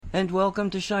And welcome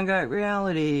to Shungite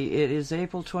Reality. It is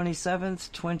April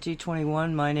 27th,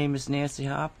 2021. My name is Nancy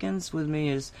Hopkins. With me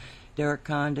is Derek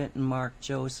Condit and Mark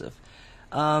Joseph.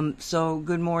 So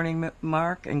good morning,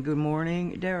 Mark, and good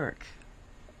morning, Derek.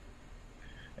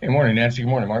 Hey, morning, Nancy. Good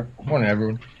morning, Mark. Good morning,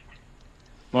 everyone.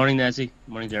 Morning, Nancy. Good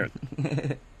morning, Derek.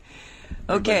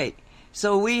 Okay,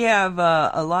 so we have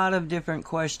a lot of different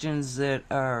questions that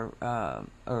are,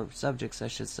 or subjects, I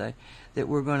should say, that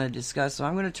we're going to discuss. So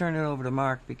I'm going to turn it over to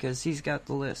Mark because he's got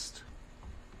the list.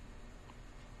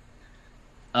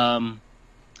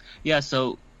 Yeah,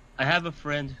 so I have a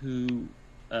friend who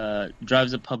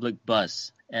drives a public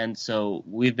bus, and so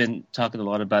we've been talking a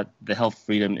lot about the health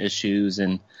freedom issues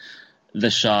and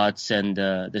the shots and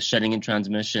the shedding and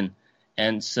transmission.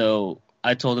 And so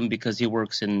I told him, because he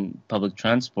works in public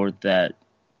transport, that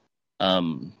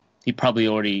he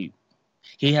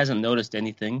hasn't noticed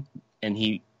anything, and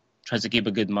he tries to keep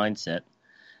a good mindset.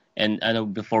 And I know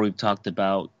before we've talked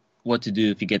about what to do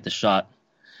if you get the shot.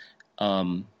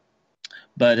 But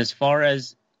as far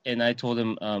as, and I told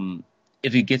him,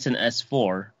 if he gets an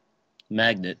S4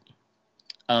 magnet,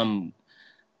 that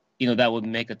would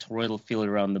make a toroidal field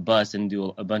around the bus and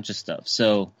do a bunch of stuff.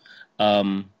 So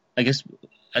I guess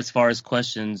as far as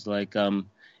questions, like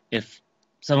if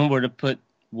someone were to put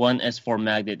one S4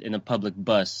 magnet in a public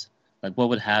bus, like what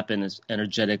would happen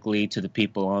energetically to the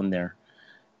people on there?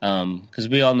 Because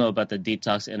we all know about the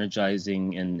detox,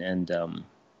 energizing, and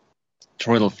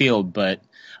toroidal field, but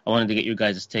I wanted to get your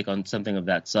guys' take on something of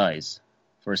that size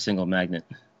for a single magnet.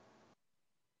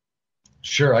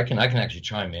 Sure, I can actually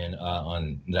chime in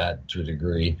on that to a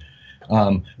degree. A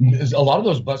lot of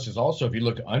those buses also, if you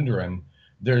look under them,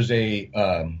 there's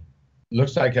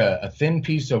looks like a thin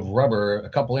piece of rubber, a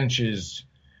couple inches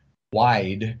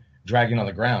wide, dragging on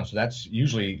the ground. So that's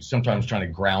usually sometimes trying to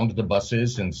ground the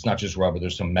buses, and it's not just rubber,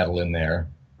 there's some metal in there.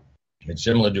 It's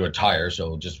similar to a tire,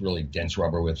 so just really dense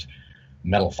rubber with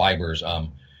metal fibers,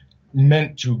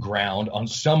 meant to ground on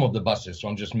some of the buses. So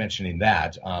I'm just mentioning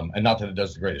that, and not that it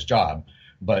does the greatest job,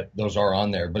 but those are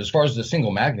on there. But as far as the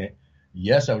single magnet,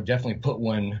 yes, I would definitely put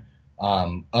one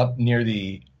up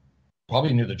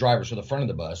probably near the driver, so the front of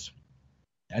the bus,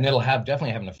 and it'll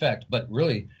definitely have an effect. But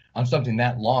really, on something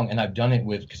that long, and I've done it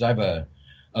because I have a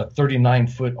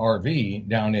 39-foot RV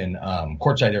down in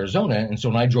Quartzsite, Arizona, and so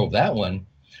when I drove that one,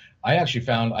 I actually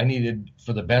found I needed,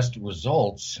 for the best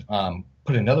results,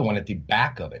 put another one at the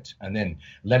back of it, and then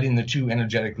letting the two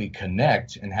energetically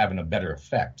connect and having a better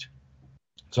effect.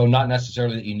 So not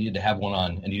necessarily that you needed to have one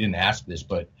on, and you didn't ask this,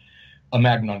 but a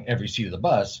magnet on every seat of the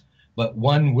bus, but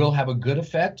one will have a good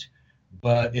effect,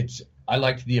 but I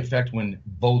liked the effect when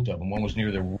both of them, one was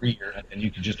near the rear, and you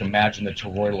could just imagine the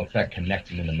toroidal effect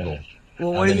connecting in the middle.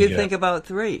 Well, what do you think about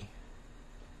 3?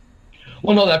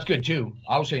 Well, no, that's good too.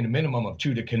 I was saying a minimum of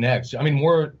 2 to connect. I mean,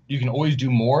 more, you can always do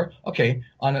more. Okay,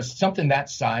 on something that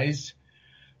size,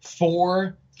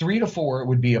 3 to 4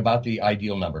 would be about the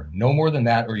ideal number. No more than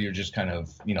that, or you're just kind of,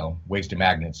 wasting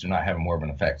magnets. You're not having more of an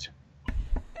effect.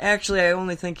 Actually, I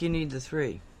only think you need the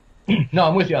 3. No,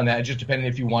 I'm with you on that. It's just depending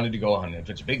if you wanted to go on. If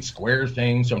it's a big square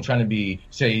thing, so I'm trying to be,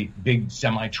 say, big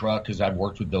semi-truck, because I've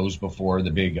worked with those before,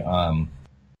 the big, the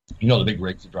big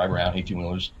rigs that drive around,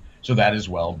 18-wheelers. So that as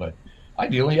well, but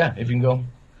ideally, yeah, if you can go.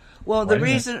 Well, the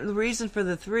reason for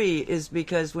the 3 is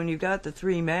because when you got the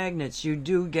 3 magnets, you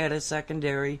do get a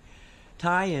secondary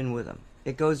tie-in with them.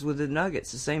 It goes with the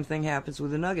nuggets. The same thing happens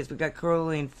with the nuggets. We've got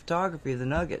correlating photography of the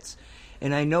nuggets,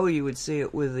 and I know you would see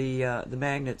it with the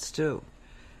magnets too.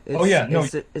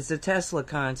 It's a Tesla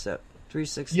concept,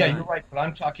 369. Yeah, you're right, but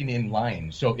I'm talking in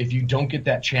line. So if you don't get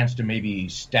that chance to maybe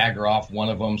stagger off one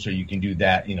of them so you can do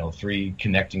that, 3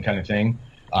 connecting kind of thing.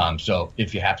 So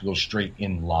if you have to go straight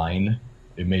in line,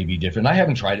 it may be different. I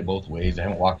haven't tried it both ways. I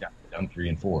haven't walked out and done 3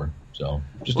 and 4. So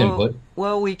just input.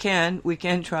 Well, we can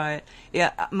try it.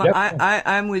 Yeah, Yep.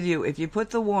 I'm with you. If you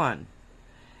put the 1,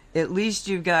 at least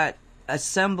you've got a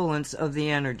semblance of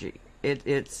the energy.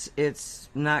 It's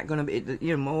not going to be,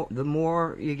 the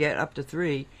more you get up to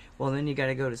 3, well, then you got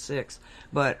to go to 6.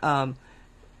 But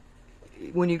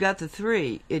when you got the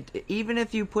 3, even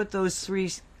if you put those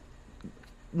 3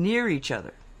 near each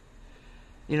other,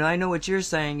 I know what you're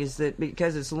saying is that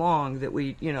because it's long that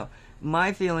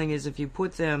my feeling is if you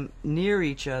put them near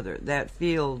each other, that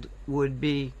field would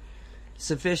be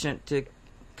sufficient to,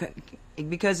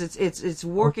 because it's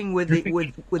working with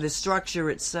the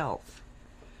structure itself.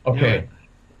 Okay.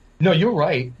 No, you're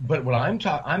right. But what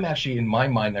I'm actually, in my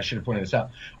mind, I should have pointed this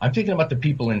out, I'm thinking about the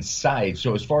people inside.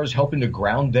 So as far as helping to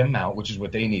ground them out, which is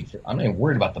what they need, I'm not even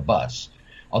worried about the bus,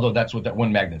 although that's what that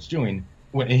one magnet's doing.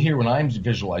 When I'm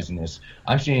visualizing this,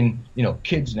 I'm seeing,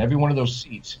 kids in every one of those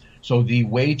seats So the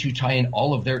way to tie in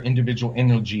all of their individual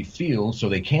energy fields so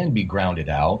they can be grounded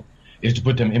out is to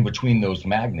put them in between those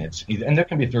magnets. And there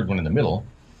can be a third one in the middle,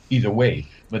 either way.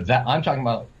 But that I'm talking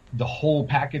about the whole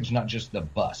package, not just the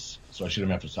bus. So I should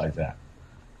have emphasized that.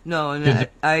 No, and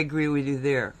I agree with you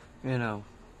there.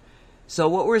 So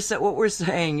what we're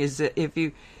saying is that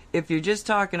if you're just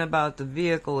talking about the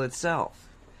vehicle itself,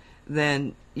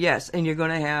 then yes, and you're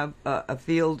going to have a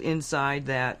field inside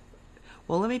that.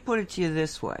 Well, let me put it to you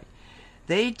this way.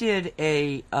 They did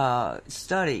a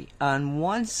study on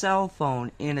one cell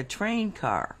phone in a train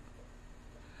car,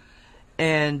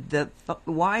 and the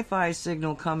Wi-Fi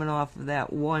signal coming off of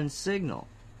that one signal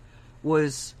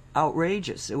was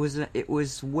outrageous. It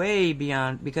was way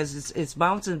beyond, because it's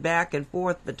bouncing back and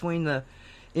forth between the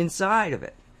inside of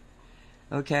it.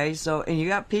 Okay, so, and you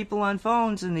got people on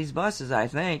phones in these buses, I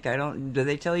think. Do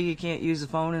they tell you can't use a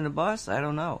phone in a bus? I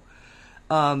don't know.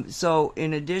 So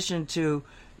in addition to,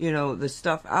 the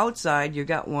stuff outside, you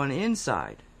got one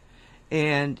inside.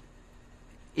 And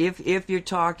if you're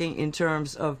talking in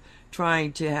terms of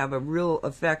trying to have a real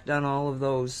effect on all of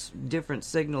those different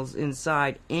signals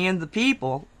inside and the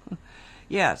people,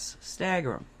 yes,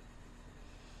 stagger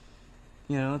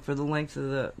them, for the length of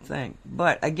the thing.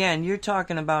 But again, you're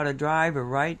talking about a driver,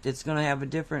 right? That's going to have a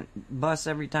different bus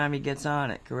every time he gets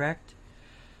on it, correct?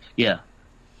 Yeah.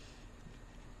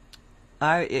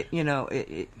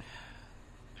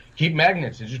 Keep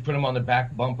magnets and just put them on the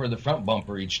back bumper, the front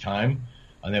bumper each time.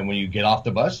 And then when you get off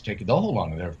the bus, take the whole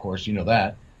on there, of course, you know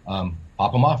that.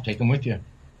 Pop them off, take them with you.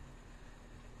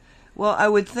 Well, I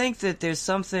would think that there's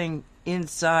something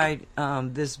inside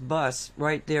this bus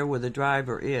right there where the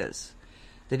driver is,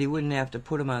 that he wouldn't have to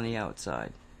put them on the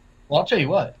outside. Well, I'll tell you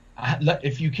what,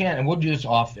 if you can, and we'll do this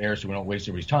off air so we don't waste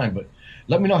everybody's time, but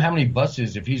let me know how many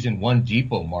buses, if he's in one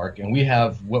depot, Mark, and we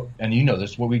have what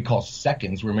we call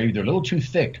seconds, where maybe they're a little too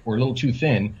thick or a little too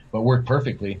thin, but work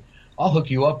perfectly. I'll hook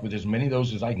you up with as many of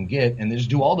those as I can get, and just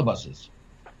do all the buses.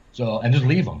 And just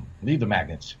leave the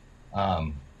magnets.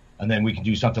 And then we can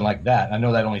do something like that. I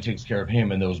know that only takes care of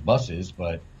him and those buses,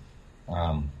 but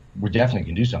we definitely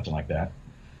can do something like that.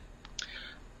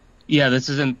 Yeah, this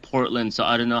is in Portland, so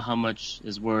I don't know how much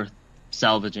is worth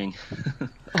salvaging.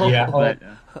 Yeah.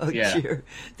 Yeah. Dear.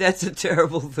 That's a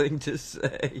terrible thing to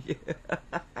say.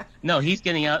 No, he's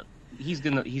getting out.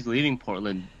 He's leaving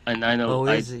Portland, and I know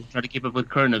I try to keep up with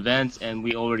current events, and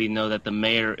we already know that the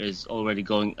mayor is already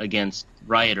going against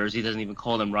rioters. He doesn't even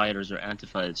call them rioters or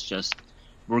Antifa. It's just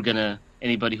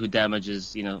anybody who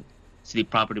damages, city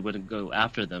property would go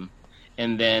after them.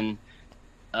 And then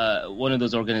one of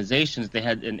those organizations, they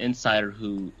had an insider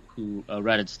who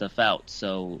ratted stuff out.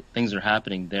 So things are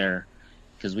happening there,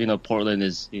 because we know Portland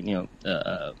is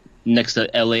next to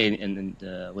LA and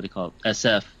what do you call it,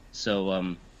 SF.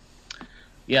 So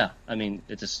yeah, I mean,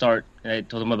 it's a start. I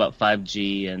told him about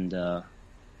 5G, and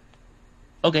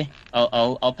okay,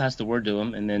 I'll pass the word to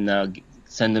him, and then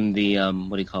send him the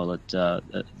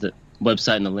the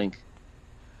website and the link.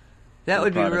 That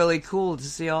would be really cool to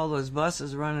see all those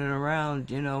buses running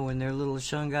around, in their little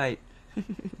Shungite.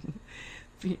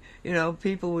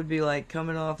 People would be like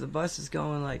coming off the buses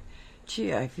going like,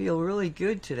 gee, I feel really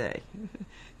good today.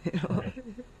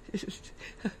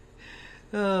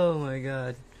 Oh my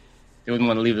God. They wouldn't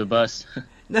want to leave the bus.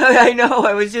 No, I know.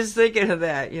 I was just thinking of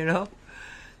that, They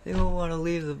won't want to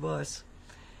leave the bus.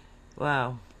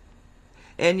 Wow.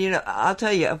 And, I'll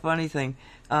tell you a funny thing.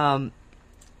 When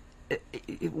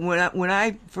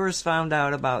I first found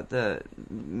out about the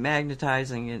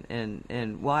magnetizing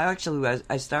and well, actually,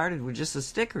 I started with just the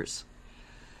stickers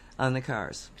on the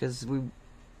cars, because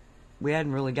we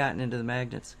hadn't really gotten into the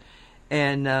magnets.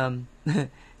 And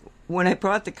when I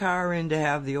brought the car in to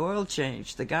have the oil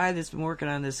changed, the guy that's been working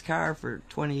on this car for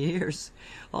 20 years,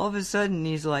 all of a sudden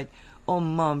he's like, "Oh,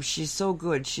 Mom, she's so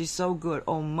good. She's so good.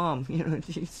 Oh, Mom."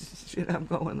 I'm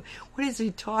going, what is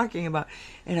he talking about?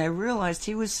 And I realized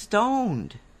he was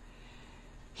stoned.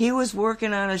 He was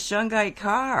working on a Shungite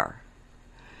car.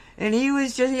 And he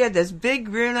had this big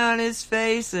grin on his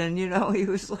face, and, he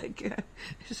was like,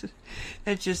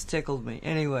 it just tickled me.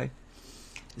 Anyway.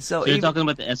 So you're talking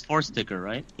about the S4 sticker,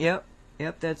 right? Yep,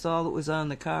 that's all that was on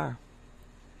the car.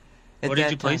 Where did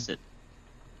you place it?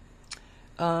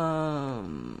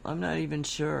 I'm not even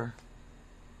sure.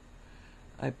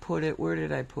 Where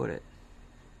did I put it?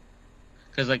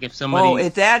 Because if somebody... Oh,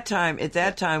 at that time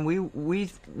we were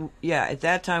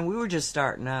just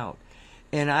starting out.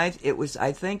 And I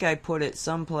think I put it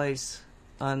someplace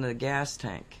on the gas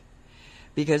tank.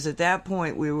 Because at that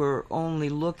point we were only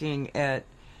looking at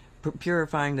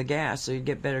purifying the gas so you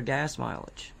get better gas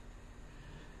mileage.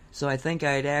 So I think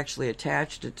I had actually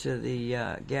attached it to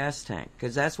the gas tank,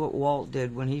 because that's what Walt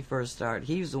did when he first started.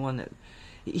 He was the one that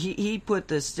he put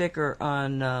the sticker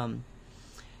on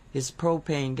his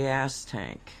propane gas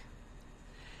tank,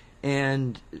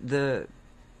 and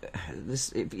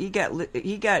he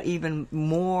got even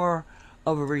more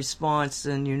of a response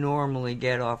than you normally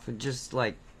get off of just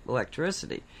like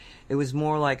electricity. It was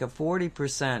more like a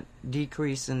 40%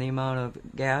 decrease in the amount of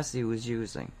gas he was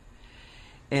using.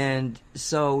 And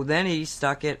so then he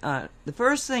stuck it on. The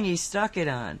first thing he stuck it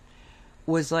on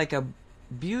was like a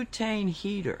butane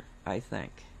heater, I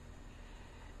think.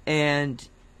 And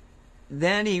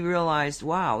then he realized,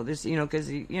 wow, this,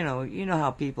 because you know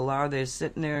how people are. They're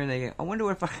sitting there and I wonder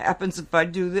what happens if I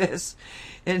do this,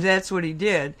 and that's what he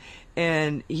did.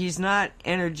 And he's not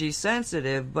energy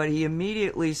sensitive, but he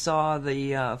immediately saw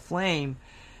the flame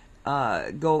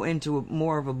go into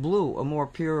more of a blue, a more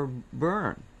pure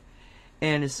burn.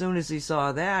 And as soon as he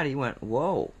saw that, he went,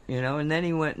 "Whoa!" And then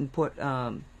he went and put,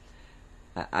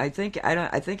 I think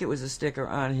it was a sticker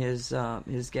on his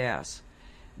gas,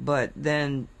 but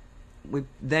then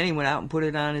he went out and put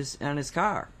it on his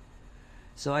car.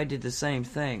 So I did the same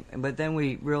thing. But then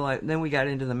we got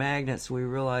into the magnets. We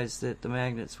realized that the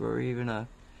magnets were even a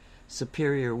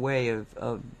superior way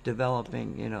of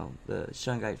developing, the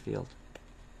shungite field,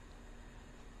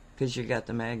 because you got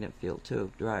the magnet field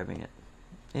too, driving it.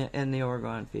 And the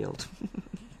Oregon field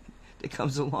that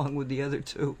comes along with the other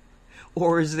two,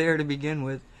 or is there to begin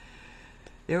with.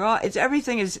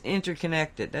 Everything is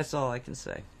interconnected. That's all I can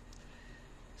say.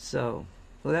 So,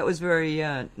 well, that was very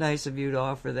nice of you to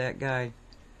offer that guy.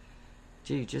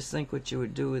 Gee, just think what you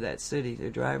would do with that city. They're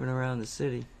driving around the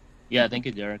city. Yeah, thank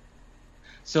you, Derek.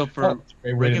 So for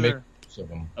regular,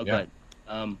 go ahead.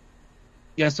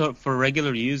 So for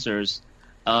regular users,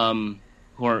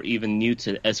 who are even new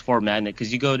to S4 magnet,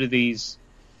 because you go to these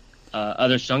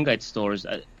other shungite stores,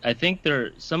 I think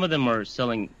some of them are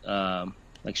selling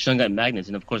like shungite magnets,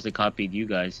 and of course they copied you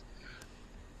guys.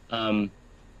 Well,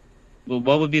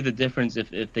 what would be the difference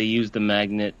if they use the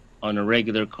magnet on a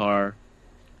regular car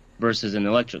versus an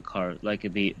electric car, like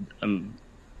the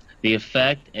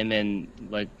effect, and then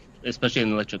like especially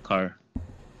an electric car?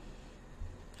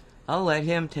 I'll let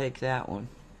him take that one.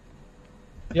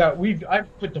 Yeah,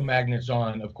 I've put the magnets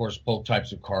on, of course, both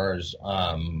types of cars,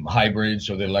 hybrids,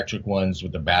 so the electric ones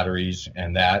with the batteries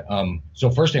and that. So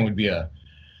first thing would be a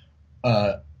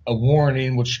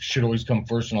warning, which should always come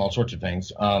first in all sorts of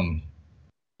things.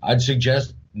 I'd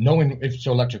suggest knowing if it's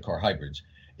electric car hybrids,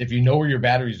 if you know where your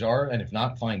batteries are, and if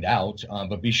not, find out.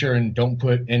 But be sure and don't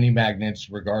put any magnets,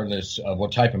 regardless of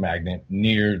what type of magnet,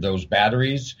 near those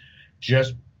batteries.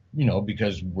 Just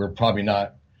because we're probably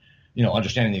not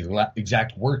understanding the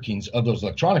exact workings of those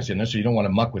electronics in there, so you don't want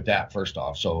to muck with that first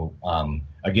off. So,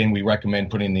 again, we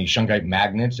recommend putting the shungite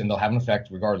magnets, and they'll have an effect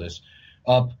regardless,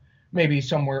 up maybe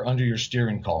somewhere under your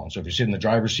steering column. So if you sit in the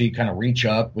driver's seat, kind of reach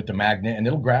up with the magnet, and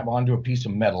it'll grab onto a piece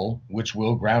of metal, which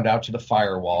will ground out to the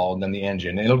firewall and then the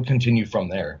engine. And it'll continue from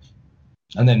there.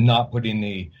 And then not putting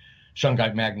the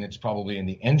shungite magnets probably in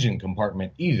the engine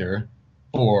compartment either,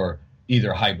 for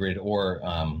either hybrid or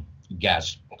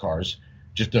gas cars.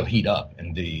 Just they'll heat up,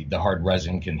 and the hard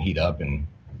resin can heat up and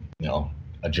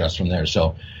adjust from there.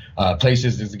 So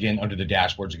places is again under the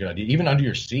dashboard's a good idea, even under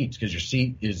your seats, because your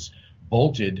seat is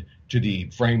bolted to the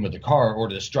frame of the car, or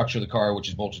to the structure of the car, which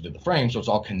is bolted to the frame, so it's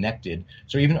all connected.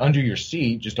 So even under your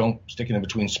seat, just don't stick it in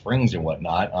between springs and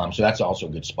whatnot. So that's also a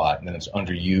good spot, and then it's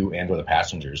under you and or the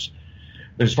passengers.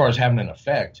 But as far as having an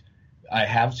effect, I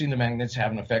have seen the magnets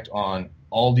have an effect on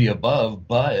all the above,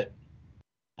 but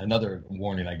another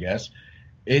warning, I guess.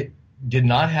 It did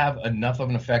not have enough of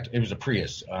an effect. It was a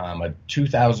Prius, a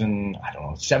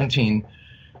 2017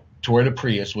 Toyota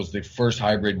Prius was the first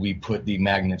hybrid we put the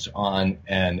magnets on,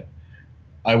 and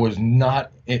I was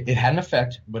not. It had an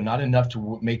effect, but not enough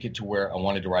to make it to where I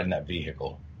wanted to ride in that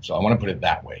vehicle. So I want to put it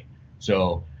that way.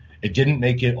 So it didn't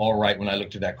make it all right when I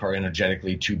looked at that car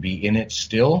energetically to be in it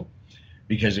still,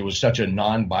 because it was such a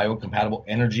non-biocompatible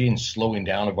energy and slowing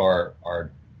down of our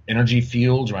energy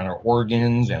fields around our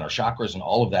organs and our chakras, and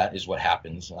all of that is what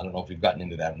happens. I don't know if we've gotten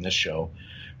into that in this show,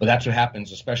 but that's what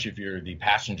happens, especially if you're the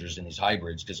passengers in these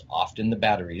hybrids, because often the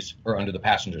batteries are under the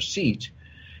passenger seat.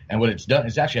 And what it's done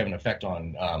is actually have an effect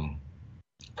on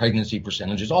pregnancy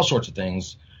percentages, all sorts of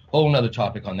things. Whole another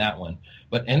topic on that one.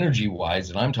 But energy-wise,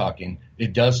 and I'm talking,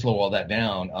 it does slow all that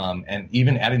down. And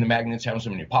even adding the magnets, having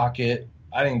some in your pocket,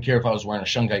 I didn't care if I was wearing a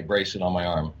shungite bracelet on my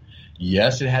arm.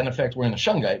 Yes, it had an effect wearing the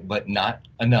shungite, but not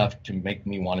enough to make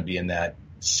me want to be in that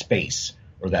space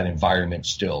or that environment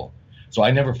still. So I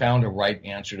never found a right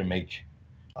answer to make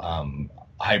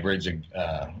hybrids,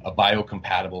 a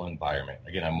biocompatible environment.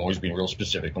 Again, I'm always being real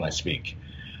specific when I speak.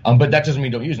 But that doesn't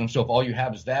mean don't use them. So if all you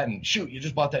have is that, and shoot, you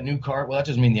just bought that new car, well, that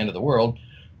doesn't mean the end of the world.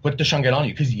 Put the shungite on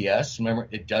you, because yes, remember,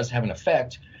 it does have an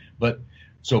effect. But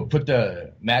so put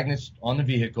the magnets on the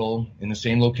vehicle in the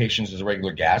same locations as a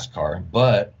regular gas car,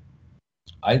 but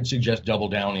I'd suggest double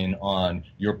downing on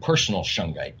your personal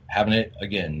shungite, having it,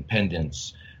 again,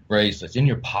 pendants, bracelets, in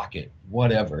your pocket,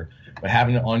 whatever, but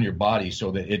having it on your body so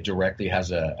that it directly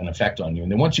has an effect on you.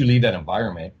 And then once you leave that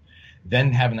environment,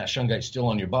 then having that shungite still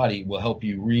on your body will help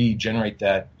you regenerate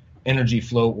that energy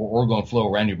flow or orgone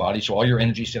flow around your body, so all your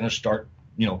energy centers start,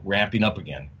 ramping up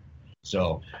again.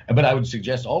 So, but I would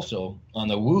suggest also on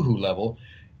the woohoo level,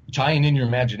 tying in your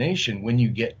imagination when you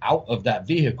get out of that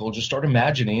vehicle, just start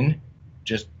imagining,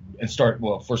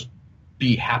 first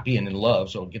be happy and in love,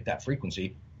 so get that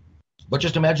frequency. But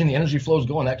just imagine the energy flows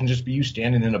going. That can just be you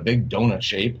standing in a big donut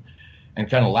shape and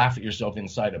kind of laugh at yourself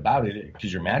inside about it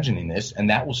because you're imagining this,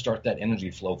 and that will start that energy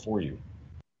flow for you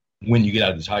when you get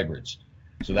out of these hybrids.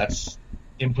 So that's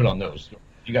input on those.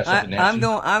 You got something, Nancy?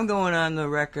 I'm going on the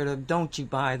record of don't you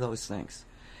buy those things.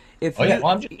 Go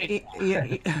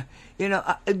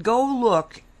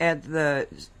look at the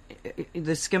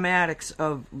schematics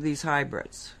of these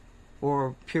hybrids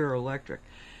or pure electric.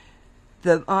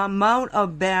 The amount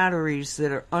of batteries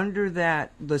that are under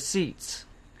the seats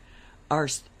are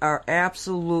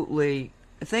absolutely.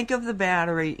 Think of the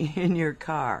battery in your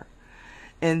car,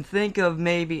 and think of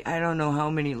maybe, I don't know how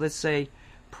many. Let's say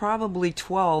probably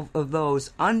 12 of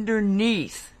those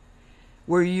underneath,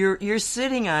 where you're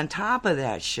sitting on top of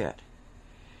that shit.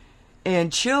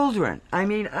 And children,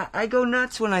 I go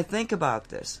nuts when I think about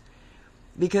this,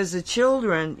 because the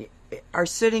children are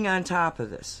sitting on top of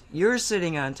this. You're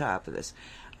sitting on top of this.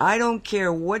 I don't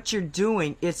care what you're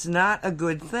doing. It's not a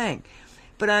good thing.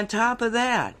 But on top of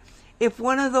that, if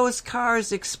one of those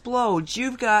cars explodes,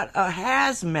 you've got a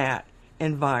hazmat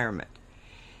environment.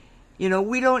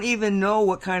 We don't even know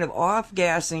what kind of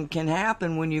off-gassing can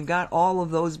happen when you've got all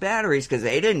of those batteries, because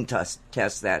they didn't test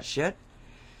that shit.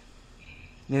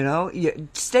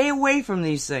 Stay away from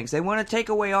these things. They want to take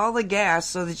away all the gas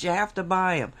so that you have to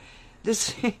buy them.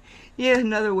 This,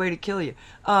 another way to kill you.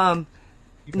 More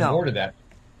to that.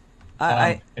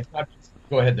 It's not.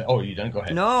 Go ahead. Oh, you done? Go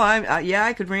ahead. No,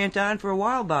 I could rant on for a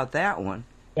while about that one.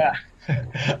 Yeah,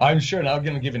 I'm sure. And I'm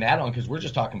going to give an add-on because we're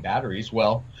just talking batteries.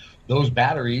 Well, those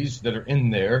batteries that are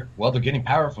in there, they're getting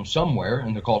power from somewhere,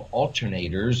 and they're called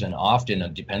alternators. And often,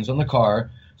 it depends on the car.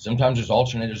 Sometimes there's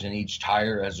alternators in each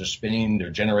tire as they're spinning.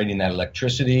 They're generating that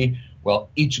electricity. Well,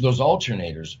 each of those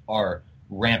alternators are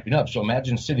ramping up. So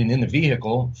imagine sitting in the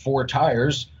vehicle, 4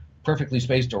 tires perfectly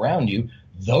spaced around you.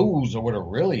 Those are what are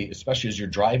really, especially as you're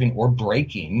driving or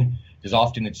braking, because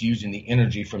often it's using the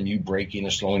energy from you braking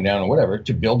or slowing down or whatever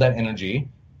to build that energy,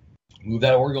 move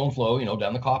that orgone flow,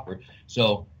 down the copper.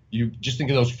 So you just think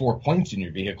of those 4 points in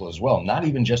your vehicle as well, not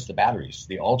even just the batteries,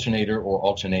 the alternator or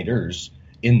alternators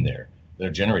in there that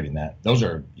are generating that. Those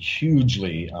are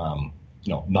hugely,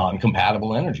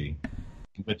 non-compatible energy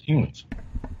with humans.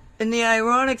 And the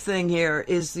ironic thing here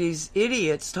is these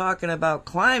idiots talking about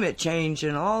climate change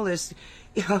and all this.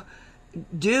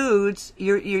 Dudes,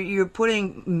 you're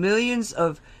putting millions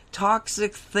of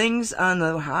toxic things on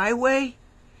the highway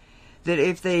that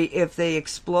if they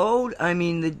explode,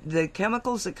 the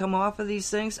chemicals that come off of these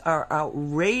things are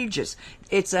outrageous.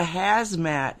 It's a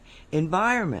hazmat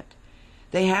environment.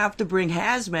 They have to bring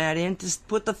hazmat in to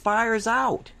put the fires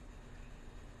out.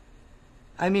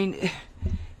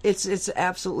 It's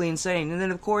absolutely insane. And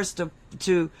then, of course,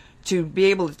 to be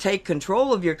able to take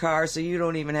control of your car so you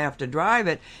don't even have to drive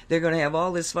it, they're going to have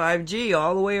all this 5G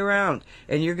all the way around,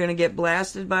 and you're going to get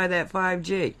blasted by that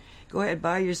 5G. Go ahead,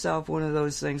 buy yourself one of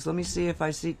those things. Let me see if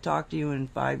I talk to you in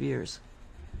 5 years.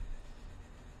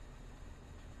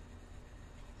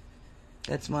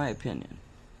 That's my opinion.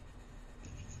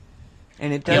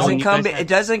 And it doesn't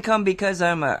come because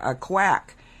I'm a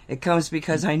quack. It comes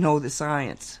because I know the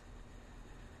science.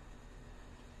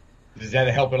 Does that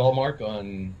help at all, Mark?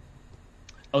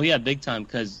 Oh yeah, big time.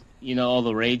 Because all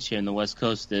the rage here in the West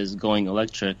Coast is going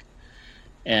electric,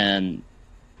 and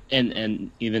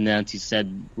even Nancy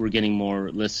said we're getting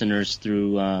more listeners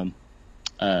through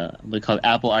what we call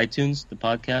Apple iTunes, the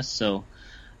podcast. So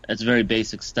that's very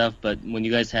basic stuff. But when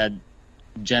you guys had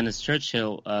Janice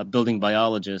Churchill, building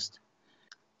biologist,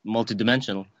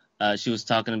 multidimensional, she was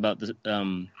talking about the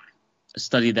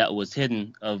study that was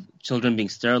hidden of children being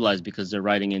sterilized because they're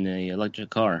riding in an electric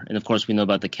car. And of course we know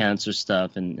about the cancer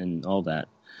stuff and all that.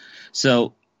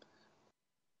 So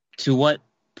to what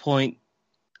point,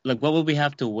 what would we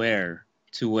have to wear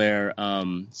to where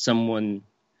someone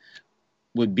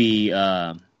would be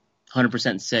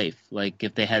 100% safe. Like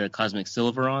if they had a cosmic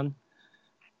silver on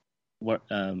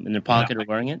in their pocket or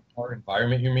wearing it. Our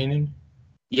environment, you're meaning?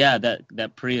 Yeah,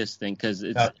 that Prius thing, because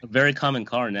it's a very common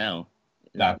car now.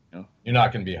 No, you're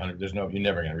not going to be 100. You're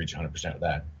never going to reach 100% of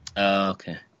that.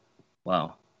 Okay.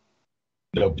 Wow.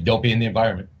 Don't be in the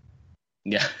environment.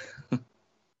 Yeah.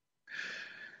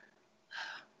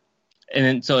 And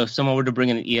then, so if someone were to bring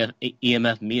in an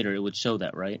EMF meter, it would show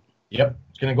that, right? Yep,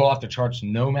 it's going to go off the charts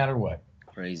no matter what.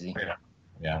 Crazy.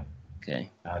 Yeah. Okay.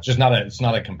 It's just not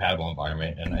a compatible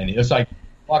environment, and it's like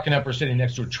walking up or sitting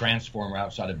next to a transformer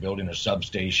outside a building or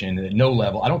substation at no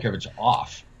level. I don't care if it's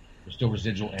off. There's still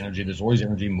residual energy. There's always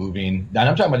energy moving. And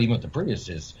I'm talking about even with the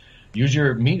Priuses. Use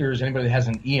your meters. Anybody that has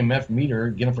an EMF meter,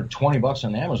 get them for $20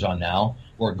 on Amazon now,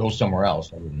 or go somewhere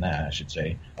else. Other than that, I should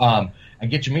say. And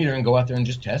get your meter and go out there and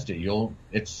just test it.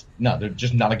 They're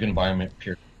just not a good environment.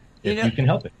 Period. If you can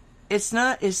help it. It's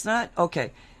not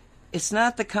okay. It's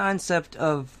not the concept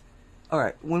of, all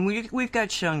right, when we've got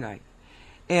shungite,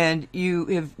 and you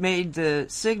have made the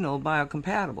signal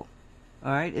biocompatible,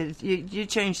 all right, you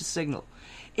change the signal.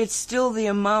 It's still the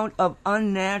amount of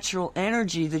unnatural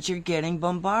energy that you're getting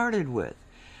bombarded with.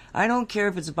 I don't care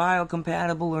if it's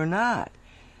biocompatible or not.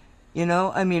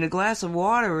 A glass of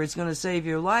water is going to save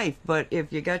your life, but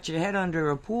if you got your head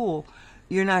under a pool,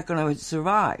 you're not going to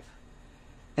survive.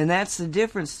 And that's the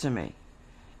difference to me,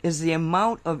 is the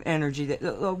amount of energy that.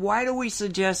 Why do we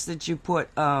suggest that you put,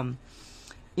 shungite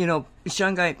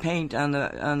paint on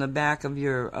the back of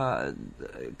your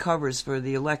covers for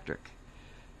the electric?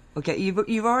 Okay,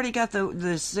 you've already got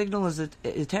the signal is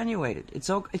attenuated. It's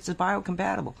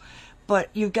biocompatible, but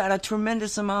you've got a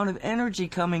tremendous amount of energy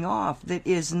coming off that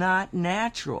is not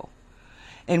natural.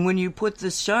 And when you put the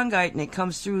shungite and it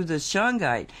comes through the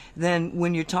shungite, then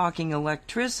when you're talking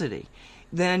electricity,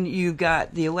 then you've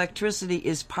got the electricity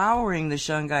is powering the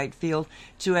shungite field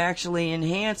to actually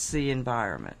enhance the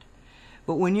environment.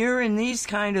 But when you're in these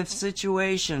kind of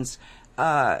situations,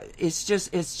 it's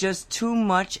just too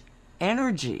much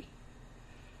energy.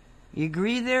 You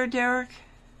agree there, Derek?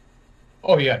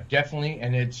 Oh yeah, definitely.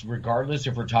 And it's regardless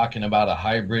if we're talking about a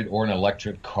hybrid or an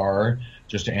electric car,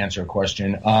 just to answer a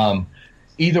question.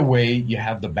 Either way, you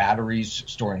have the batteries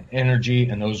storing energy,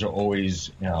 and those are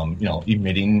always,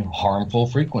 emitting harmful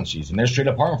frequencies. And they're straight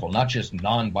up harmful, not just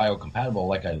non-biocompatible,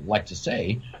 like I like to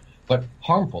say, but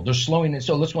harmful. They're slowing it.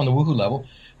 So let's go on the woohoo level.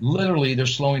 Literally, they're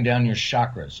slowing down your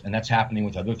chakras, and that's happening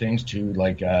with other things too,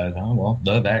 like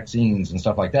the vaccines and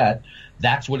stuff like that.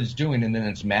 That's what it's doing, and then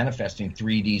it's manifesting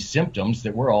 3D symptoms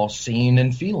that we're all seeing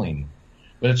and feeling.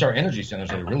 But it's our energy centers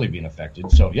that are really being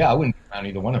affected. So yeah, I wouldn't be around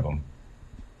either one of them.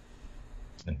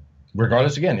 And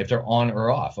regardless, again, if they're on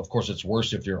or off. Of course, it's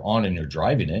worse if you're on and you're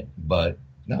driving it, but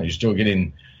no, you're still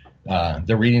getting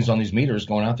the readings on these meters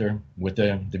going out there with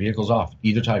the vehicles off,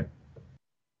 either type.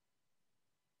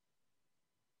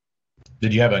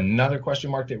 Did you have another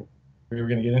question mark that we were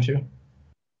going to get into?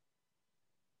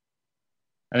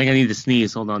 I think I need to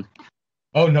sneeze. Hold on.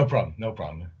 Oh, no problem. No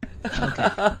problem.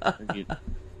 Okay.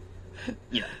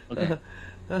 Yeah, okay.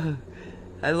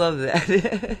 I love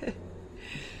that.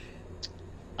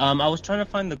 I was trying to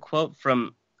find the quote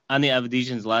from Ani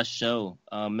Avedijan's last show,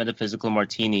 Metaphysical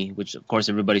Martini, which, of course,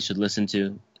 everybody should listen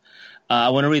to. I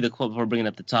want to read the quote before bringing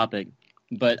up the topic,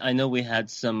 but I know we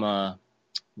had some,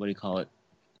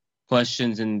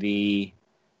 questions in the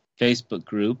Facebook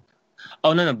group.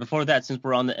 Oh, no, before that, since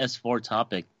we're on the S4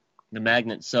 topic, the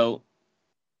magnet. So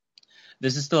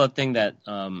this is still a thing that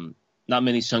not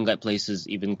many shungite places,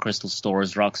 even crystal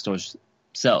stores, rock stores,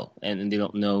 sell, and they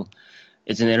don't know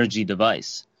it's an energy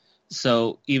device.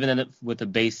 So even with a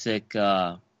basic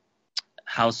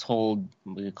household,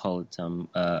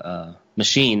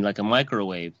 machine, like a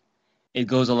microwave, it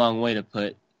goes a long way to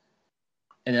put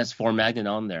an S4 magnet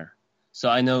on there. So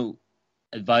I know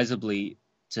advisably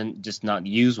to just not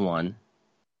use one,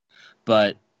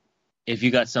 but if you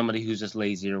got somebody who's just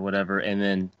lazy or whatever, and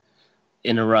then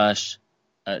in a rush,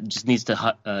 just needs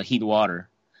to heat water,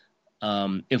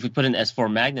 if we put an S4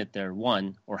 magnet there,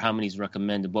 or how many is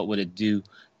recommended, what would it do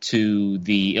to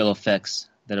the ill effects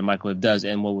that a microwave does,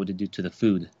 and what would it do to the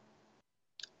food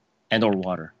and or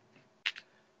water?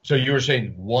 So you were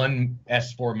saying one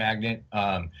S4 magnet,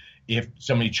 if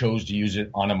somebody chose to use it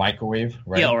on a microwave,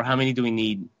 right? Yeah, or how many do we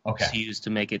need to use to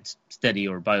make it steady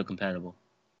or biocompatible?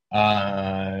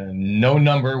 No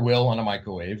number will on a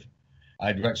microwave.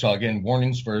 So again,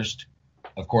 warnings first.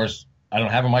 Of course, I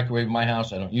don't have a microwave in my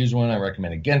house. I don't use one. I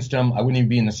recommend against them. I wouldn't even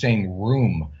be in the same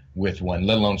room with one,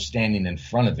 let alone standing in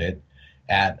front of it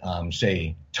at,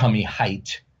 say, tummy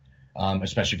height,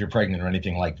 especially if you're pregnant or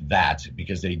anything like that,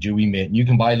 because they do emit. You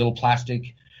can buy little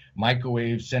plastic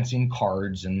microwave sensing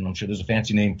cards, and I'm sure there's a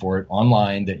fancy name for it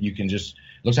online that you can just,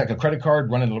 looks like a credit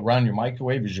card, run it around your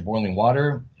microwave as you're boiling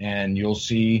water, and you'll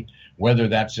see whether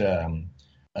that's a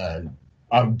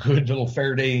good little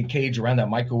Faraday cage around that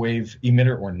microwave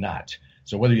emitter or not.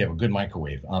 So whether you have a good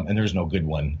microwave, and there's no good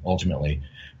one ultimately.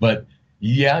 But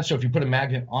yeah, so if you put a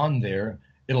magnet on there,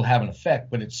 it'll have an effect,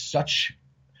 but it's such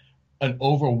an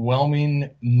overwhelming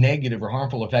negative or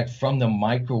harmful effect from the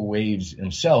microwaves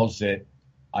themselves that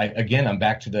I'm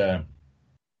back to the,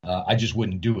 I just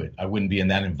wouldn't do it. I wouldn't be in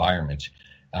that environment.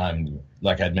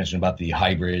 Like I'd mentioned about the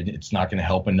hybrid, it's not going to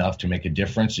help enough to make a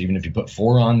difference, even if you put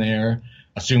 4 on there,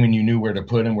 assuming you knew where to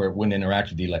put them, where it wouldn't interact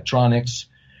with the electronics.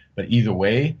 But either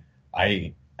way,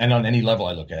 and on any level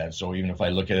I look at it, so even if I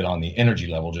look at it on the energy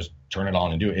level, just turn it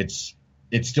on and do it,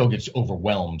 it still gets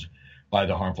overwhelmed by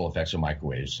the harmful effects of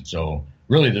microwaves. And so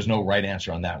really there's no right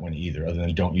answer on that one either, other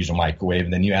than don't use a microwave.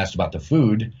 And then you asked about the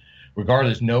food.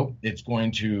 Regardless, nope, it's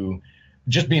going to,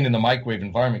 just being in the microwave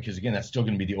environment, because again, that's still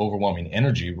going to be the overwhelming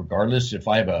energy. Regardless, if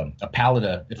I have a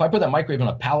pallet, if I put that microwave on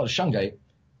a pallet of shungite,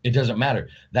 it doesn't matter.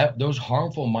 Those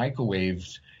harmful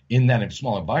microwaves in that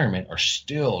small environment are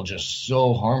still just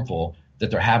so harmful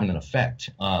that they're having an effect.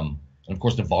 And of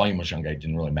course, the volume of shungite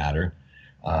didn't really matter.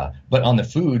 But on the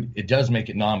food, it does make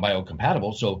it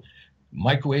non-biocompatible. So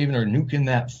microwaving or nuking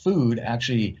that food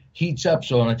actually heats up.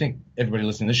 So, and I think everybody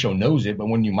listening to this show knows it, but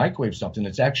when you microwave something,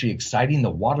 it's actually exciting the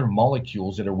water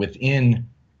molecules that are within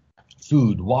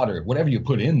food, water, whatever you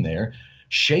put in there,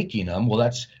 shaking them. Well,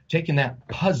 that's taking that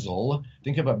puzzle.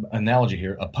 Think of an analogy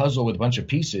here, a puzzle with a bunch of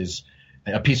pieces,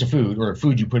 a piece of food or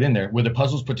food you put in there where the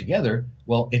puzzle's put together.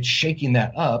 Well, it's shaking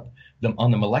that up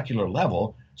on the molecular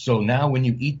level. So now when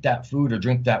you eat that food or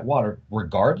drink that water,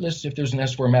 regardless if there's an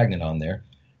S4 magnet on there,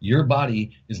 your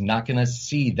body is not going to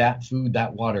see that food,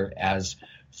 that water as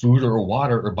food or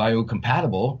water or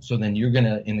biocompatible. So then you're going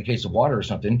to, in the case of water or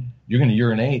something, you're going to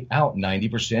urinate out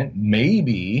 90%,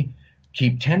 maybe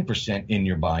keep 10% in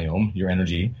your biome, your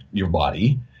energy, your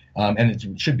body, and it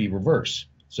should be reverse.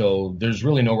 So there's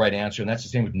really no right answer, and that's the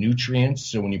same with nutrients.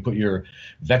 So when you put your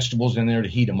vegetables in there to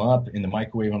heat them up in the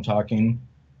microwave, I'm talking,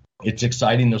 it's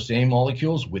exciting those same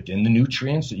molecules within the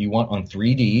nutrients that you want on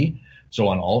 3D, so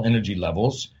on all energy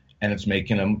levels, and it's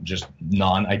making them just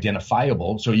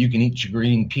non-identifiable. So you can eat your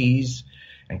green peas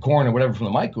and corn or whatever from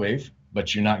the microwave,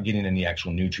 but you're not getting any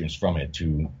actual nutrients from it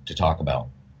to talk about.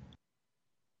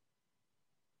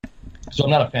 So I'm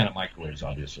not a fan of microwaves,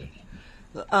 obviously.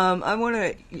 I want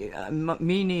to.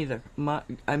 Me neither. The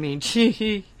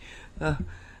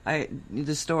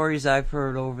stories I've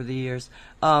heard over the years.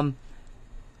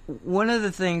 One of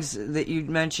the things that you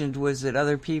mentioned was that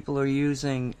other people are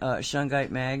using shungite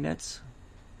magnets,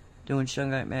 doing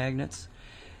shungite magnets.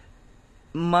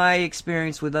 My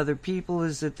experience with other people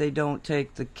is that they don't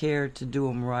take the care to do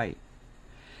them right.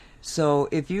 So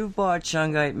if you've bought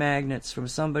shungite magnets from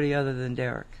somebody other than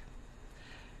Derek,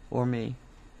 or me,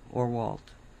 or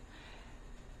Walt,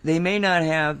 they may not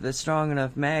have the strong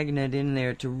enough magnet in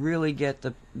there to really get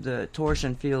the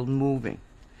torsion field moving.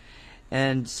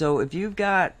 And so if you've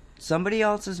got somebody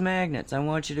else's magnets, I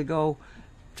want you to go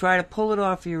try to pull it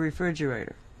off your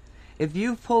refrigerator. If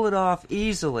you pull it off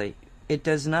easily, it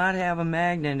does not have a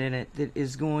magnet in it that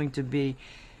is going to be,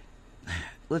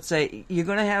 let's say, you're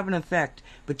going to have an effect,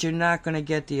 but you're not going to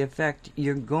get the effect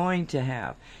you're going to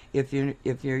have if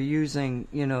you're using,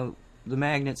 the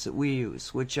magnets that we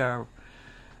use, which are,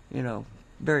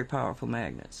 very powerful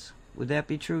magnets. Would that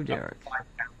be true, Derek? 5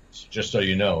 pounds, just so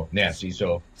you know, Nancy.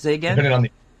 So say again. Depending on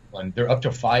the one, they're up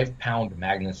to 5 pound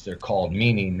magnets. They're called,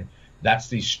 meaning that's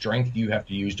the strength you have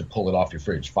to use to pull it off your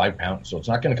fridge. 5 pounds. So it's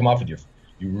not going to come off with you.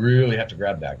 You really have to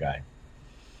grab that guy.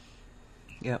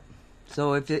 Yep.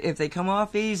 So if they come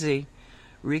off easy,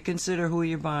 reconsider who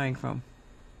you're buying from.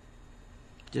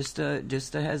 Just to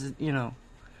has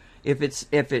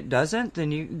if it doesn't,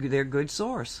 then they're a good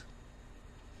source.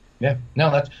 Yeah, no,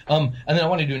 that's and then I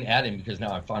want to do an add-in because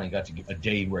now I finally got to get a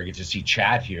day where I get to see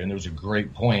Chad here, and there was a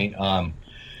great point.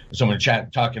 Someone in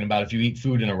chat talking about if you eat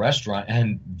food in a restaurant,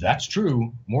 and that's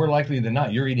true. More likely than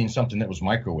not, you're eating something that was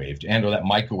microwaved, and or that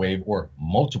microwave or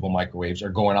multiple microwaves are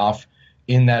going off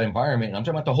in that environment. And I'm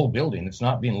talking about the whole building. It's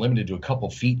not being limited to a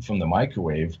couple feet from the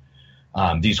microwave.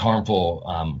 These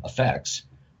harmful effects,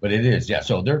 but it is, yeah.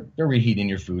 So they're reheating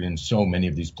your food in so many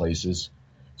of these places.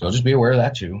 So just be aware of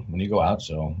that too when you go out.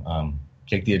 So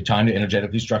take the time to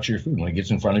energetically structure your food. When it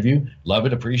gets in front of you, love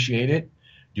it, appreciate it,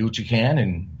 do what you can,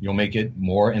 and you'll make it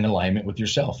more in alignment with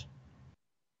yourself.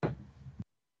 I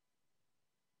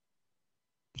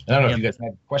don't know if you guys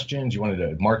had questions. You wanted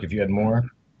to, Mark, if you had more.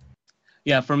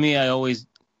 Yeah, for me, I always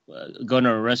go to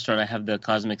a restaurant. I have the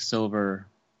cosmic silver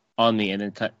on me,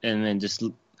 and then just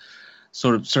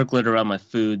sort of circle it around my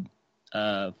food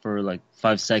for like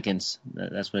 5 seconds.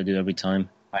 That's what I do every time.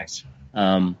 Nice.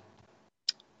 Let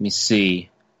me see.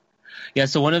 Yeah,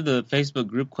 so one of the Facebook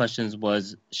group questions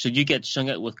was, should you get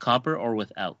shungite with copper or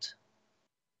without?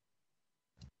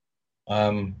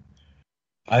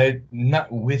 I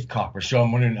not with copper, so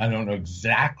I'm wondering. I don't know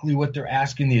exactly what they're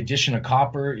asking. The addition of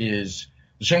copper is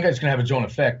the shungite's going to have its own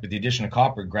effect, but the addition of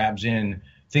copper grabs in.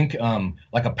 Think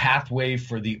like a pathway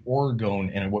for the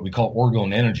orgone and what we call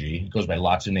orgone energy. It goes by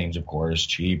lots of names, of course,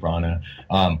 chi, prana.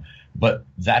 But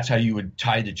that's how you would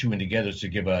tie the two in together to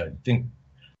give a think.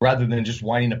 Rather than just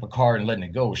winding up a car and letting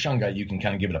it go with shungite, you can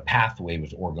kind of give it a pathway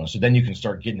with orgone. So then you can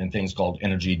start getting in things called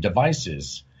energy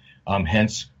devices.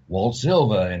 Hence Walt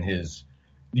Silva and his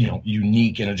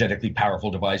unique, energetically powerful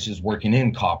devices working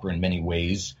in copper in many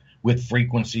ways with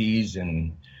frequencies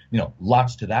and,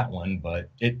 lots to that one. But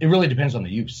it really depends on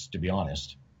the use, to be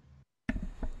honest.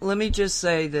 Let me just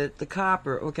say that the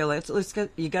copper, okay, let's get,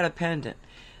 you got a pendant.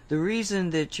 The reason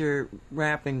that you're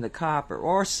wrapping the copper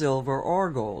or silver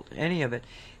or gold, any of it,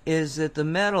 is that the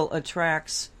metal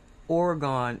attracts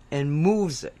orgone and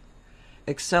moves it,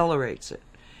 accelerates it.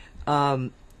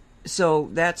 So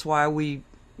that's why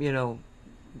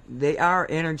they are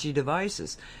energy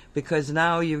devices, because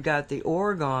now you've got the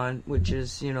orgone, which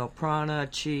is, prana,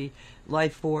 chi,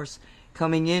 life force,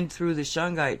 coming in through the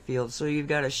shungite field. So you've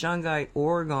got a shungite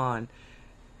orgone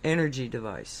energy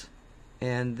device.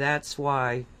 And that's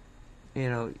why,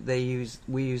 we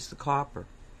use the copper.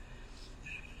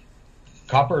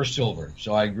 Copper or silver.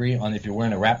 So I agree on if you're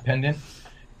wearing a wrap pendant.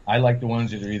 I like the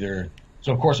ones that are either.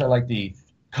 So of course I like the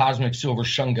cosmic silver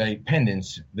shungite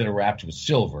pendants that are wrapped with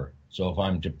silver. So if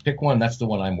I'm to pick one, that's the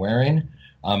one I'm wearing,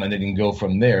 and then you can go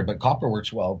from there. But copper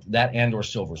works well, that and or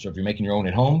silver. So if you're making your own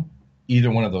at home, either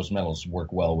one of those metals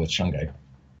work well with shungite.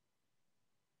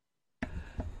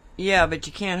 Yeah, but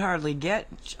you can't hardly get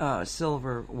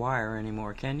silver wire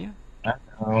anymore, can you?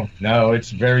 No,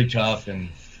 it's very tough, and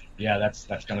yeah, that's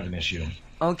kind of an issue.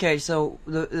 Okay, so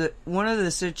the one of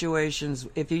the situations,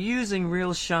 if you're using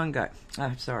real silver,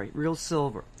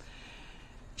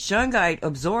 shungite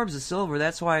absorbs the silver.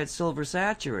 That's why it's silver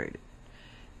saturated,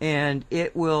 and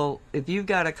it will. If you've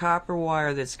got a copper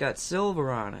wire that's got silver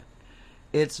on it,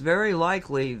 it's very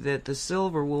likely that the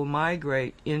silver will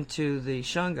migrate into the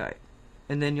shungite,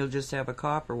 and then you'll just have a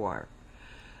copper wire.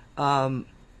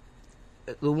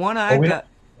 The one I've got.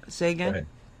 Say again. Go ahead.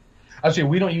 I'd say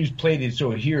we don't use plated, so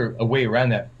here, a way around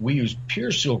that, we use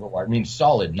pure silver wire, means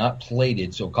solid, not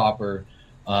plated, so copper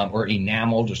or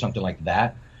enameled or something like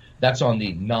that. That's on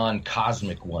the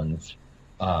non-cosmic ones,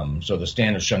 so the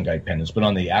standard shungite pendants. But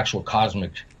on the actual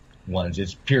cosmic ones,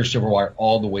 it's pure silver wire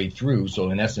all the way through, so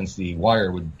in essence, the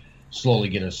wire would slowly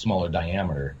get a smaller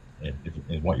diameter,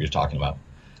 if what you're talking about.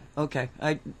 Okay.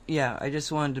 I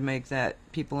just wanted to make that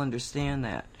people understand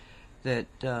that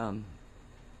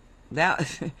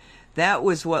that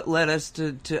was what led us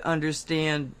to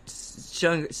understand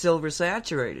silver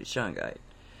saturated shungite,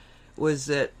 was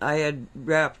that I had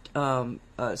wrapped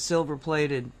silver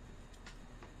plated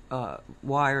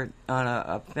wire on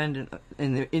a pendant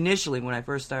initially when I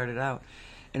first started out,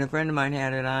 and a friend of mine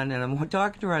had it on, and I'm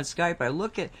talking to her on Skype. I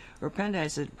look at her pendant. I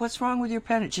said, "What's wrong with your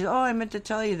pendant?" She said, "Oh, I meant to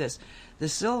tell you this. The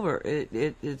silver,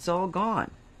 it's all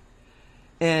gone."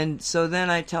 And so then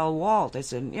I tell Walt, I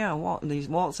said, "Yeah, Walt." And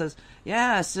Walt says,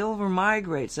 "Yeah, silver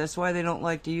migrates. That's why they don't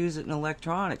like to use it in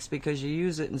electronics, because you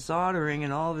use it in soldering,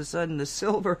 and all of a sudden the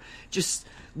silver just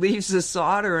leaves the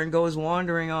solder and goes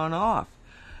wandering on off."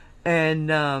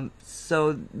 And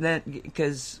so then,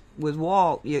 because with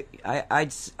Walt, I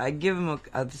give him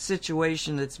a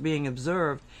situation that's being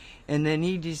observed, and then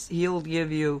he'll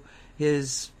give you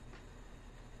his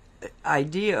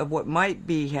idea of what might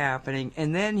be happening,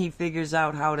 and then he figures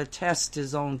out how to test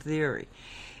his own theory.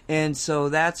 And so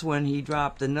that's when he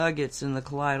dropped the nuggets in the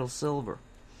colloidal silver,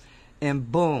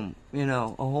 and boom,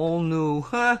 a whole new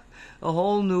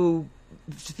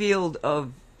field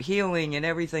of healing and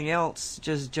everything else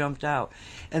just jumped out.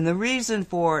 And the reason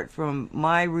for it, from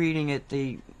my reading at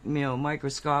the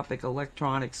microscopic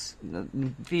electronics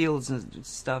fields and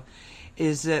stuff,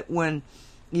 is that when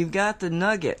you've got the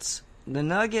nuggets, the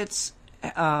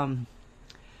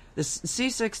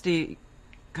C60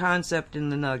 concept in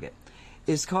the nugget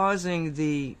is causing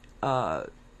the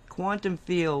quantum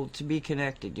field to be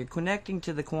connected. You're connecting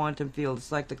to the quantum field.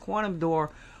 It's like the quantum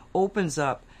door opens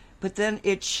up, but then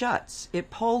it shuts.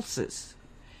 It pulses.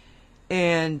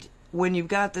 And when you've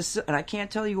got this, and I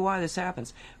can't tell you why this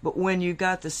happens, but when you've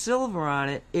got the silver on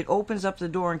it, it opens up the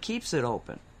door and keeps it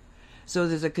open. So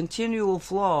there's a continual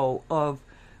flow of,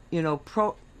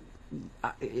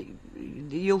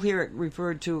 you'll hear it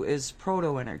referred to as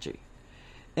proto-energy.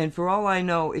 And for all I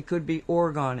know, it could be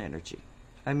orgone energy.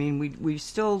 I mean, we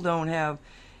still don't have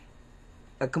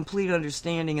a complete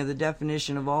understanding of the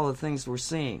definition of all the things we're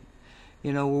seeing.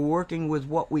 You know, we're working with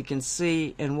what we can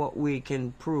see and what we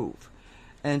can prove.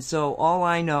 And so all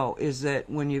I know is that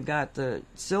when you've got the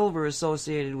silver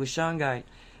associated with shungite,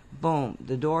 boom,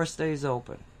 the door stays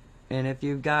open. And if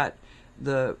you've got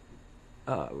the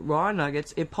raw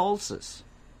nuggets, it pulses.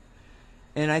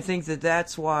 And I think that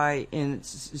that's why in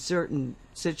certain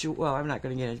well, I'm not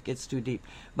going to get it gets too deep.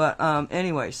 But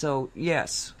anyway, so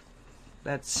yes,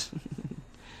 that's,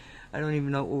 I don't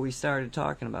even know what we started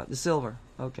talking about. The silver,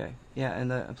 okay, yeah,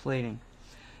 and the plating.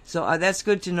 So that's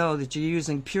good to know that you're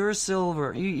using pure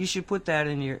silver. You should put that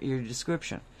in your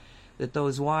description, that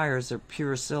those wires are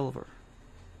pure silver.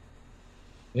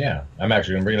 Yeah, I'm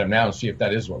actually going to bring it up now and see if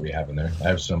that is what we have in there. I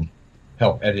have some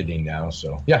help editing now,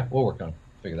 so yeah, we'll work on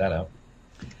figure that out.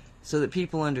 So that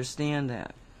people understand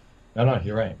that. No,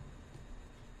 you're right.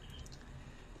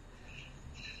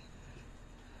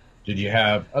 Did you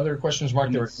have other questions,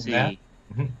 Mark? Let's see.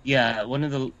 Mm-hmm. Yeah, one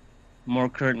of the more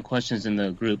current questions in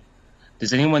the group.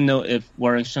 Does anyone know if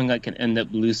wearing shungite can end up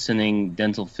loosening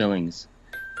dental fillings?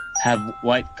 Have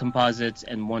white composites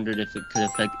and wondered if it could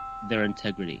affect their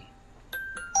integrity.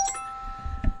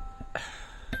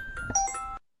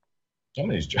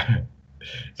 Somebody's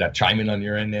is that chiming on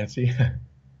your end, Nancy?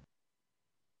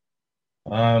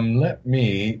 Let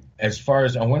me, as far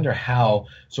as, I wonder how,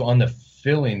 so on the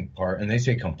filling part, and they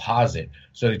say composite,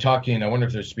 so they're talking, I wonder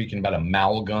if they're speaking about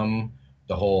amalgam,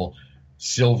 the whole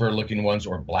silver-looking ones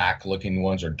or black-looking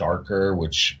ones or darker,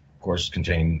 which, of course,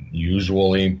 contain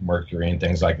usually mercury and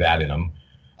things like that in them.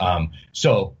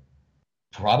 So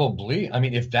probably, I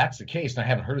mean, if that's the case, and I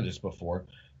haven't heard of this before,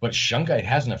 but shungite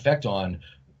has an effect on,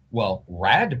 well,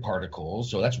 rad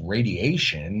particles, so that's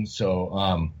radiation,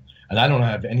 so, and I don't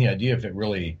have any idea if it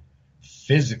really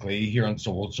physically here on,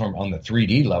 so on the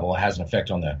 3D level has an effect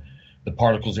on the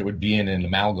particles it would be in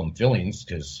amalgam fillings,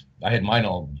 because I had mine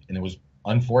all, and it was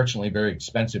unfortunately very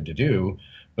expensive to do,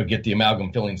 but get the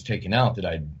amalgam fillings taken out that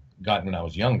I'd gotten when I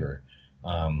was younger.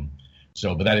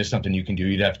 But that is something you can do.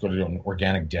 You'd have to go to an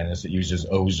organic dentist that uses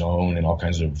ozone and all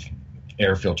kinds of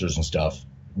air filters and stuff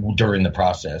during the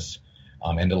process,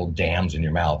 and little dams in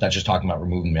your mouth. That's just talking about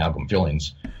removing amalgam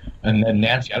fillings. And then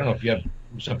Nancy, I don't know if you have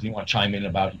something you want to chime in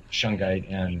about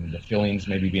shungite and the fillings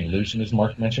maybe being loosened, as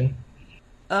Mark mentioned.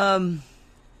 I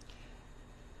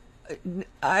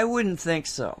wouldn't think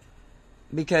so,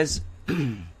 because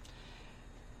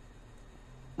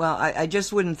well, I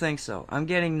just wouldn't think so. I'm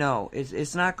getting no.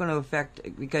 It's not going to affect,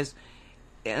 because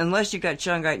unless you got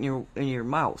shungite in your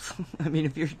mouth. I mean,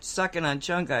 if you're sucking on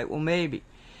shungite, well, maybe.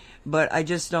 But I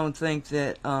just don't think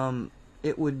that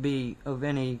it would be of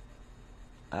any.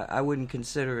 I wouldn't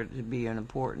consider it to be an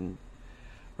important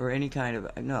or any kind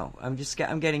of no. I'm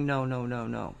getting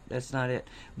no. That's not it.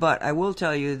 But I will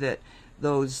tell you that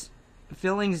those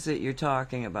fillings that you're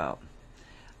talking about,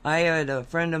 I had a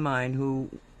friend of mine who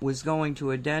was going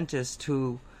to a dentist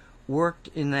who worked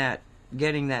in that,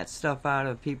 getting that stuff out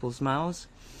of people's mouths,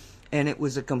 and it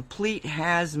was a complete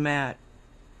hazmat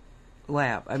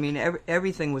lab. I mean,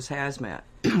 everything was hazmat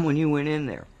when you went in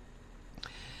there.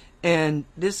 And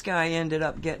this guy ended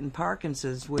up getting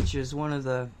Parkinson's, which is one of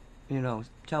the,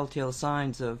 telltale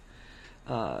signs of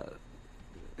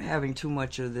having too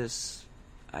much of this.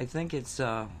 I think it's,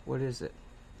 what is it?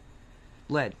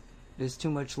 Lead. There's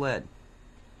too much lead.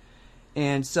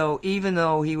 And so even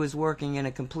though he was working in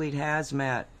a complete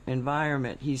hazmat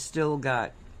environment, he still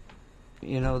got,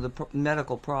 the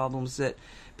medical problems that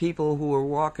people who are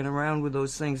walking around with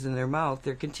those things in their mouth,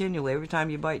 they're continually, every time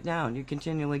you bite down, you're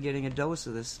continually getting a dose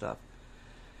of this stuff.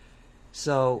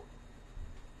 So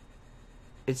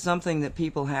it's something that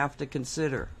people have to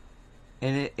consider.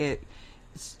 And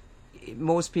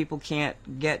most people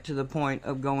can't get to the point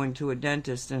of going to a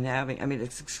dentist and having,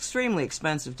 it's extremely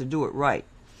expensive to do it right.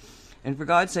 And for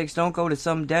God's sakes, don't go to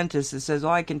some dentist that says,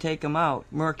 I can take them out.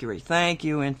 Mercury. Thank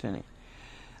you, Infinity.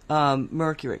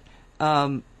 Mercury.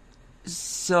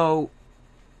 So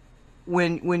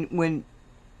when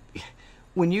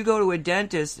you go to a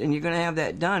dentist and you're going to have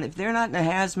that done, if they're not in a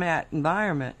hazmat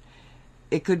environment,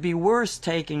 it could be worse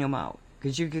taking them out,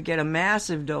 because you could get a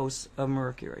massive dose of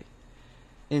mercury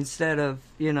instead of,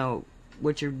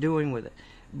 what you're doing with it.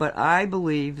 But I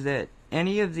believe that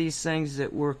any of these things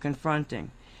that we're confronting,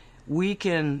 we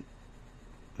can,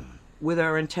 with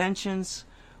our intentions,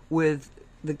 with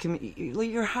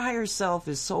your higher self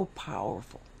is so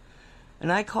powerful.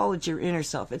 And I call it your inner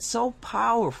self. It's so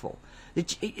powerful.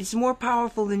 It's more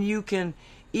powerful than you can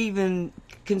even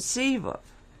conceive of.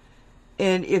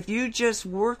 And if you just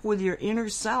work with your inner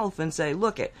self and say,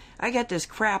 look, I got this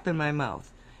crap in my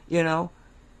mouth, you know,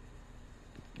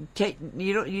 it's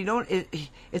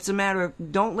a matter of,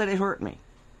 don't let it hurt me,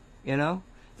 you know.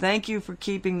 Thank you for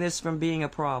keeping this from being a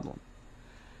problem.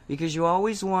 Because you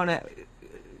always want to,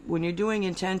 when you're doing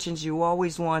intentions, you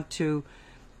always want to,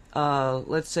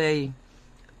 let's say,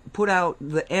 put out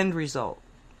the end result.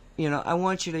 You know, I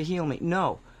want you to heal me.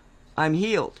 No, I'm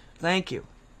healed. Thank you.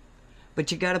 But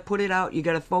you got to put it out. You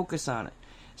got to focus on it.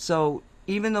 So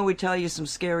even though we tell you some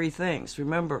scary things,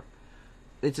 remember,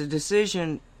 it's a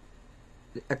decision,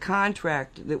 a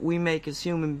contract that we make as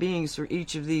human beings for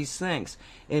each of these things.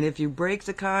 And if you break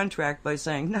the contract by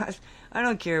saying, no, I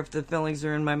don't care if the fillings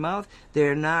are in my mouth,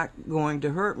 they're not going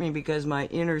to hurt me because my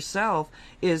inner self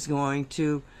is going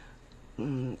to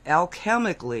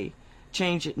alchemically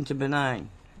change it into benign.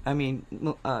 I mean,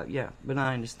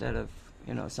 benign instead of,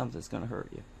 you know, something that's going to hurt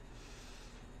you.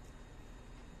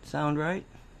 Sound right?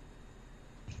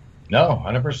 No,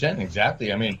 100%,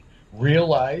 exactly. I mean,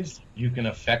 realize you can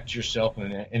affect yourself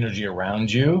and the energy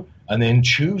around you, and then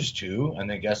choose to, and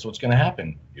then guess what's going to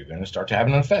happen? You're going to start to have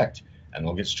an effect, and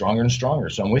it'll get stronger and stronger.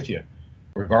 So I'm with you.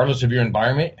 Regardless of your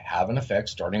environment, have an effect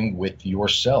starting with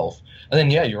yourself. And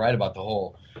then, yeah, you're right about the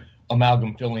whole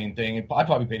amalgam filling thing. I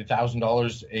probably paid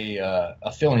 $1,000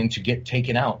 a filling to get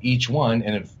taken out, each one,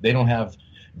 and if they don't have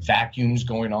vacuums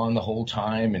going on the whole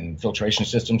time and filtration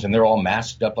systems, and they're all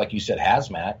masked up, like you said,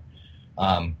 hazmat.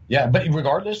 But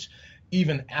regardless,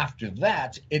 even after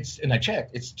that, and I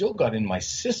checked, it still got in my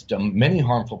system many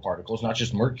harmful particles, not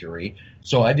just mercury.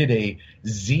 So I did a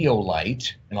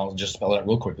zeolite, and I'll just spell it out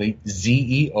real quickly,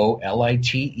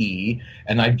 Zeolite,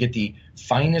 and I'd get the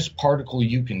finest particle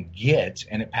you can get,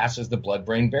 and it passes the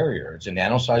blood-brain barrier. It's a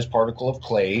nano-sized particle of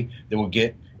clay that will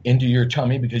get into your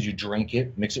tummy because you drink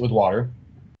it, mix it with water.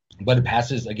 But it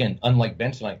passes, again, unlike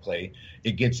bentonite clay,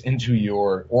 it gets into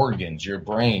your organs, your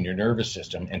brain, your nervous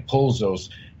system, and pulls those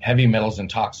heavy metals and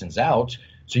toxins out.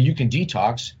 So you can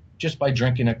detox just by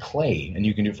drinking a clay, and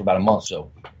you can do it for about a month.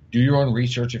 So do your own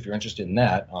research if you're interested in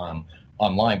that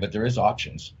online, but there is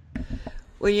options.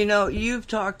 Well, you know, you've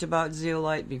talked about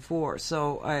zeolite before,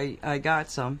 so I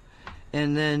got some,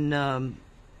 and then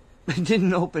I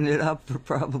didn't open it up for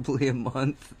probably a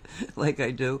month, like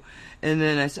I do. And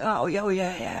then I said, oh,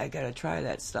 yeah, I got to try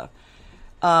that stuff.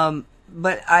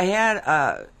 But I had,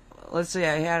 a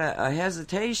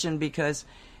hesitation because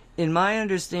in my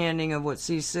understanding of what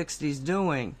C60 is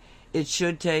doing, it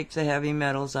should take the heavy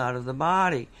metals out of the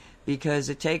body because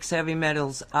it takes heavy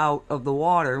metals out of the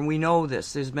water. And we know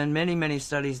this. There's been many, many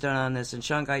studies done on this, and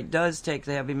shungite does take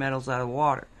the heavy metals out of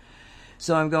water.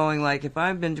 So I'm going like, if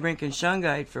I've been drinking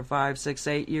shungite for 5, 6,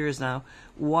 8 years now,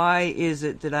 why is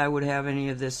it that I would have any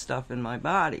of this stuff in my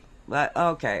body? But,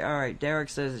 okay, all right, Derek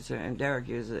says it to him, Derek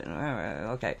uses it, all right,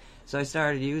 okay. So I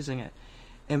started using it,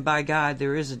 and by God,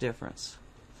 there is a difference.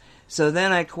 So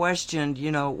then I questioned,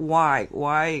 you know, why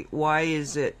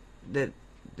is it that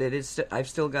I've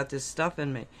still got this stuff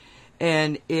in me?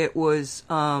 And it was,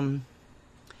 the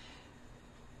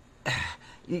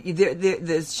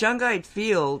shungite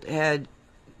field had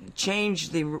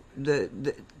changed it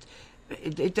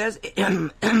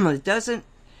doesn't,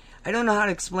 I don't know how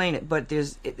to explain it, but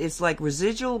it's like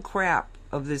residual crap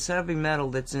of this heavy metal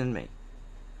that's in me.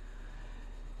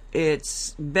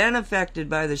 It's been affected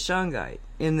by the shungite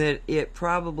in that it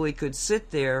probably could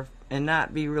sit there and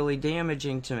not be really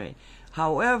damaging to me.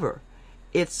 However,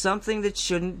 it's something that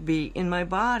shouldn't be in my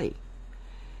body.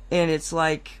 And it's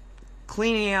like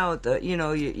cleaning out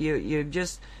you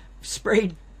just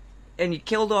sprayed and you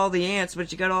killed all the ants,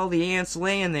 but you got all the ants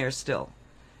laying there still,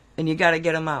 and you got to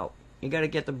get them out. You got to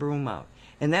get the broom out,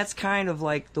 and that's kind of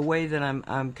like the way that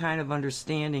I'm kind of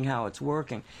understanding how it's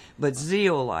working. But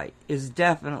zeolite is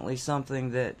definitely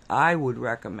something that I would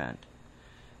recommend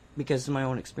because of my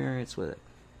own experience with it.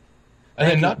 And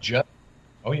then not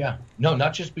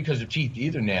just because of teeth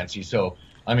either, Nancy. So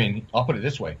I mean, I'll put it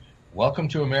this way. Welcome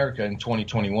to America in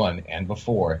 2021 and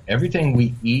before. Everything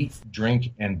we eat,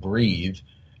 drink, and breathe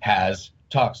has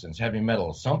toxins, heavy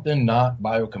metals, something not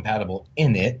biocompatible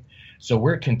in it. So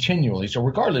we're continually, so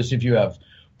regardless if you have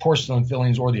porcelain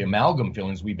fillings or the amalgam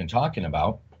fillings we've been talking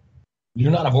about,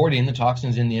 you're not avoiding the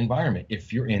toxins in the environment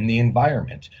if you're in the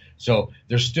environment. So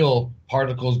there's still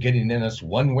particles getting in us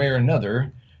one way or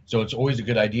another. So it's always a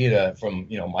good idea to, from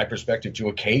my perspective, to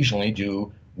occasionally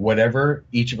do whatever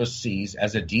each of us sees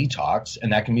as a detox,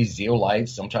 and that can be zeolite.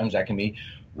 Sometimes that can be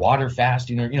water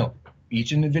fasting, or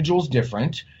each individual is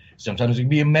different. Sometimes it can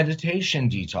be a meditation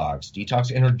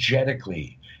detox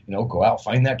energetically. Go out,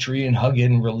 find that tree and hug it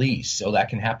and release. So that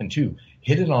can happen too.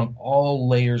 Hit it on all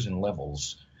layers and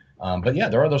levels. But yeah,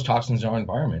 there are those toxins in our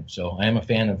environment. So I am a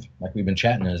fan of, like we've been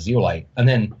chatting, a zeolite. And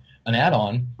then an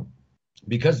add-on,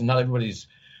 because not everybody's,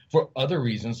 for other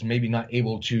reasons, maybe not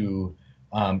able to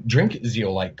drink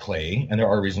zeolite clay, and there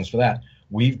are reasons for that.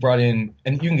 We've brought in,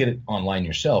 and you can get it online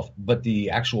yourself, but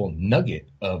the actual nugget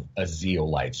of a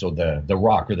zeolite, so the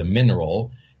rock or the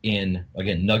mineral in,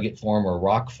 again, nugget form or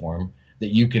rock form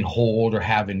that you can hold or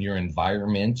have in your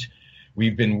environment.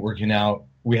 We've been working out,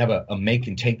 we have a make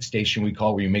and take station we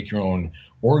call, where you make your own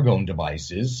orgone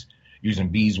devices using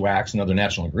beeswax and other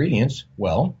natural ingredients.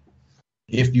 Well,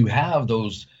 if you have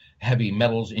those heavy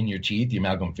metals in your teeth, the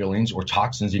amalgam fillings, or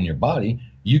toxins in your body,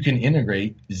 you can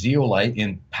integrate zeolite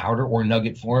in powder or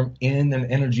nugget form in an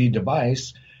energy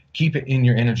device, keep it in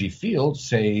your energy field,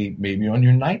 say maybe on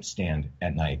your nightstand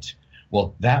at night.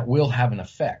 Well, that will have an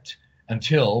effect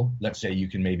until, let's say, you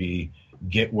can maybe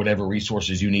get whatever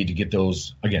resources you need to get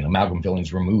those, again, amalgam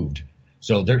fillings removed.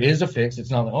 So there is a fix. It's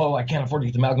not like, oh, I can't afford to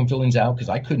get the amalgam fillings out, because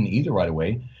I couldn't either right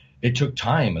away. It took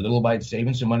time, a little by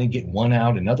saving some money, get one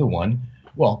out, another one.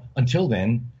 Well, until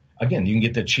then, again, you can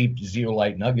get the cheap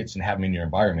zeolite nuggets and have them in your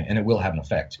environment, and it will have an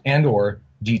effect, and or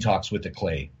detox with the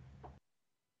clay.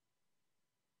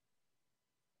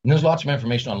 And there's lots of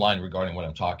information online regarding what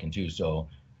I'm talking to. So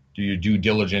do your due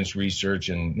diligence research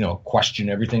and, question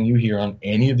everything you hear on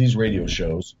any of these radio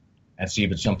shows and see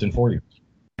if it's something for you.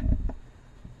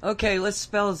 Okay, let's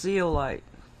spell zeolite.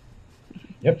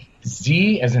 Yep.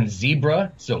 Z as in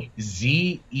zebra. So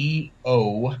ZEOLITE.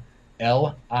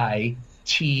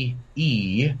 T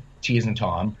as in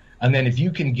Tom. And then if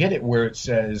you can get it where it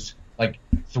says like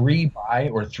 3-by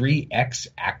or 3x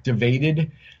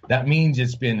activated, that means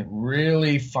it's been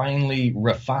really finely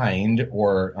refined,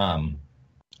 or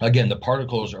again, the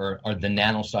particles are the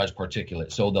nano-sized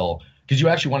particulate. So because you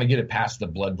actually want to get it past the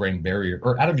blood-brain barrier,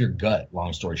 or out of your gut,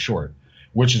 long story short,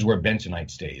 which is where bentonite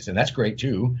stays. And that's great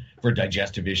too for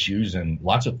digestive issues and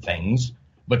lots of things.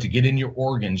 But to get in your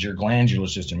organs, your glandular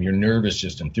system, your nervous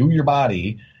system, through your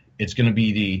body, it's going to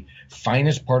be the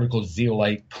finest particle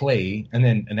zeolite clay. And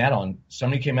then an add-on,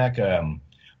 somebody came back, I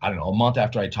don't know, a month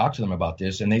after I talked to them about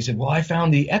this, and they said, well, I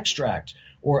found the extract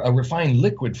or a refined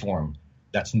liquid form.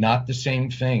 That's not the same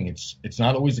thing. It's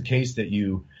not always the case that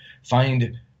you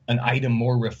find an item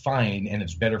more refined and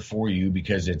it's better for you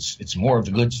because it's more of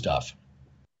the good stuff.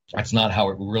 That's not how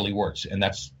it really works. And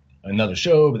that's another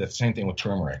show, but that's the same thing with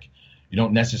turmeric. You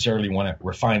don't necessarily want to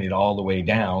refine it all the way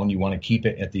down. You want to keep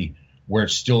it at where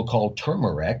it's still called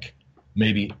turmeric,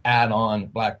 maybe add on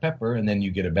black pepper, and then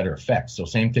you get a better effect. So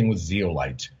same thing with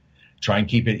zeolite. Try and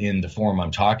keep it in the form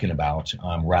I'm talking about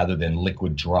rather than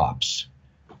liquid drops.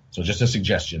 So just a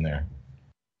suggestion there.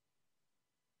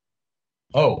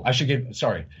 Oh, I should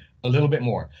a little bit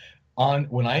more.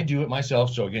 When I do it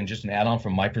myself, so again, just an add-on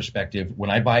from my perspective, when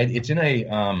I buy it, it's in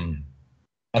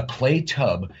a clay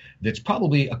tub that's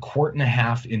probably 1.5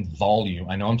 quarts in volume.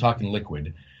 I know I'm talking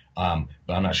liquid, but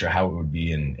I'm not sure how it would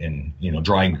be in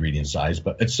dry ingredient size.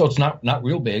 But it's not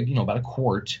real big, about 1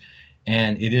 quart,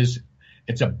 and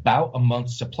it's about a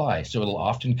month's supply. So it'll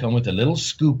often come with a little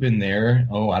scoop in there.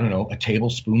 Oh, I don't know, a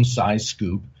tablespoon size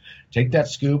scoop. Take that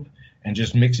scoop and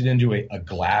just mix it into a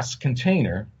glass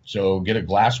container. So get a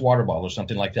glass water bottle or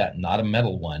something like that, not a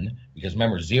metal one, because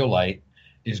remember, zeolite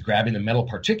is grabbing the metal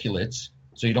particulates.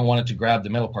 So you don't want it to grab the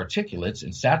metal particulates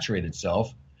and saturate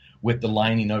itself with the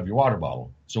lining of your water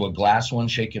bottle. So a glass one,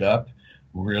 shake it up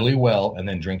really well, and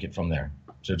then drink it from there.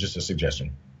 So just a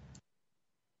suggestion.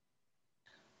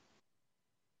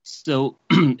 So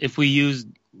if we use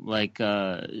like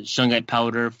shungite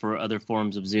powder for other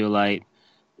forms of zeolite,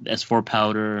 S4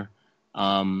 powder,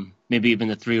 maybe even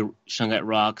the 3 shungite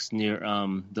rocks near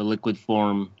the liquid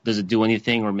form, does it do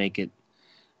anything or make it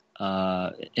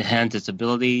enhance its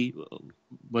ability?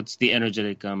 What's the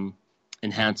energetic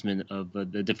enhancement of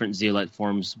the different zeolite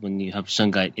forms when you have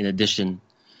shungite in addition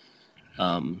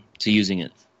to using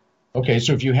it? Okay,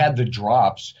 so if you had the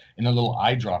drops in the little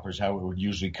eyedroppers, how it would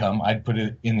usually come, I'd put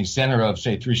it in the center of,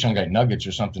 say, 3 shungite nuggets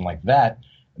or something like that.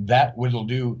 That what it'll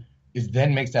do is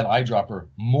then makes that eyedropper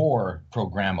more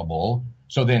programmable.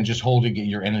 So then just hold it, get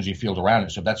your energy field around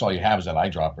it. So if that's all you have is that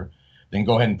eyedropper, then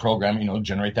go ahead and program,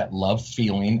 generate that love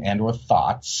feeling and or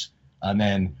thoughts. And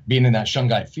then being in that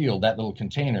shungite field, that little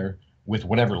container with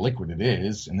whatever liquid it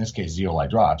is, in this case,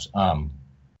 zeolite drops,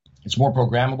 it's more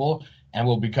programmable and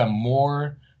will become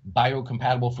more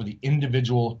biocompatible for the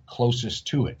individual closest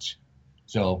to it.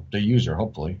 So the user,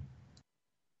 hopefully.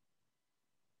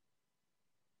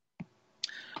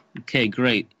 Okay,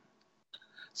 great.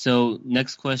 So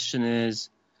next question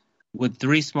is, would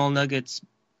 3 small nuggets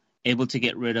able to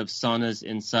get rid of saunas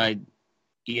inside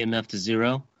EMF to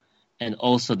 0? and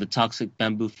also the toxic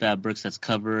bamboo fabrics that's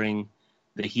covering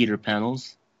the heater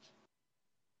panels?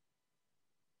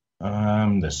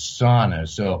 The sauna.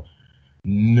 So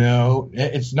no,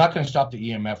 it's not going to stop the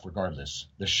EMF regardless.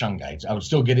 The shungites, I would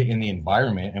still get it in the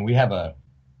environment, and we have a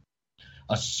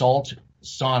salt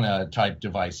sauna type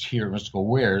device here at Mystical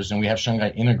Wares, and we have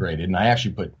shungite integrated. And I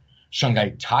actually put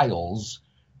shungite tiles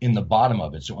in the bottom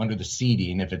of it, so under the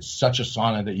seating. If it's such a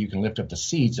sauna that you can lift up the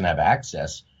seats and have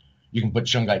access, you can put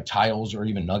shungite tiles or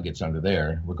even nuggets under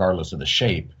there, regardless of the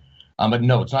shape. But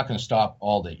no, it's not going to stop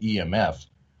all the EMF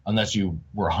unless you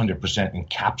were 100%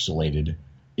 encapsulated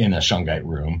in a shungite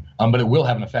room. But it will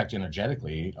have an effect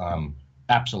energetically,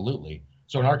 absolutely.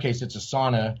 So in our case, it's a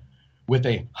sauna with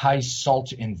a high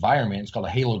salt environment. It's called a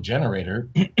halo generator.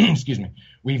 Excuse me.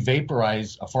 We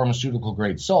vaporize a pharmaceutical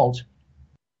grade salt,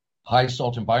 high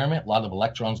salt environment, a lot of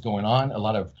electrons going on, a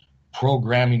lot of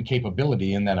programming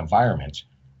capability in that environment.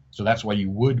 So that's why you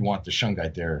would want the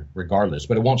shungite there regardless,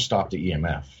 but it won't stop the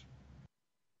EMF.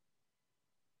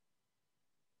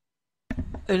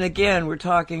 And again, we're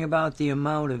talking about the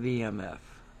amount of EMF.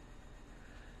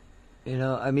 You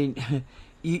know, I mean,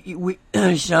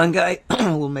 shungite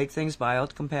will make things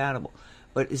biocompatible,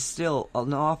 but it's still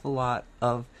an awful lot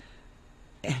of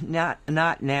not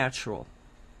natural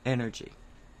energy,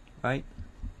 right?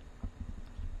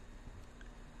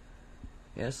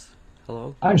 Yes?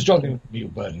 Hello? I'm struggling with the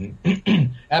mute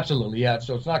button. Absolutely, yeah.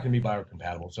 So it's not going to be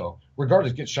biocompatible. So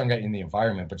regardless, get shungite in the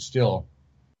environment, but still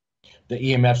the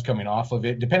EMFs coming off of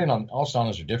it, depending on, all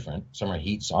saunas are different. Some are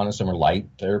heat saunas, some are light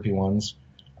therapy ones.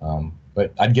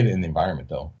 But I'd get it in the environment,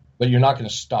 though. But you're not going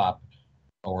to stop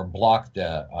or block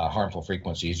the harmful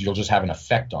frequencies. You'll just have an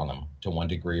effect on them to one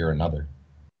degree or another.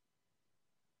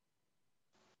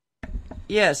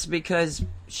 Yes, because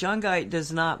shungite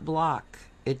does not block.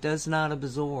 It does not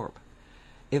absorb.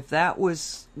 If that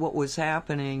was what was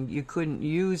happening, you couldn't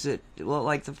use it. Well,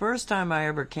 like the first time I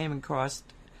ever came across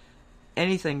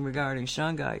anything regarding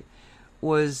shungite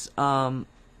was I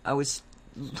was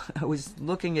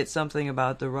looking at something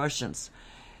about the Russians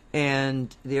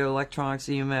and their electronics,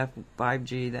 EMF,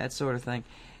 5G, that sort of thing.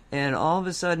 And all of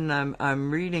a sudden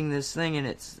I'm reading this thing, and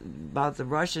it's about the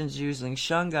Russians using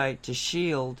shungite to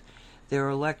shield their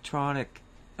electronic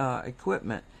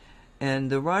equipment.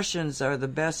 And the Russians are the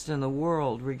best in the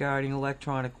world regarding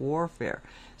electronic warfare.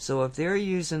 So if they're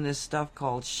using this stuff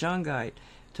called shungite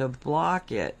to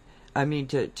block it, I mean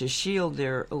to shield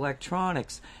their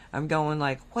electronics, I'm going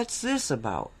like, what's this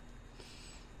about?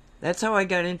 That's how I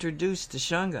got introduced to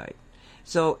shungite.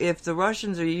 So if the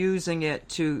Russians are using it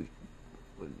to,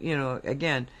 you know,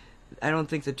 again, I don't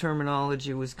think the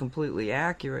terminology was completely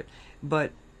accurate,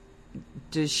 but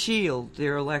to shield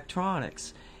their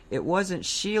electronics, it wasn't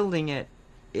shielding it,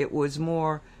 it was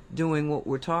more doing what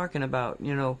we're talking about,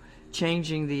 you know,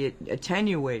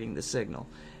 attenuating the signal.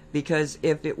 Because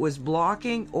if it was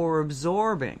blocking or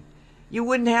absorbing, you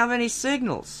wouldn't have any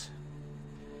signals.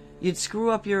 You'd screw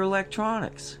up your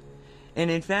electronics. And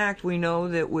in fact, we know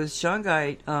that with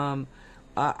shungite,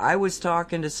 I was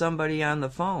talking to somebody on the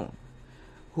phone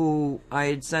who I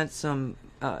had sent some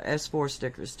S4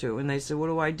 stickers to, and they said, what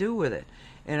do I do with it?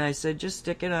 And I said, just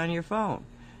stick it on your phone.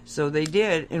 So they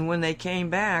did, and when they came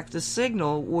back, the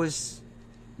signal was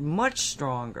much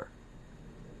stronger.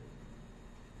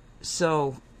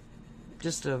 So,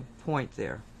 just a point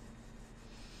there.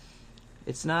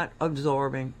 It's not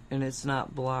absorbing, and it's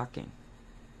not blocking.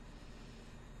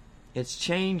 It's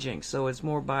changing, so it's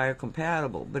more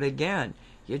biocompatible. But again,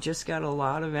 you just got a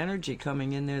lot of energy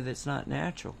coming in there that's not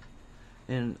natural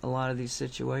in a lot of these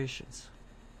situations.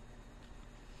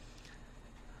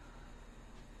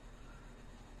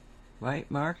 Right,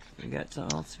 Mark? You got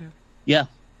something else here? Yeah.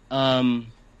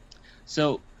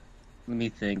 So, let me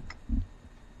think.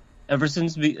 Ever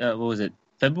since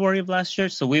February of last year?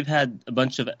 So we've had a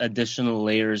bunch of additional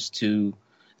layers to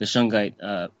the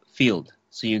shungite field.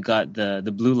 So you got the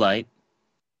blue light,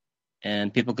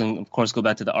 and people can, of course, go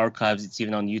back to the archives. It's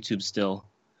even on YouTube still.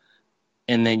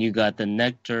 And then you got the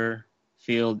nectar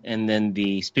field, and then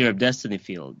the Spear of Destiny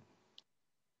field.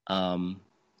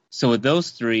 So with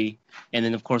those three, and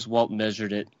then, of course, Walt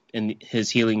measured it in his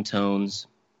healing tones,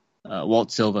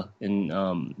 Walt Silva in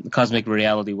the Cosmic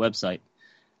Reality website,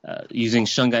 using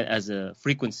shungite as a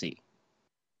frequency.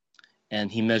 And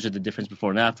he measured the difference before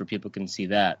and after. People can see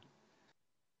that.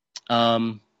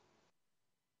 I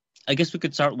guess we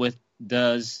could start with,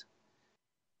 does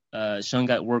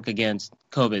shungite work against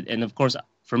COVID? And, of course,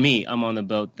 for me, I'm on the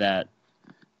boat that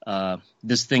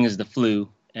this thing is the flu,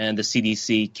 and the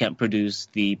CDC can't produce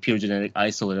the pure genetic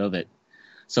isolate of it.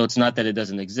 So it's not that it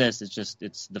doesn't exist, it's just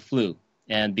it's the flu.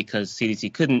 And because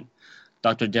CDC couldn't,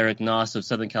 Dr. Derek Noss of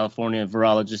Southern California,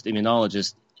 virologist,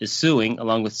 immunologist, is suing,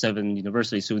 along with 7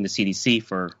 universities, suing the CDC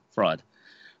for fraud.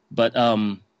 But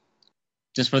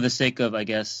just for the sake of, I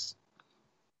guess,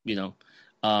 the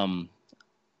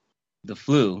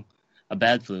flu, a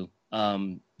bad flu,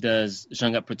 does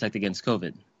Shungite protect against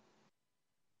COVID?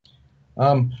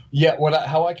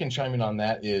 How I can chime in on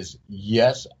that is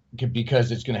yes,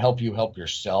 because it's going to help you help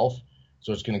yourself.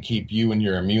 So it's going to keep you and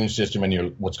your immune system and your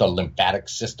what's called lymphatic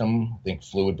system, think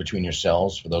fluid between your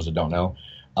cells, for those that don't know,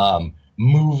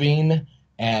 moving.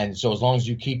 And so as long as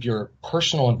you keep your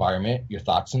personal environment, your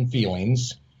thoughts and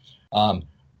feelings,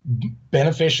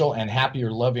 beneficial and happy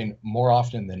or loving more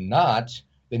often than not,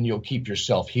 then you'll keep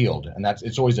yourself healed. And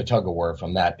it's always a tug of war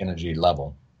from that energy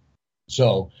level.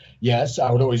 So yes,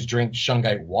 I would always drink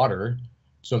Shungite water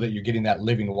so that you're getting that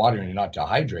living water and you're not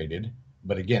dehydrated.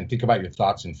 But again, think about your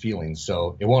thoughts and feelings.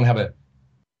 So it won't have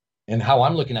and how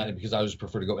I'm looking at it, because I always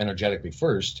prefer to go energetically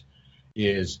first,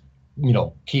 is,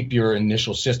 keep your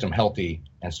initial system healthy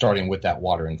and starting with that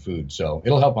water and food. So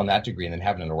it'll help on that degree, and then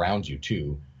having it around you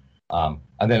too. And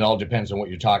then it all depends on what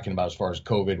you're talking about as far as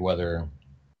COVID, whether,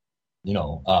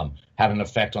 have an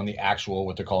effect on the actual,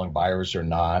 what they're calling virus or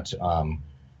not.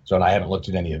 So I haven't looked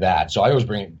at any of that. So I always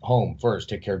bring it home first,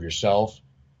 take care of yourself.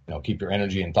 Keep your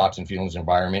energy and thoughts and feelings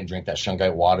environment. Drink that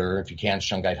Shungite water. If you can,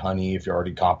 Shungite honey if you're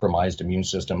already compromised immune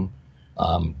system.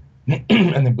 And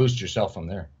then boost yourself from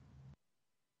there.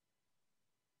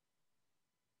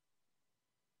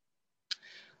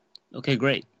 Okay,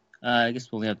 great. I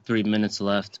guess we only have 3 minutes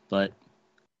left. But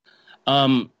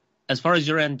as far as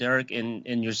your end, Derek,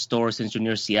 in your store, since you're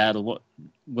near Seattle, what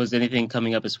was anything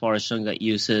coming up as far as Shungite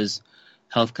uses,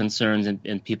 health concerns,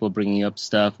 and people bringing up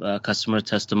stuff, customer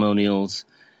testimonials,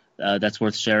 that's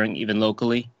worth sharing, even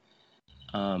locally,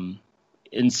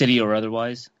 in city or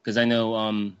otherwise? Because I know,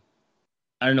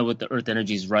 I don't know, what the Earth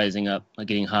energy is rising up,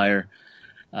 getting higher.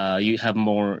 You have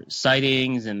more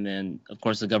sightings, and then, of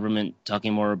course, the government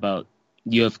talking more about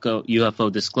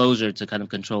UFO disclosure to kind of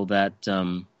control that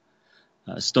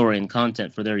story and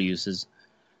content for their uses.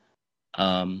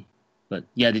 But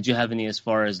yeah, did you have any as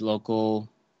far as local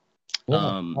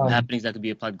happenings that could be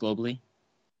applied globally?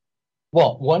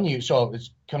 Well, so it's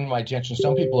come to my attention.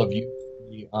 Some people have used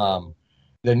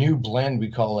the new blend.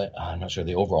 We call it, I'm not sure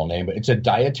the overall name, but it's a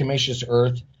diatomaceous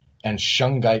earth and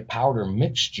Shungite powder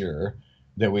mixture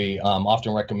that we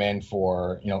often recommend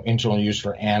for, internal use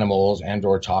for animals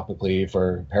and/or topically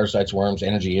for parasites, worms,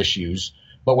 energy issues.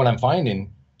 But what I'm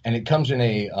finding, and it comes in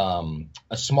a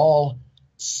small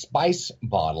spice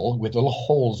bottle with little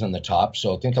holes in the top.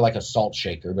 So think of like a salt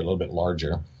shaker, but a little bit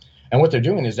larger. And what they're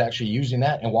doing is actually using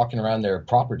that and walking around their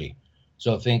property.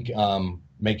 So think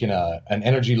making an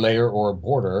energy layer or a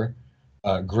border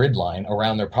grid line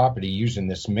around their property using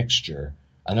this mixture.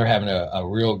 And they're having a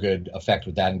real good effect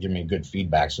with that and giving me good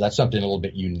feedback. So that's something a little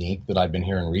bit unique that I've been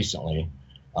hearing recently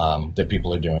that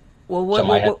people are doing. Well,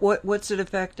 what's it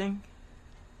affecting?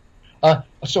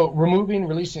 So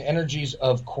releasing energies,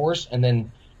 of course, and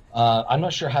then I'm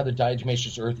not sure how the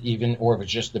diatomaceous earth even, or if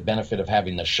it's just the benefit of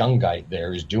having the Shungite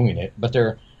there is doing it, but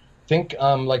think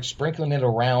like sprinkling it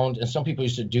around, and some people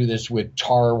used to do this with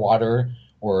tar water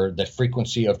or the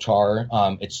frequency of tar.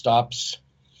 It stops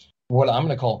what I'm going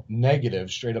to call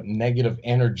straight up negative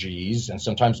energies and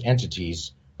sometimes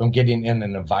entities from getting in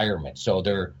an environment. So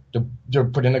they're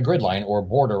putting a grid line or a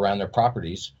border around their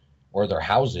properties or their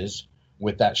houses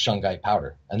with that Shungite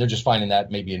powder. And they're just finding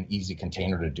that maybe an easy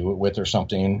container to do it with or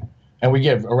something. And we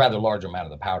give a rather large amount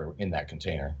of the powder in that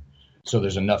container. So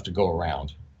there's enough to go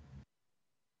around.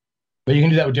 But you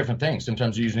can do that with different things.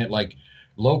 Sometimes you're using it like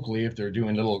locally if they're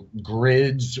doing little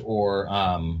grids or,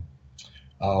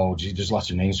 there's lots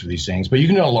of names for these things. But you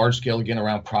can do it on a large scale, again,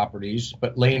 around properties,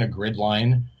 but laying a grid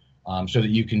line so that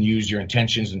you can use your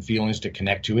intentions and feelings to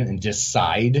connect to it and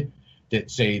decide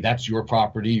that, say, that's your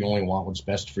property, you only want what's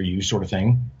best for you, sort of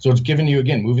thing. So it's giving you,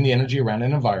 again, moving the energy around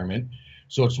an environment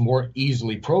so it's more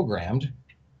easily programmed.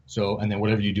 So, and then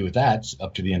whatever you do with that's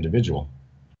up to the individual.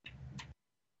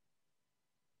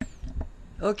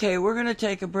 Okay, we're going to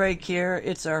take a break here.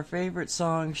 It's our favorite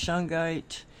song,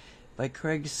 Shungite, by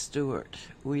Craig Stewart,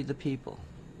 We the People.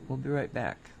 We'll be right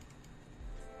back.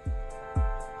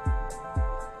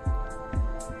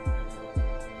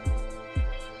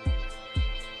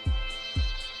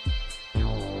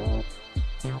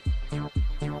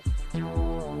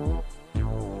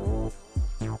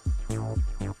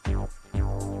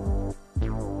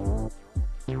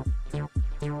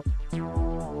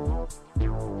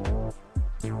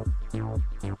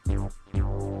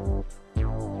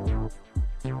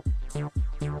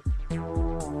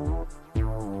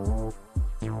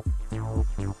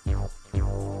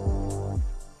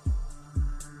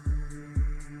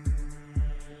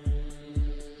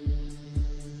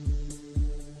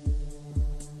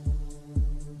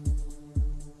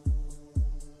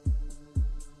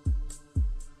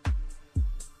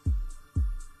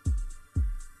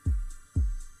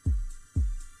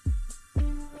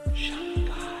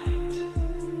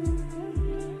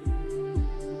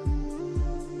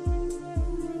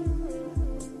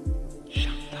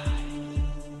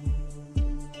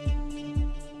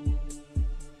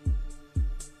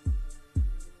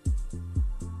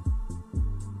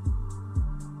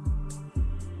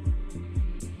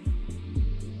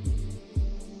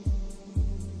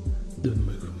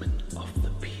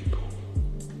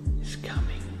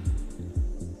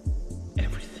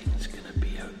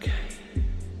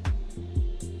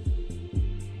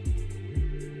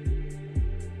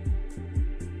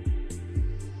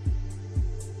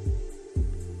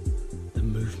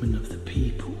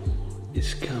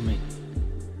 coming.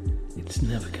 It's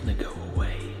never gonna go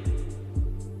away.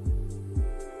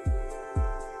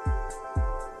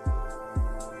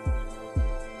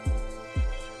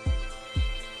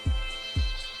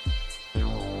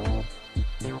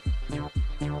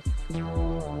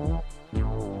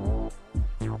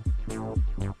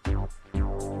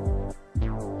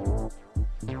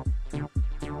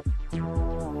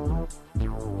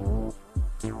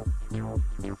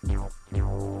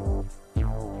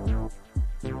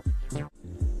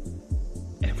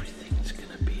 Everything's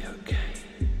gonna be okay.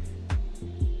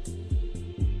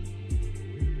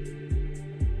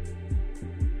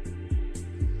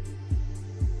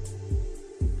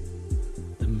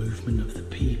 The movement of the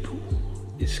people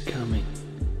is coming.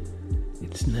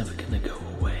 It's never gonna go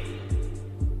away.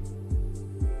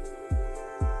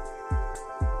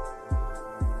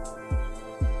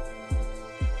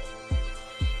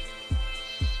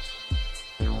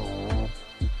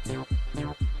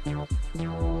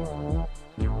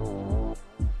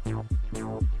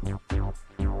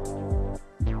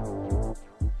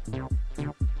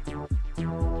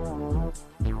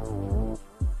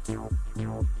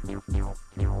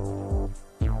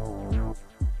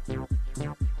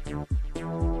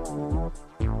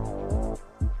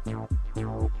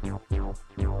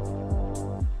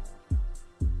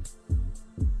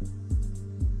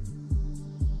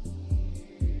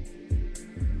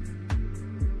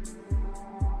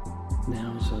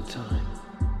 Now's our time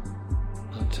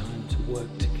to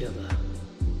work together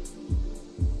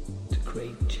to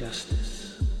create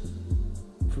justice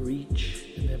for each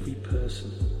and every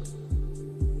person.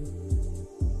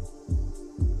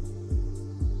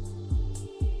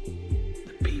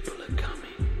 The people are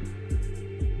coming.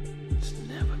 It's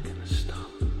never gonna stop.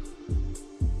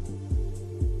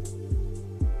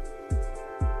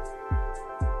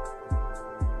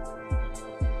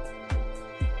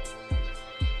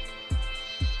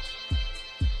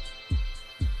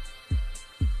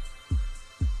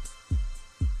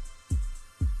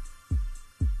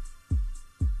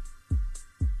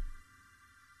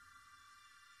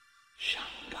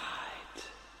 Shungite.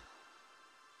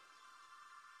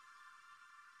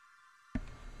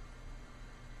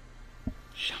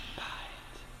 Shungite.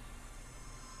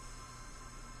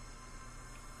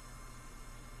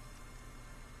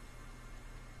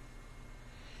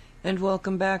 And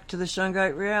welcome back to the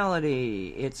Shungite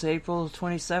Reality. It's April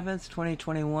 27th,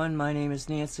 2021. My name is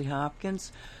Nancy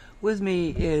Hopkins. With me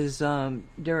is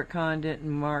Derek Condit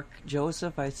and Mark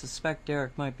Joseph. I suspect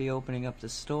Derek might be opening up the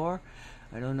store.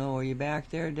 I don't know. Are you back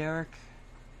there, Derek?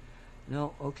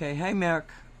 No? Okay. Hey,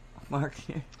 Mark. Oh,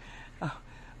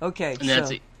 okay.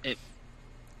 Nancy,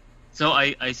 so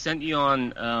I sent you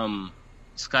on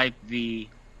Skype the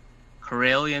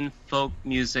Karelian Folk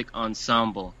Music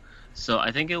Ensemble. So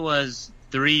I think it was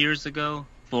 3 years ago,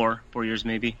 four years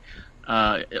maybe,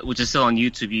 which is still on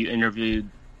YouTube. You interviewed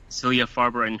Celia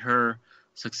Farber and her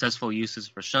successful uses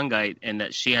for Shungite, and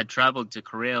that she had traveled to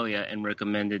Karelia and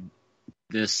recommended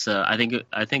this. I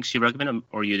think she recommended,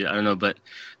 or you did, I don't know, but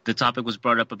the topic was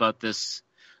brought up about this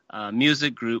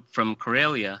music group from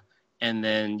Karelia, and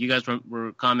then you guys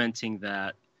were commenting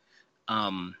that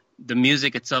the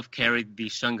music itself carried the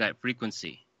Shungite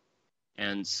frequency.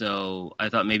 And so I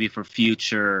thought maybe for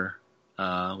future,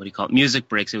 music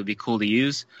breaks, it would be cool to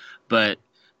use. But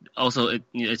also,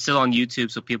 it's still on YouTube,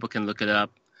 so people can look it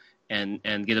up and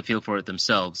get a feel for it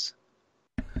themselves.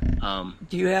 Do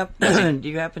you happen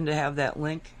to have that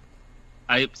link?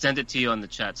 I sent it to you on the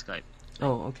chat Skype.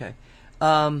 Oh, okay.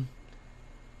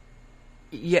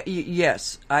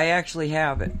 Yes, I actually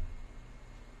have it.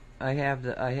 I have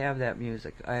that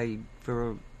music.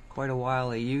 For quite a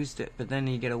while I used it, but then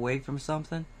you get away from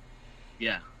something.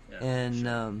 Yeah.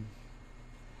 And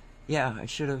sure. I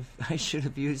should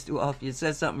have used. Well, if you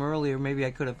said something earlier, maybe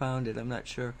I could have found it. I'm not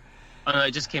sure.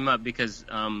 It just came up because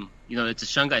it's a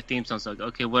Shungite theme song. So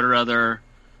okay, what are other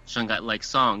Shungite-like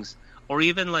songs? Or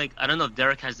even I don't know if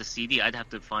Derek has the CD. I'd have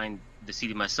to find the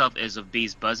CD myself. Is of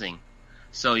bees buzzing.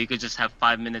 So you could just have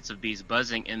 5 minutes of bees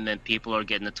buzzing, and then people are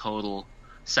getting a total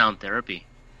sound therapy.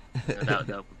 That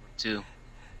would work too.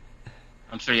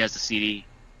 I'm sure he has the CD.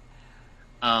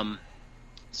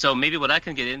 So maybe what I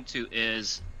can get into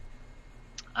is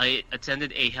I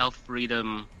attended a health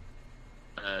freedom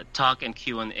talk and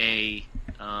Q&A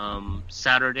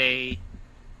Saturday.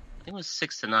 I think it was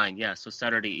 6 to 9. Yeah, so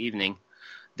Saturday evening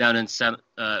down in San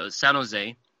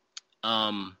Jose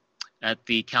at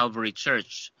the Calvary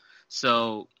Church.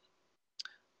 So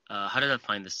how did I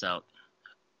find this out?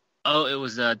 Oh, it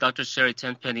was Dr. Sherry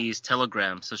Tenpenny's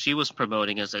Telegram. So she was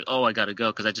promoting. I was like, oh, I got to go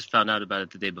because I just found out about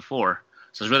it the day before.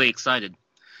 So I was really excited.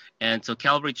 And so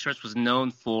Calvary Church was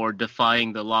known for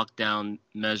defying the lockdown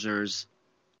measures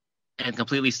and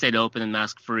completely stayed open and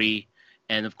mask-free.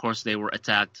 And, of course, they were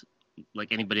attacked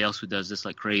like anybody else who does this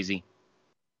like crazy.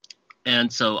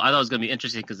 And so I thought it was going to be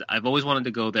interesting because I've always wanted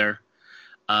to go there,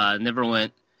 never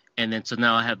went. And then so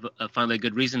now I have finally a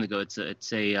good reason to go.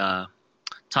 It's a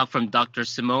talk from Dr.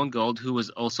 Simone Gold, who was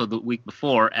also the week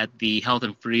before at the Health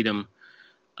and Freedom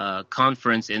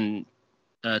conference in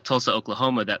Tulsa,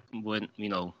 Oklahoma, that went,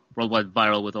 worldwide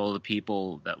viral with all the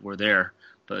people that were there.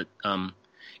 But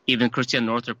even Christiane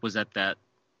Northrup was at that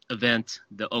event,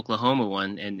 the Oklahoma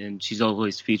one, and she's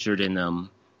always featured in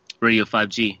Radio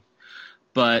 5G.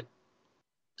 But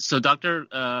so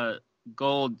Dr.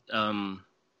 Gold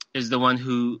is the one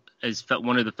who is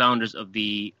one of the founders of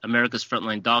the America's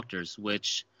Frontline Doctors,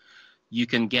 which you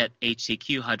can get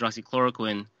HCQ,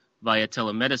 hydroxychloroquine, via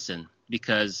telemedicine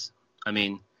because,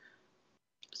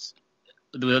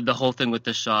 the whole thing with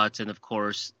the shots, and of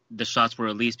course the shots were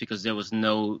released because there was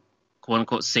no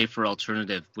quote-unquote safer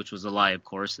alternative, which was a lie, of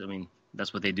course.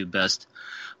 That's what they do best.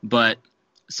 But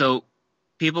so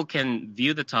people can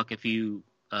view the talk if you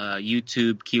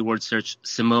YouTube keyword search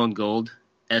Simone Gold,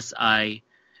 SIMONE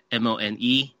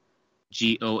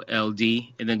GOLD,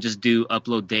 and then just do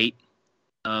upload date.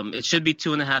 It should be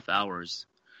 2.5 hours.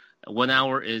 1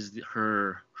 hour is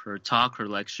her talk, her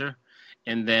lecture,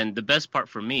 and then the best part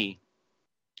for me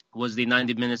was the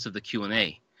 90 minutes of the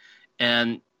Q&A.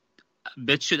 And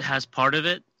BitChute has part of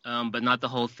it, but not the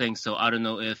whole thing. So I don't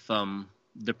know if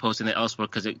they're posting it elsewhere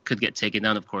because it could get taken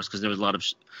down, of course, because there was a lot of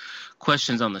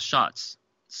questions on the shots.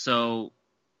 So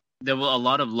there were a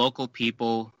lot of local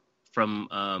people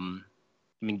from,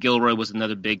 Gilroy was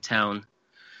another big town,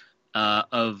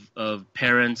 of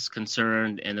parents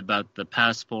concerned and about the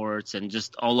passports and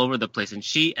just all over the place. And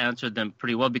she answered them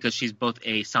pretty well because she's both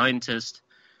a scientist,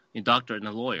 a doctor, and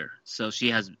a lawyer. So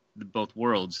she has both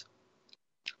worlds.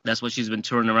 That's what she's been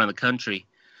touring around the country,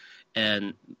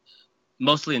 and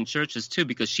mostly in churches too,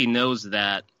 because she knows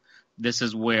that this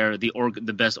is where the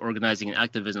best organizing and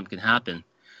activism can happen.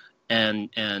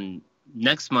 And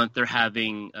next month they're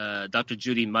having Dr.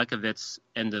 Judy Mikovits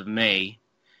end of May,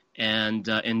 and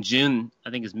in June, I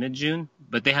think it's mid-June,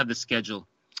 but they have the schedule.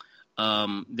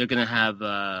 They're going to have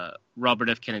Robert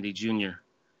F. Kennedy Jr.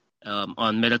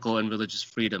 On medical and religious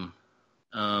freedom.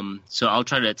 So I'll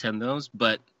try to attend those,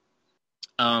 but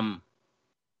one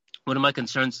of my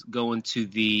concerns going to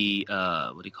the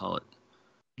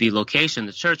the location,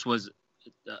 the church, was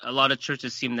a lot of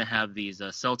churches seem to have these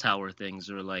cell tower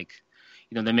things, or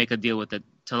they make a deal with the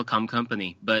telecom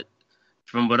company. But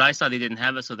from what I saw, they didn't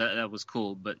have it, so that was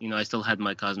cool. But I still had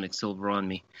my cosmic silver on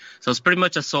me, so it's pretty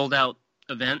much a sold out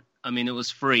event. It was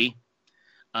free,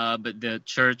 but the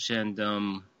church and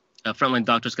Frontline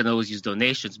Doctors can always use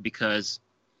donations because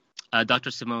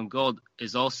Dr. Simone Gold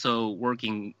is also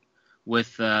working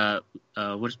with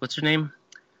what's her name,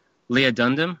 Leah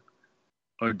Dunham,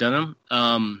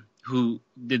 who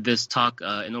did this talk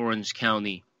in Orange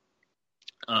County.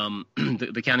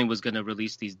 The county was going to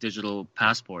release these digital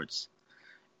passports,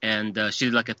 and she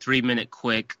did like a 3-minute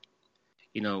quick,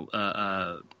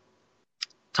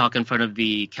 talk in front of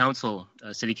the council,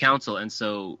 city council, and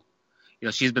so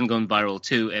she's been going viral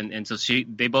too, and so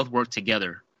they both work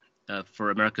together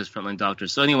for America's Frontline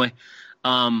Doctors. So anyway,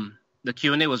 the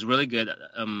Q&A was really good.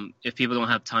 If people don't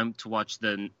have time to watch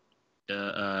the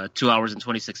 2 hours and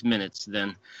 26 minutes,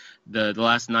 then the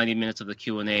last 90 minutes of the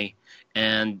Q&A.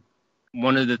 And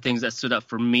one of the things that stood out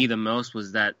for me the most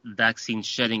was that vaccine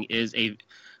shedding is a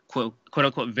quote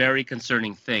unquote very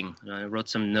concerning thing. I wrote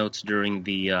some notes during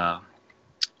the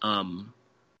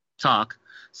talk.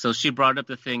 So she brought up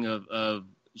the thing of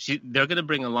they're going to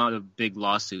bring a lot of big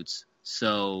lawsuits.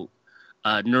 So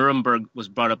Nuremberg was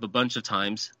brought up a bunch of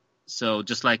times. So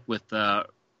just like with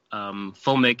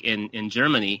Fulmic in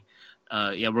Germany,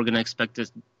 we're going to expect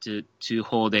us to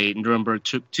hold a Nuremberg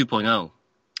 2.0.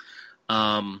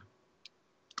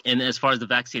 And as far as the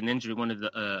vaccine injury, one of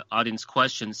the audience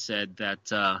questions said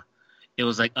that it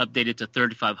was updated to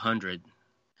 3,500.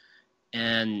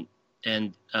 And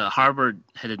Harvard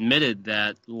had admitted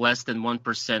that less than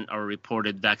 1% are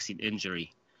reported vaccine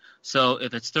injury. So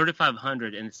if it's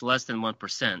 3,500 and it's less than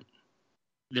 1%,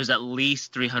 there's at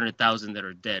least 300,000 that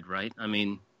are dead, right?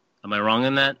 Am I wrong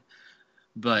in that?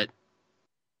 But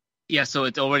yeah, so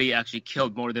it's already actually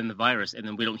killed more than the virus, and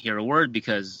then we don't hear a word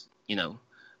because Big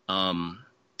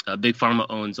Pharma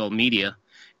owns all media.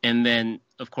 And then,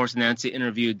 of course, Nancy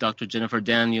interviewed Dr. Jennifer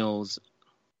Daniels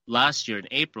last year in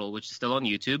April, which is still on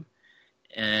YouTube.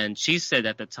 And she said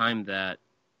at the time that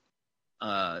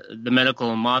the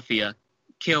medical mafia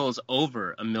kills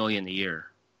over 1 million a year.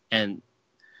 And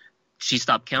she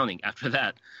stopped counting after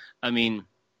that. I mean,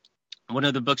 one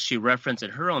of the books she referenced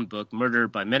in her own book, Murder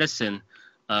by Medicine,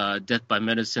 Death by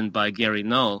Medicine by Gary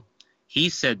Null, he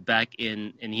said back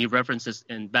in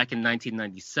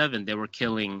 1997, they were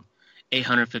killing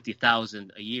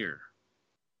 850,000 a year.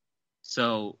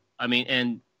 So, I mean,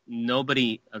 and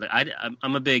nobody,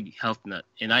 I'm a big health nut,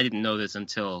 and I didn't know this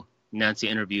until Nancy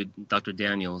interviewed Dr.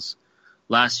 Daniels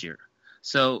last year.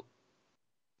 So,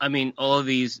 I mean, all of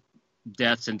these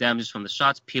deaths and damages from the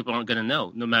shots, people aren't going to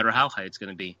know, no matter how high it's going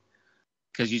to be,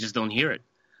 because you just don't hear it.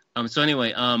 So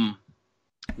anyway, let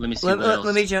me see.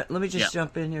 Let me just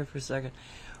jump in here for a second.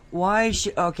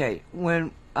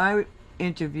 When I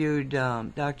interviewed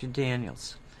Dr.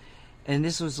 Daniels, and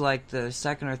this was like the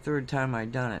second or third time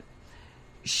I'd done it,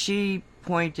 she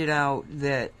pointed out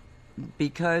that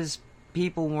because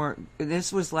people weren't,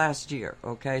 this was last year,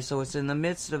 okay, so it's in the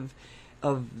midst of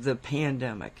the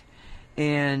pandemic,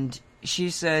 and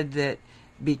she said that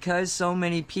because so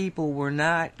many people were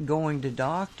not going to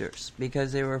doctors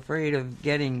because they were afraid of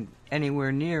getting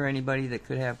anywhere near anybody that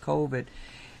could have COVID,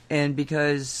 and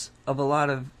because of a lot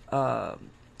of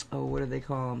what do they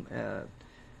call them?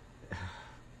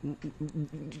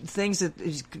 Things that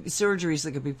surgeries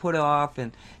that could be put off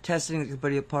and testing that could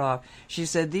be put off. She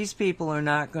said these people are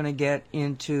not going to get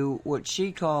into what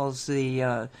she calls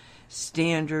the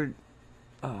standard.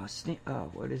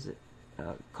 What is it?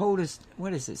 CODIS.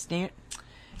 What is it?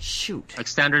 Like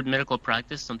standard medical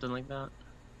practice, something like that.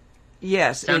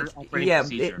 Yes.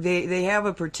 Procedure. They have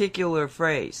a particular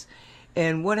phrase.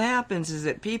 And what happens is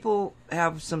that people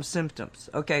have some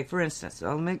symptoms. Okay, for instance,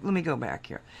 let me go back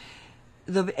here.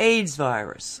 The AIDS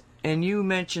virus, and you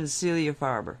mentioned Celia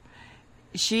Farber.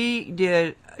 She's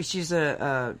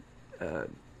a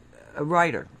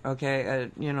writer,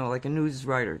 okay, like a news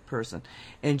writer person.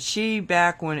 And she,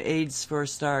 back when AIDS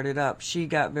first started up, she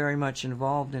got very much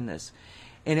involved in this.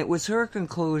 And it was her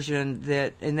conclusion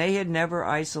that, and they had never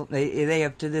they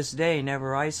have to this day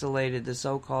never isolated the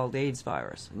so-called AIDS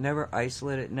virus. Never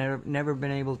isolated, never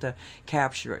been able to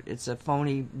capture it. It's a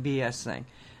phony BS thing.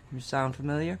 You sound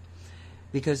familiar?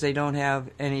 Because they've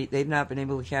not been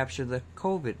able to capture the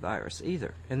COVID virus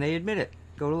either. And they admit it.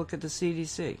 Go to look at the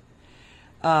CDC.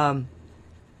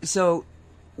 So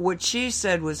what she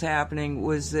said was happening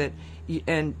was that,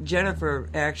 and Jennifer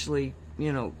actually,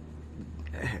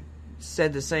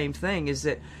 said the same thing, is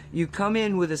that you come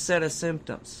in with a set of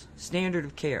symptoms, standard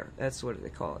of care, that's what they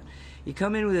call it. You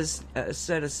come in with a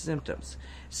set of symptoms.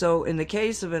 So in the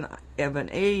case of an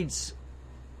AIDS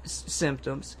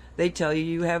symptoms, they tell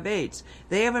you have AIDS.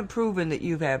 They haven't proven that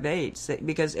you have AIDS,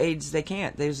 because AIDS, they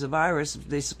can't. There's a virus,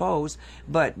 they suppose,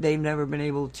 but they've never been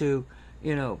able to,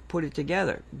 put it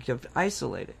together, to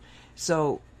isolate it.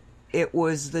 So it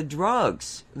was the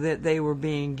drugs that they were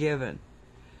being given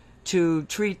to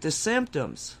treat the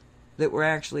symptoms that were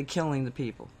actually killing the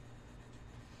people.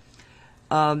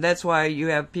 That's why you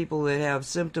have people that have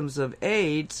symptoms of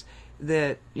AIDS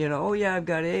that, oh yeah, I've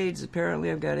got AIDS,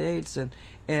 apparently I've got AIDS,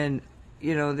 and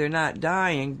they're not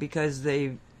dying because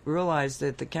they realized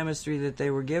that the chemistry that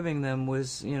they were giving them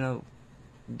was,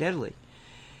 deadly.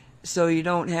 So you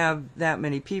don't have that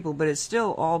many people, but it's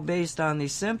still all based on the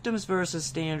symptoms versus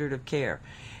standard of care.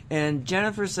 And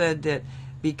Jennifer said that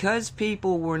because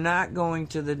people were not going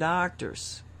to the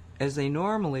doctors as they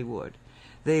normally would,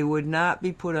 they would not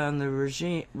be put on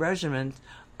the regimen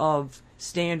of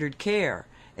standard care,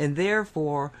 and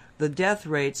therefore the death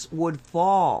rates would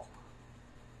fall.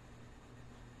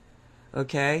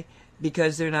 Okay?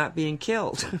 Because they're not being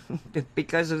killed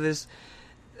because of this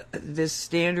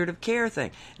standard of care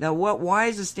thing. Now, why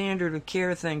is the standard of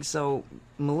care thing so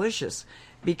malicious?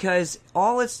 Because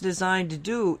all it's designed to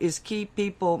do is keep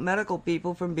medical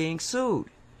people from being sued.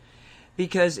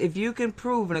 Because if you can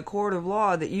prove in a court of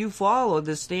law that you followed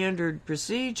the standard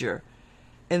procedure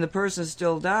and the person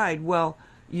still died, well,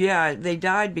 yeah, they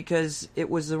died because it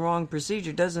was the wrong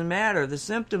procedure. It doesn't matter. The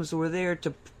symptoms were there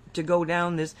to go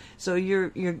down this, so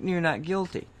you're not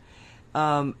guilty.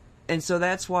 And so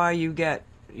that's why you get,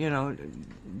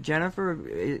 Jennifer,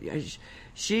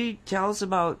 she tells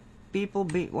about people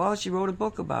she wrote a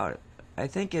book about it. I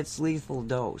think it's Lethal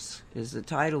Dose is the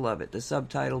title of it. The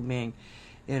subtitle being,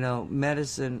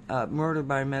 medicine, murder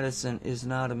by medicine is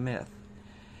not a myth.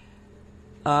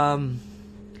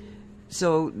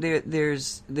 So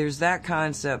there's that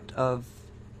concept of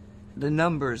the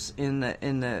numbers in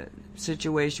the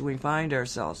situation we find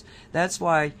ourselves. That's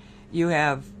why you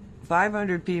have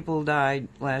 500 people died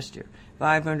last year.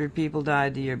 500 people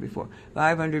died the year before.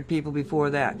 500 people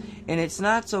before that. And it's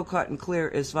not so cut and clear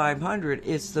as 500.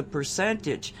 It's the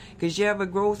percentage, because you have a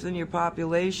growth in your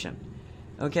population.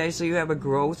 Okay, so you have a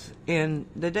growth in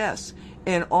the deaths.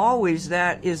 And always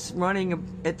that is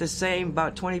running at the same,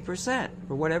 about 20%,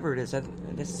 or whatever it is.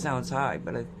 This sounds high,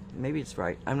 but maybe it's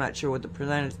right. I'm not sure what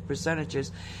the percentage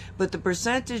is. But the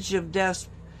percentage of deaths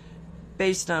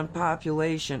based on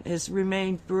population has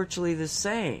remained virtually the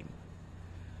same.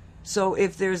 So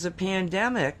if there's a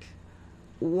pandemic,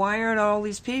 why aren't all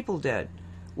these people dead?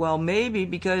 Well, maybe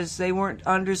because they weren't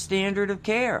under standard of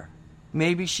care.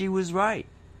 Maybe she was right.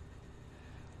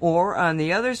 Or on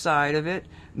the other side of it,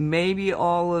 maybe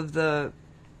all of the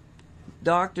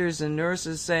doctors and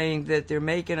nurses saying that they're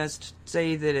making us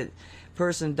say that a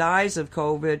person dies of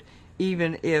COVID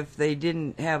even if they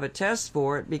didn't have a test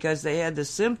for it because they had the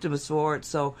symptoms for it.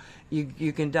 So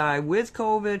you can die with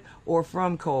COVID or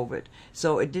from COVID.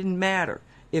 So it didn't matter.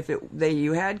 If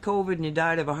you had COVID and you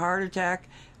died of a heart attack,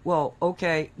 well,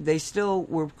 okay, they still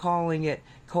were calling it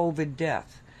COVID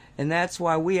death. And that's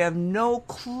why we have no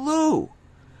clue,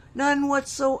 none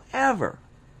whatsoever,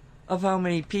 of how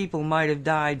many people might have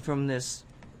died from this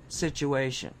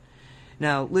situation.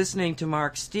 Now, listening to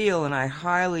Mark Steele, and I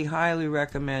highly, highly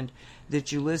recommend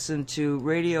that you listen to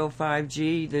Radio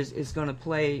 5G. It's going to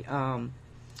play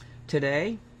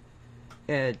today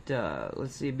at,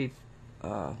 let's see,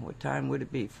 what time would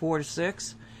it be? 4 to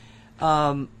 6.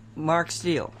 Mark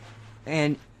Steele.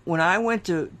 And when I went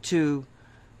to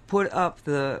put up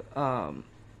the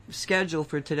schedule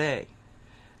for today,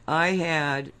 I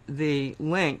had the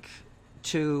link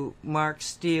to Mark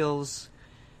Steele's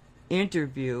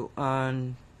interview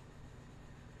on,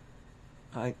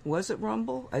 was it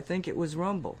Rumble? I think it was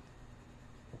Rumble.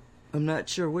 I'm not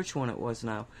sure which one it was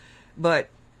now. But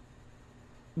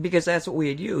because that's what we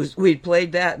had used. We'd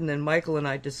played that and then Michael and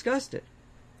I discussed it.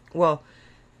 Well,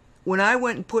 when I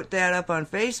went and put that up on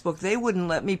Facebook, they wouldn't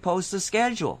let me post the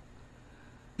schedule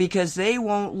because they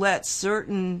won't let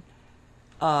certain,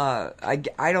 I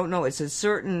don't know, it says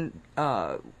certain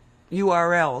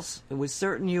URLs. It was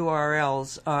certain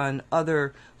URLs on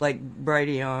other, like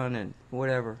Brighteon and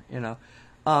whatever,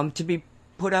 to be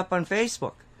put up on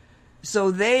Facebook. So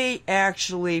they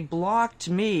actually blocked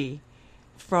me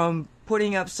from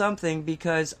putting up something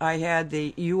because I had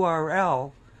the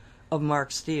URL of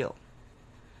Mark Steele.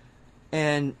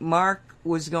 And Mark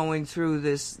was going through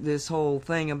this whole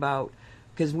thing about,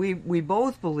 because we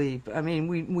both believe, I mean,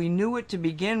 we knew it to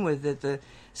begin with, that the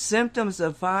symptoms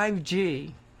of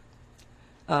 5G,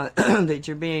 that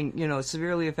you're being,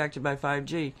 severely affected by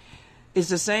 5G, is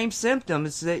the same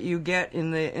symptoms that you get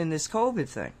in this COVID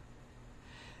thing.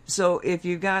 So if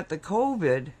you got the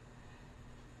COVID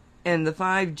and the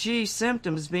 5G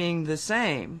symptoms being the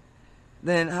same,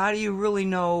 then how do you really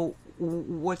know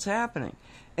what's happening?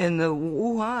 And the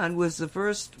Wuhan was the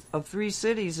first of 3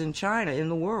 cities in China, in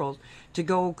the world, to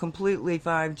go completely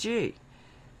 5G.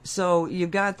 So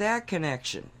you've got that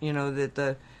connection,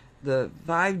 that the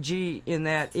 5G in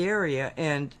that area.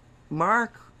 And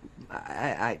Mark,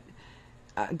 I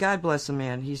God bless the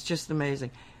man, he's just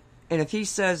amazing. And if he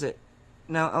says it,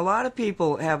 now a lot of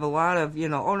people have a lot of,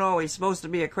 oh no, he's supposed to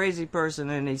be a crazy person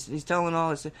and he's telling all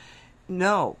this.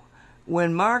 No.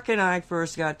 When Mark and I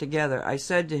first got together, I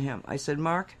said to him,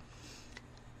 Mark,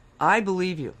 I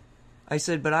believe you. I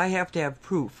said, but I have to have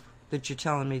proof that you're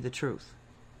telling me the truth,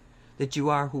 that you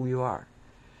are who you are.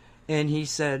 And he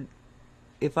said,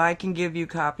 if I can give you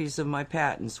copies of my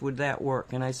patents, would that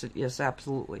work? And I said, yes,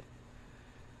 absolutely.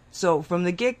 So from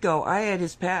the get-go, I had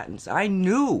his patents. I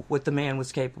knew what the man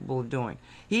was capable of doing.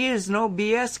 He is no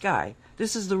BS guy.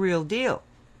 This is the real deal.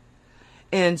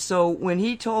 And so when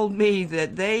he told me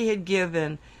that they had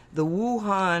given the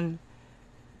Wuhan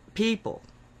people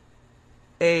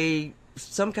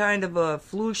some kind of a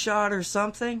flu shot or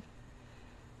something,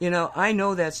 I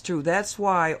know that's true. That's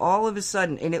why all of a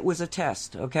sudden, and it was a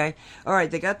test, okay? All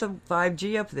right, they got the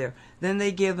 5G up there. Then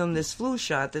they give them this flu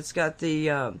shot that's got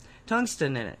the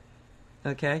tungsten in it,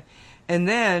 okay? And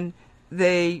then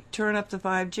they turn up the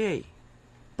 5G.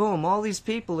 Boom, all these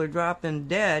people are dropping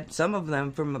dead, some of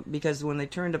them because when they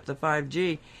turned up the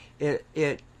 5G,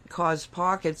 it caused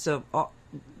pockets of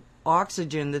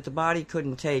oxygen that the body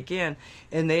couldn't take in,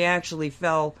 and they actually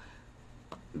fell,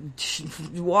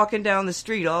 walking down the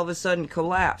street, all of a sudden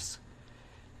collapse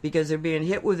because they're being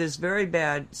hit with this very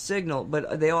bad signal,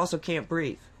 but they also can't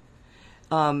breathe.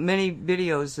 Many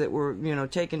videos that were,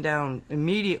 taken down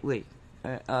immediately,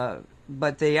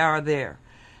 but they are there.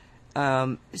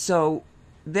 So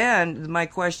then my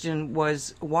question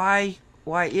was, why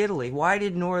Italy? Why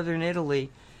did northern Italy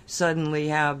suddenly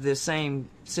have the same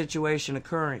situation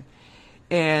occurring?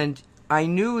 And I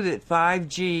knew that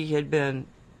 5G had been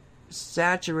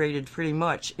saturated pretty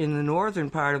much in the northern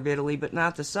part of Italy, but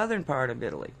not the southern part of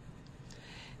Italy.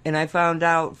 And I found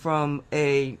out from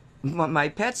my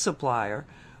pet supplier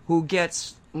who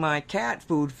gets my cat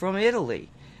food from Italy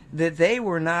that they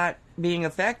were not being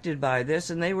affected by this,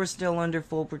 and they were still under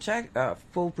full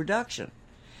production,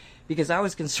 because I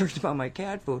was concerned about my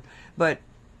cat food. But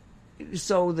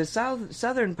so the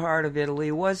southern part of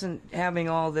Italy wasn't having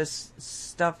all this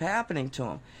stuff happening to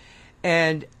them.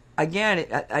 And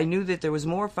again, I knew that there was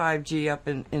more 5G up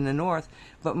in the north,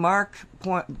 but Mark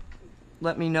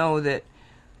let me know that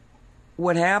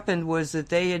what happened was that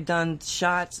they had done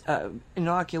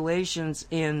inoculations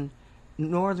in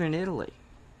northern Italy.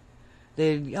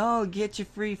 They'd, get you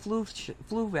free flu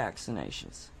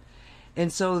vaccinations.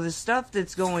 And so the stuff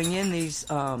that's going in these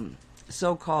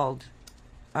so-called,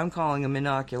 I'm calling them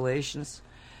inoculations,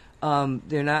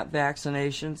 they're not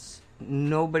vaccinations.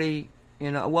 Nobody,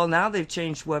 well, now they've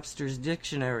changed Webster's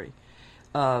dictionary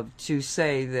to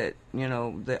say that,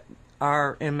 the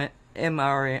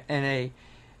mRNA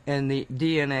and the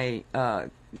DNA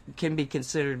can be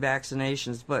considered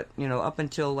vaccinations, but, up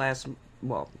until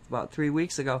about 3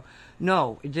 weeks ago,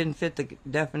 no, it didn't fit the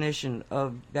definition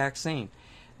of vaccine.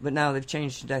 But now they've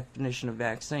changed the definition of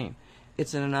vaccine.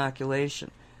 It's an inoculation.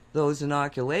 Those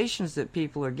inoculations that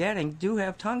people are getting do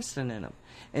have tungsten in them.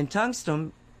 And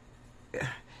tungsten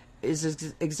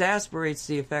exasperates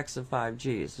the effects of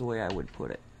 5G, is the way I would put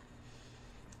it.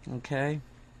 Okay?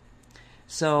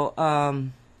 So,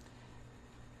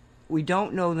 we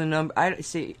don't know the number. I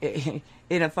see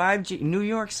in a 5G.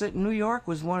 New York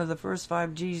was one of the first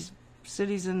 5G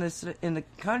cities in the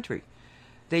country.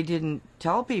 They didn't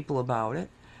tell people about it,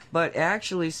 but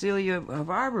actually Celia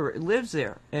Barber lives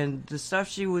there, and the stuff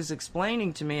she was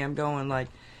explaining to me, I'm going like,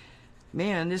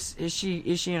 man, is she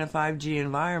in a 5G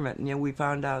environment? And we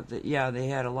found out that they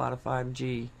had a lot of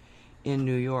 5G in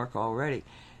New York already.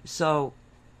 So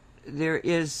there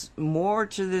is more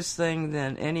to this thing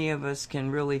than any of us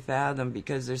can really fathom,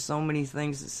 because there's so many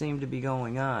things that seem to be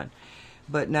going on.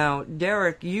 But now,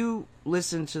 Derek, you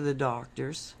listened to the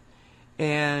doctors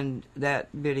and that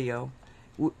video,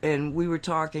 and we were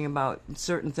talking about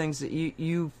certain things that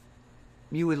you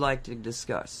would like to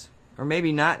discuss, or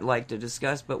maybe not like to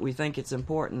discuss, but we think it's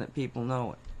important that people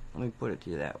know it. Let me put it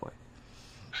to you that way.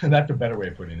 That's a better way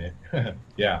of putting it.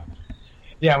 Yeah,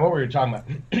 what we were talking about,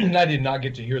 I did not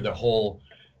get to hear the whole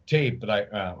tape, but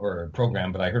or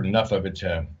program, but I heard enough of it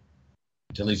to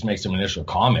at least make some initial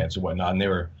comments and whatnot. And they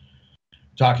were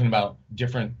talking about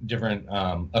different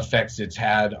effects it's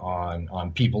had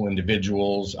on people,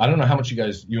 individuals. I don't know how much you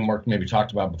and Mark maybe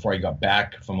talked about before you got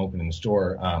back from opening the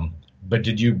store, but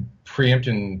did you preempt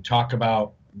and talk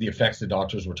about the effects the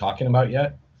doctors were talking about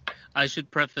yet? I should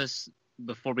preface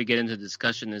before we get into the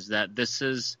discussion is that this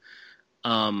is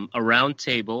a round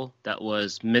table that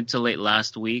was mid to late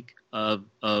last week of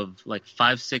like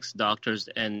 5-6 doctors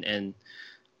and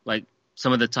like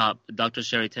some of the top, Dr.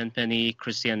 Sherry Tenpenny,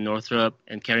 Christiane Northrup,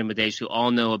 and Carrie Madej, who all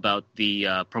know about the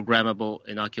programmable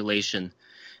inoculation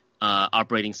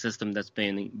operating system that's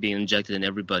being injected in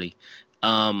everybody.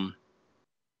 Go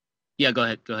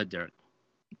ahead, Derek.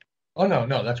 Oh,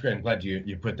 no, that's great. I'm glad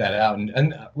you put that out.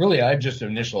 And really, I have just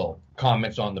initial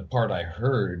comments on the part I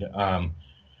heard,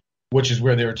 which is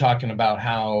where they were talking about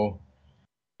how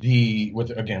what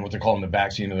they're calling the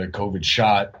vaccine or the COVID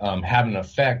shot, had an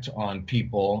effect on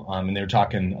people. And they were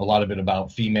talking a lot of it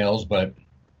about females, but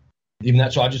even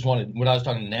that. So I just wanted, what I was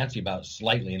talking to Nancy about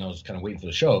slightly, and I was kind of waiting for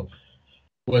the show,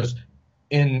 was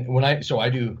I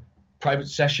do private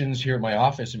sessions here at my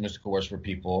office at Mystical Wars for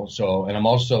people. So, and I'm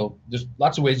also, there's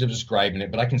lots of ways of describing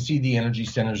it, but I can see the energy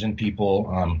centers in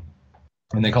people,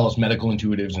 and they call us medical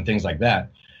intuitives and things like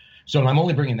that. So I'm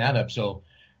only bringing that up. So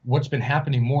what's been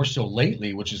happening more so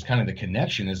lately, which is kind of the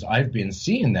connection, is I've been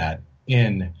seeing that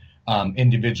in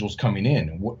individuals coming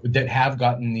in that have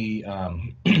gotten the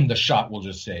the shot, we'll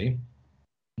just say,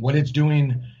 what it's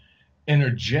doing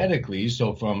energetically.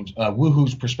 So from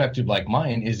Woohoo's perspective, like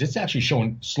mine, is it's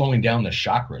actually slowing down the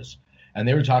chakras. And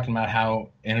they were talking about how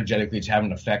energetically it's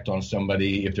having an effect on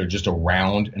somebody if they're just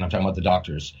around, and I'm talking about the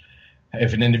doctors.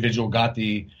 If an individual got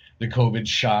the COVID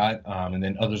shot, and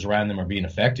then others around them are being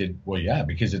affected, well, yeah,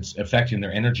 because it's affecting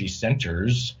their energy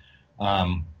centers.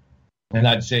 And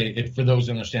I'd say, for those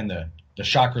who understand the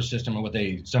chakra system, and what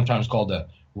they sometimes call the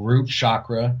root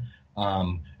chakra,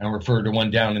 and refer to one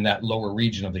down in that lower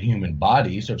region of the human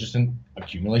body, so just an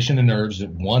accumulation of nerves at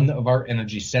one of our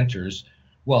energy centers,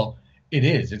 well,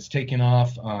 it's taking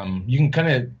off. You can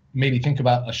kind of maybe think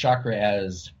about a chakra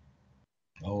as,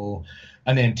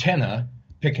 an antenna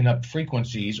picking up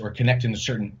frequencies or connecting to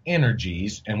certain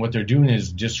energies, and what they're doing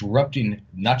is disrupting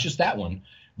not just that one,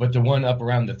 but the one up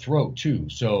around the throat too.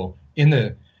 So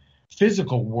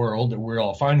physical world that we're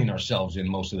all finding ourselves in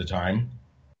most of the time,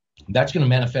 that's going to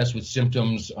manifest with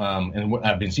symptoms, and what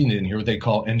I've been seeing it in here, what they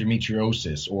call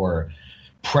endometriosis, or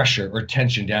pressure or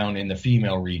tension down in the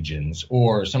female regions,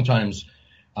 or sometimes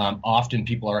often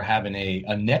people are having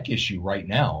a neck issue right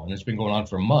now, and it's been going on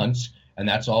for months, and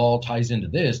that's all ties into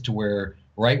this, to where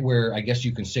right where I guess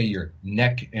you can say your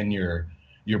neck and your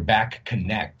back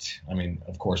connect. I mean,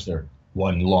 of course, they're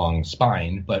one long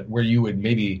spine, but where you would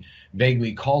maybe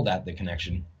vaguely call that the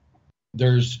connection,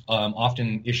 there's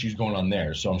often issues going on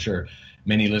there. So I'm sure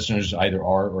many listeners either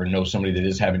are or know somebody that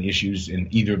is having issues in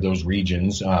either of those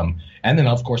regions. And then,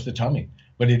 of course, the tummy.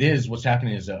 But it is, what's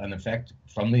happening is an effect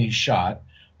from the shot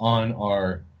on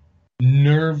our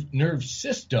nerve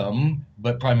system,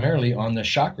 but primarily on the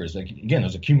chakras. Like, again,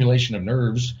 there's accumulation of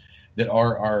nerves that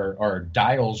are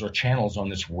dials or channels on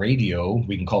this radio,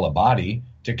 we can call a body,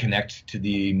 to connect to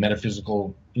the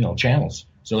metaphysical, channels.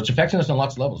 So it's affecting us on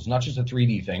lots of levels. It's not just a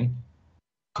 3D thing,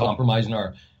 compromising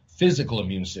our physical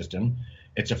immune system.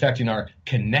 It's affecting our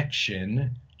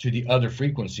connection to the other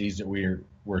frequencies that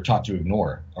we're taught to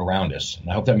ignore around us. And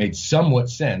I hope that made somewhat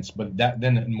sense, but that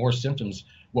then more symptoms,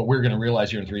 what we're going to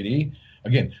realize here in 3D,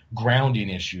 again, grounding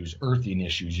issues, earthing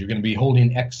issues. You're going to be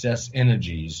holding excess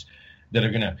energies that are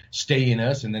going to stay in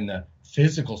us, and then the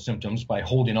physical symptoms by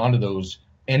holding on to those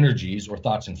energies or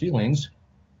thoughts and feelings,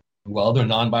 well, they're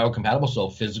non-biocompatible, so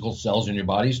physical cells in your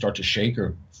body start to shake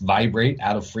or vibrate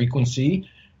out of frequency.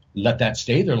 Let that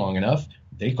stay there long enough,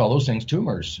 they call those things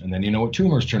tumors, and then you know what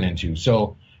tumors turn into.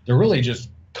 So they're really just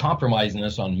compromising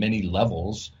us on many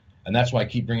levels, and that's why I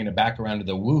keep bringing it back around to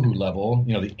the woohoo level,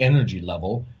 the energy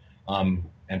level,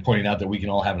 and pointing out that we can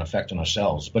all have an effect on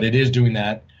ourselves. But it is doing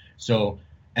that. So,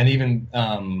 and even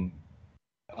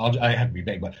I have to be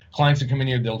vague, but clients that come in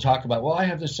here, they'll talk about, well, I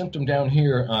have this symptom down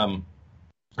here,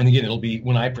 and again, it'll be,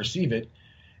 when I perceive it,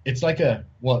 it's like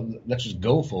let's just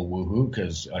go full woohoo,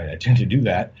 because I tend to do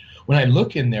that. When I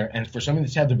look in there, and for somebody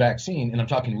that's had the vaccine, and I'm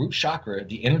talking root chakra,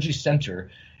 the energy center,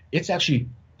 it's actually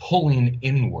pulling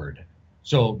inward.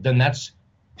 So then that's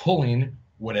pulling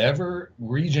whatever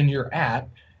region you're at,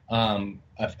 have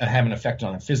an effect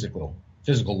on it, physical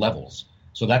levels.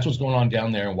 So that's what's going on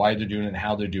down there, and why they're doing it and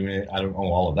how they're doing it. I don't know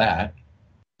all of that.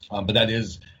 But that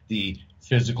is the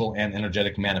physical and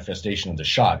energetic manifestation of the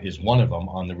shot, is one of them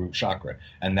on the root chakra.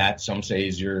 And that, some say,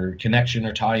 is your connection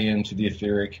or tie-in to the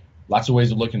etheric. Lots of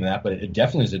ways of looking at that, but it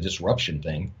definitely is a disruption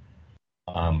thing.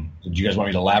 Do you guys want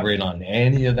me to elaborate on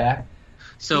any of that?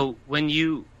 So when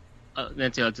you,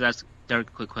 Nancy, let's ask Derek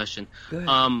a quick question.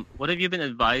 What have you been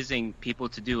advising people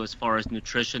to do as far as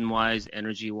nutrition-wise,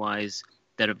 energy-wise,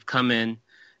 that have come in,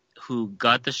 who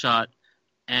got the shot,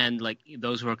 and like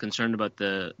those who are concerned about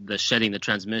the shedding, the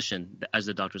transmission, as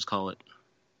the doctors call it?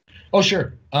 Oh,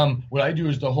 sure. What I do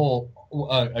is the whole,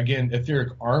 again,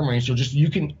 etheric armoring. So just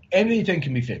anything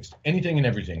can be fixed, anything and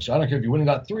everything. So I don't care if you went and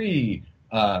got 3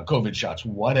 COVID shots,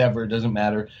 whatever, it doesn't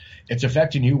matter. It's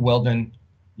affecting you. Well, then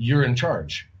you're in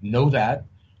charge. Know that,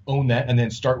 own that, and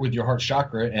then start with your heart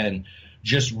chakra and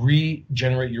just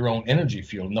regenerate your own energy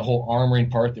field. And the whole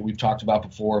armoring part that we've talked about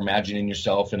before, imagining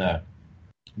yourself in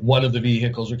one of the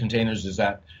vehicles or containers is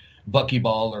that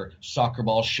buckyball or soccer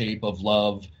ball shape of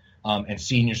love, and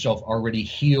seeing yourself already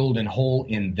healed and whole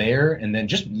in there. And then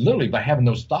just literally by having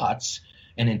those thoughts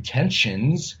and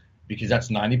intentions, because that's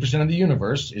 90% of the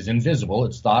universe is invisible.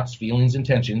 It's thoughts, feelings,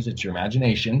 intentions. It's your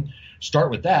imagination. Start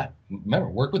with that. Remember,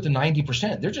 work with the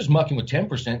 90%. They're just mucking with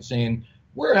 10% saying,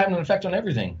 we're having an effect on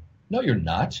everything. No, you're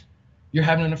not. You're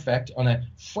having an effect on a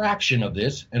fraction of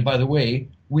this. And by the way,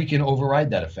 we can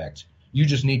override that effect. You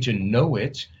just need to know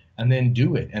it and then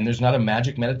do it. And there's not a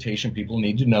magic meditation people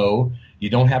need to know. You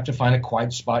don't have to find a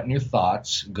quiet spot in your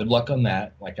thoughts. Good luck on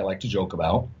that, like I like to joke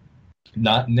about.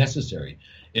 Not necessary.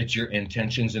 It's your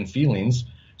intentions and feelings.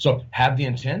 So have the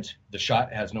intent. The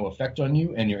shot has no effect on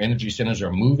you, and your energy centers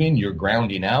are moving. You're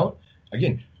grounding out.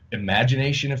 Again,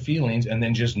 imagination of feelings, and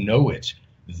then just know it.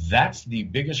 That's the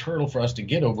biggest hurdle for us to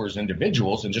get over as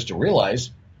individuals, and just to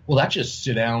realize, well, that's just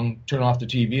sit down, turn off the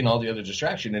TV and all the other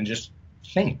distraction, and just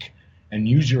think and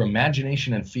use your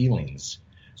imagination and feelings.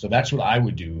 So that's what I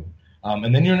would do.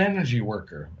 And then you're an energy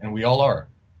worker, and we all are.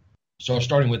 So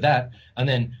starting with that, and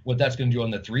then what that's going to do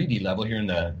on the 3D level here in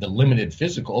the limited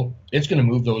physical, it's going to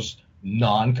move those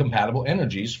non-compatible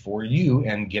energies for you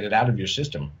and get it out of your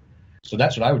system. So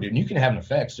that's what I would do. And you can have an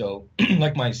effect. So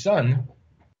like my son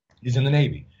is in the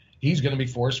Navy. He's going to be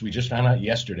forced. We just found out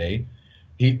yesterday.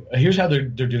 Here's how they're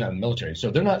doing that in the military. So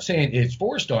they're not saying it's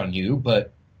forced on you,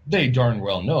 but they darn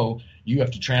well know you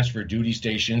have to transfer duty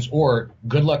stations, or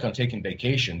good luck on taking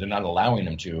vacation. They're not allowing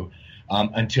them to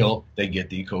until they get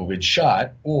the COVID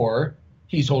shot, or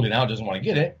He's holding out, doesn't want to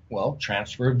get it. Well,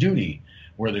 transfer of duty,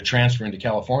 where they're transferring to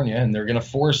California, and they're going to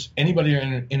force anybody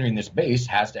entering this base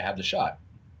has to have the shot.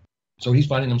 So he's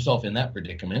finding himself in that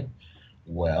predicament.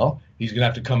 Well, he's going to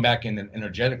have to come back in and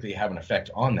energetically have an effect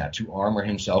on that to armor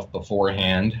himself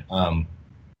beforehand.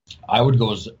 I would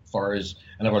go as far as,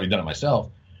 and I've already done it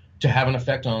myself, to have an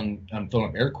effect on, I'm throwing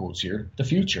up air quotes here, the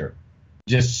future.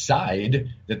 Decide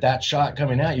that shot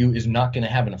coming at you is not going to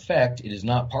have an effect. It is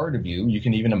not part of you. You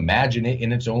can even imagine it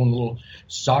in its own little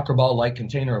soccer ball-like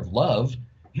container of love.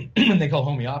 They call it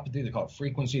homeopathy. They call it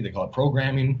frequency. They call it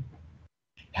programming.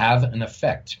 Have an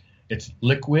effect. It's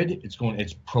liquid. It's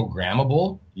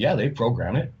programmable. Yeah, they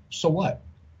program it. So what?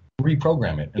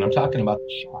 Reprogram it. And I'm talking about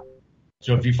the shot.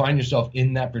 So if you find yourself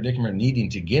in that predicament needing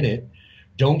to get it,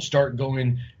 don't start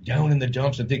going down in the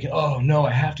dumps and thinking, oh, no,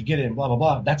 I have to get it and blah, blah,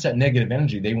 blah. That's that negative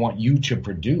energy they want you to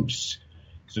produce.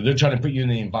 So they're trying to put you in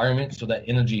the environment so that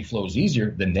energy flows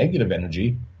easier. The negative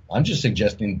energy, I'm just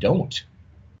suggesting don't.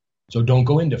 So don't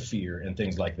go into fear and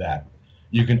things like that.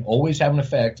 You can always have an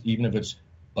effect, even if it's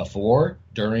before,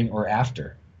 during, or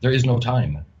after. There is no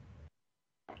time.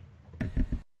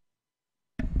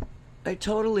 I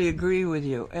totally agree with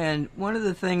you. And one of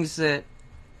the things that,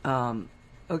 I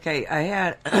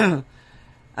had,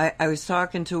 I was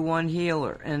talking to one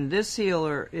healer, and this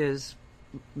healer is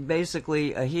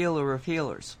basically a healer of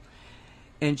healers.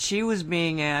 And she was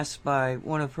being asked by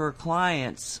one of her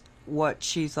clients what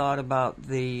she thought about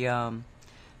the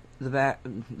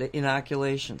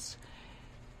inoculations,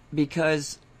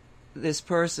 because this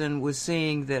person was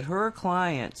seeing that her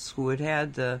clients who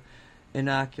had the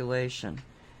inoculation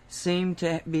seemed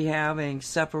to be having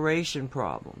separation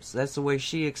problems. That's the way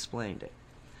she explained it.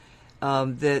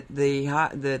 That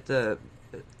the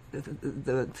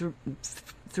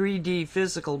 3D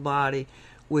physical body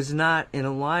was not in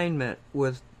alignment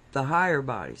with the higher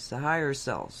bodies, the higher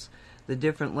selves, the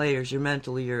different layers, your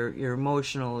mental, your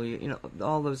emotional,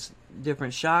 all those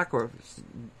different chakras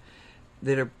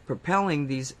that are propelling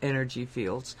these energy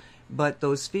fields, but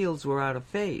those fields were out of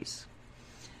phase.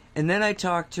 And then I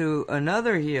talked to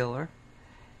another healer,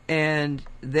 and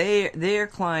their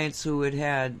clients who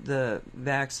had the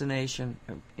vaccination,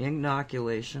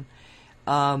 inoculation,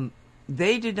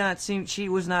 they did not seem, she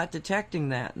was not detecting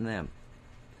that in them.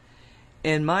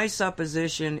 And my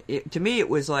supposition, to me it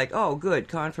was like, oh good,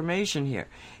 confirmation here,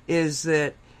 is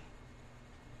that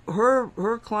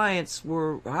her clients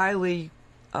were highly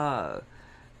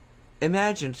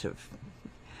imaginative.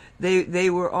 They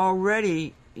were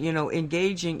already,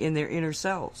 engaging in their inner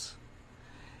selves.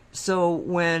 So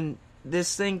when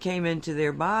this thing came into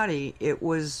their body, it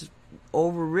was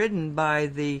overridden by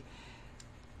the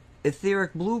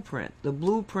etheric blueprint, the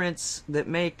blueprints that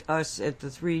make us at the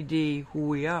 3D who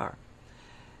we are.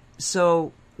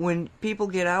 So when people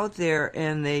get out there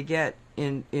and they get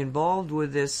involved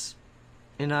with this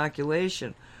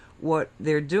inoculation, what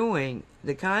they're doing,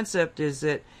 the concept is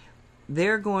that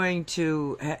they're going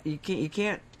to you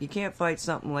can't fight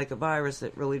something like a virus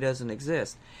that really doesn't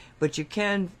exist, but you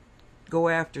can go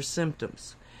after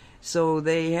symptoms. So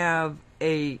they have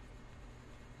a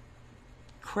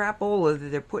crapola that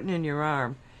they're putting in your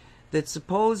arm that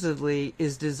supposedly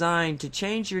is designed to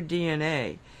change your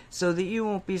DNA so that you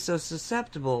won't be so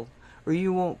susceptible, or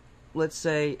you won't, let's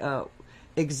say,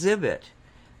 exhibit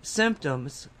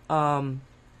symptoms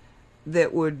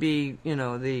that would be,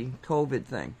 the COVID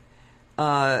thing.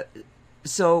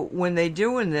 So when they're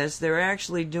doing this, they're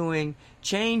actually doing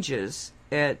changes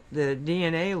at the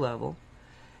DNA level,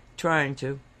 trying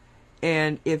to.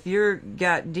 And if you've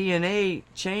got DNA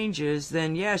changes,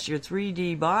 then yes, your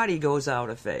 3D body goes out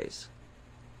of phase.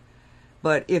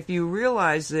 But if you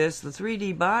realize this, the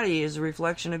 3D body is a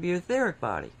reflection of your etheric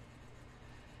body.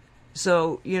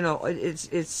 So,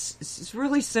 it's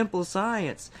really simple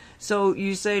science. So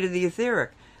you say to the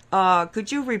etheric,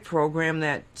 could you reprogram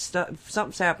that stuff?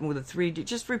 Something's happened with the 3D.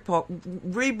 Just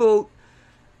reboot,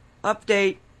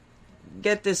 update,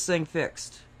 get this thing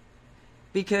fixed.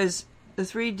 Because the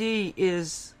 3D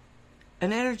is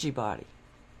an energy body.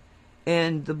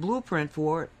 And the blueprint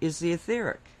for it is the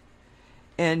etheric.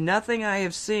 And nothing I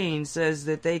have seen says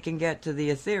that they can get to the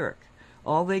etheric.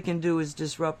 All they can do is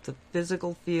disrupt the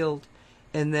physical field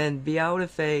and then be out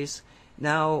of phase.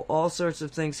 Now all sorts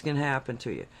of things can happen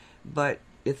to you. But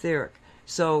etheric.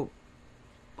 So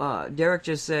Derek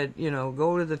just said,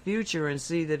 go to the future and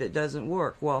see that it doesn't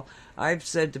work. Well, I've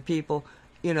said to people,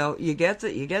 you get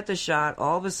the shot,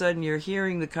 all of a sudden you're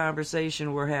hearing the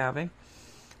conversation we're having.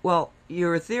 Well,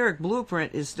 your etheric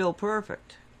blueprint is still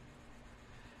perfect.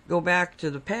 Go back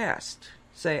to the past.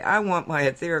 Say, I want my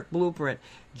etheric blueprint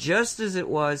just as it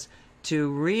was to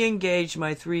re-engage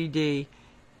my 3D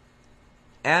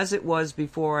as it was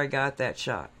before I got that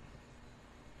shot.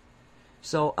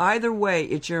 So either way,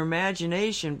 it's your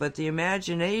imagination, but the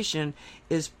imagination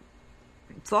is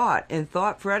thought, and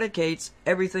thought predicates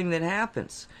everything that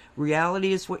happens.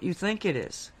 Reality is what you think it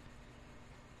is.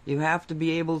 You have to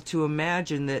be able to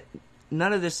imagine that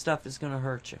none of this stuff is going to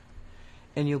hurt you,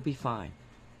 and you'll be fine.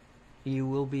 You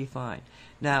will be fine.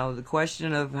 Now, the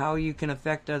question of how you can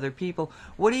affect other people,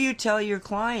 what do you tell your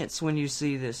clients when you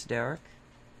see this, Derek?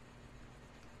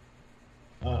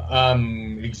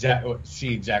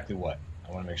 Exactly what?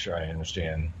 I want to make sure I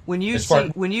understand. When you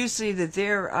see that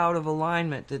they're out of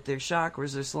alignment, that their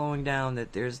chakras are slowing down,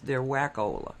 that they're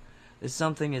wackola, that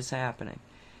something is happening.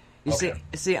 You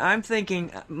see, I'm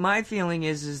thinking, my feeling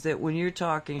is that when you're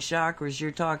talking chakras,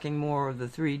 you're talking more of the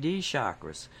 3D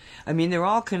chakras. I mean, they're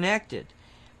all connected,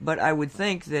 but I would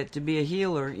think that to be a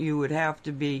healer, you would have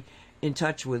to be in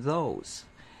touch with those.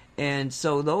 And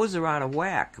so those are out of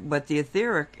whack. But the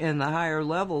etheric and the higher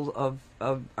level of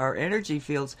our energy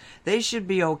fields, they should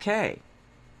be okay.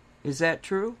 Is that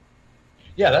true?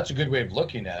 Yeah, that's a good way of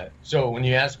looking at it. So when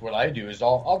you ask what I do is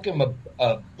I'll give them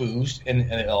a boost,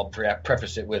 and I'll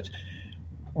preface it with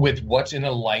what's in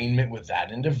alignment with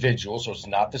that individual. So it's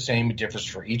not the same. It differs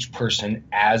for each person,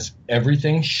 as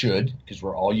everything should, because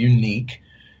we're all unique.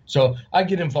 So I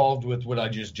get involved with what I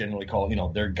just generally call,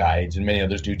 their guides, and many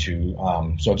others do too.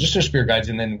 So just their spirit guides,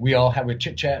 and then we all have a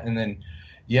chit chat, and then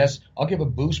yes, I'll give a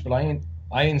boost, but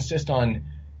I insist on,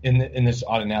 in this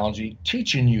odd analogy,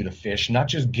 teaching you to fish, not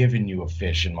just giving you a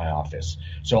fish in my office.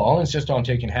 So I'll insist on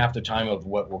taking half the time of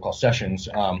what we'll call sessions,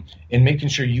 and making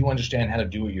sure you understand how to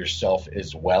do it yourself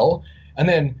as well.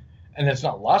 And that's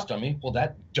not lost on me. Well,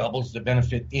 that doubles the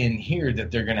benefit in here that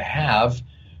they're going to have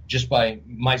just by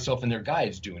myself and their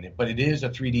guides doing it. But it is a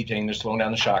 3D thing. They're slowing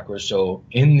down the chakras. So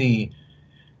in the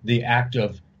act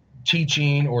of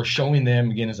teaching or showing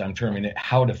them, again, as I'm terming it,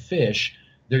 how to fish,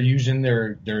 they're using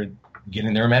they're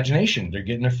getting their imagination. They're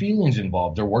getting their feelings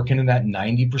involved. They're working in that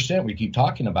 90% we keep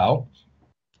talking about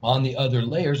on the other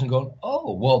layers and going,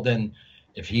 oh, well, then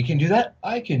if he can do that,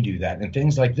 I can do that, and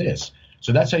things like this.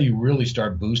 So that's how you really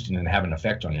start boosting and have an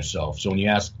effect on yourself. So when you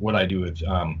ask what I do with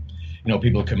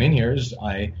people who come in here, is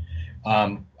I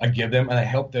give them and I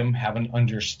help them have an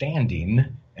understanding,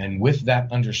 and with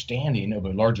that understanding of a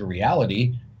larger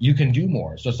reality, you can do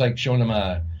more. So it's like showing them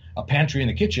a pantry in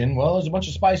the kitchen. Well, there's a bunch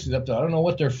of spices up there. I don't know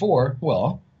what they're for.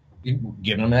 Well,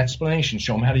 give them an explanation,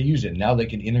 show them how to use it. Now they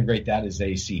can integrate that as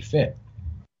they see fit.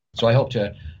 So I hope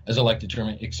to, as I like to term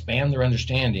it, expand their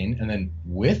understanding, and then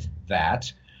with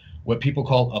that, what people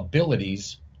call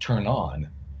abilities turn on.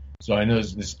 So I know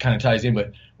this kind of ties in,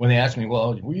 but when they ask me,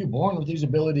 well, were you born with these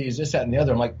abilities, this, that, and the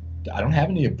other? I'm like, I don't have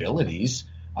any abilities.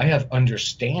 I have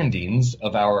understandings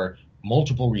of our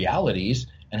multiple realities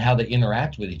and how they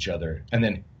interact with each other. And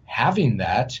then having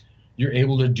that, you're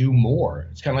able to do more.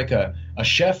 It's kind of like a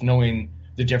chef knowing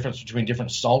the difference between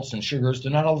different salts and sugars.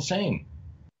 They're not all the same.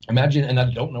 Imagine, and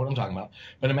I don't know what I'm talking about,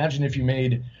 but imagine if you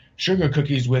made sugar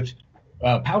cookies with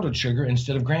powdered sugar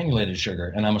instead of granulated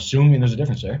sugar, and I'm assuming there's a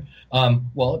difference there.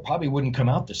 Well, it probably wouldn't come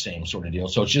out the same sort of deal.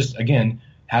 So it's just, again,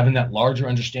 having that larger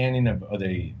understanding of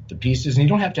the pieces, and you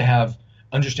don't have to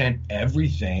understand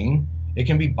everything. It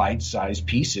can be bite-sized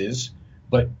pieces,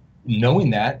 but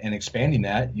knowing that and expanding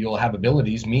that, you'll have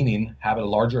abilities, meaning have a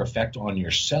larger effect on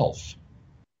yourself.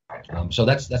 So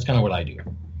that's kind of what I do.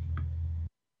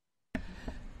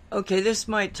 Okay, this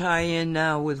might tie in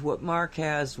now with what Mark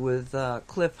has with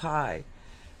Cliff High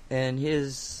and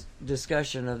his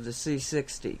discussion of the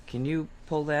C60. Can you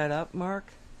pull that up, Mark?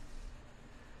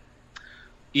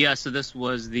 Yeah, so this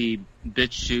was the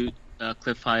BitChute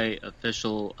Cliff High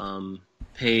official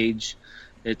page.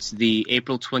 It's the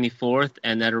April 24th,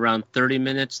 and at around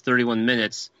 31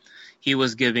 minutes, he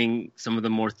was giving some of the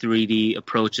more 3D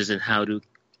approaches and how to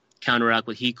counteract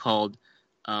what he called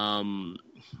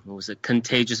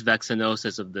contagious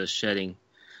vaccinosis of the shedding,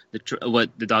 what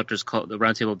the doctors call, the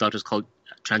roundtable of doctors called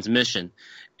transmission.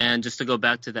 And just to go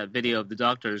back to that video of the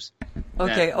doctors.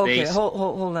 Okay,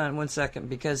 hold on 1 second,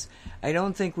 because I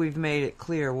don't think we've made it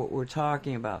clear what we're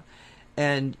talking about.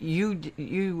 And you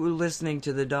were listening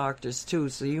to the doctors too,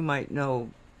 so you might know,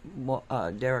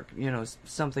 Derek,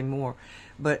 something more.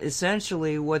 But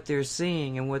essentially, what they're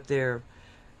seeing and what they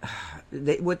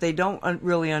don't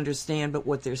really understand, but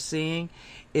what they're seeing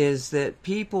is that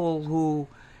people who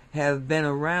have been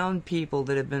around people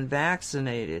that have been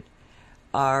vaccinated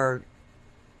are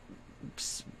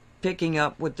picking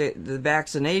up with the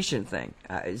vaccination thing.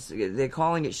 They're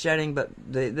calling it shedding, but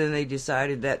then they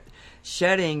decided that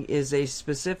shedding is a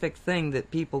specific thing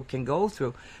that people can go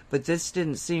through. But this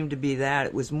didn't seem to be that.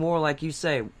 It was more like you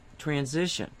say,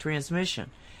 transmission.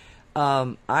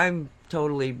 I'm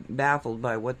totally baffled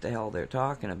by what the hell they're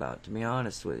talking about, to be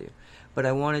honest with you. But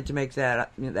I wanted to make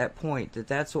that point,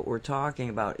 that's what we're talking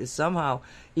about, is somehow,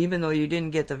 even though you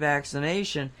didn't get the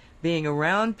vaccination, being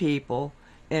around people,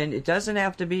 and it doesn't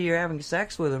have to be you're having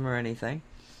sex with them or anything.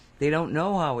 They don't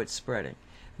know how it's spreading,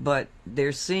 but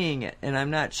they're seeing it, and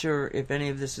I'm not sure if any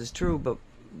of this is true, but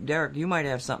Derek, you might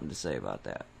have something to say about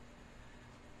that.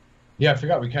 Yeah, I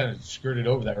forgot we kind of skirted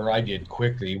over that, or I did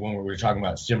quickly when we were talking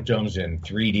about symptoms and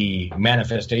 3D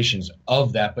manifestations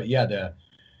of that. But yeah,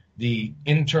 the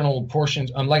internal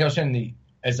portions, like I was saying,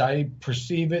 as I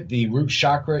perceive it, the root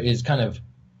chakra is kind of,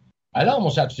 I'd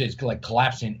almost have to say it's like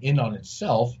collapsing in on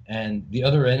itself, and the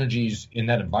other energies in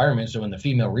that environment, so in the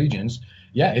female regions,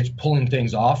 yeah, it's pulling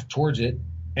things off towards it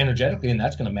energetically, and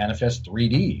that's going to manifest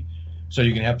 3D. So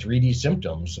you can have 3D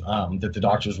symptoms that the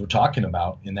doctors were talking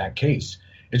about in that case.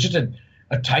 It's just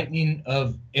a tightening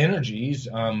of energies,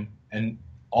 and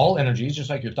all energies, just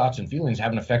like your thoughts and feelings,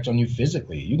 have an effect on you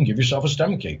physically. You can give yourself a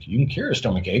stomachache. You can cure a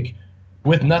stomachache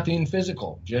with nothing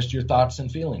physical, just your thoughts and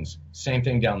feelings. Same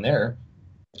thing down there.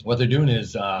 What they're doing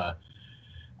is, I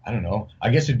don't know, I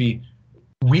guess it'd be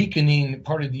weakening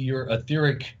part of your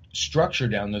etheric structure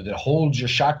down there that holds your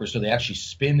chakras so they actually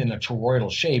spin in a toroidal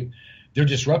shape. They're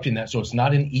disrupting that, so it's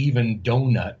not an even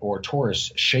donut or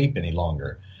torus shape any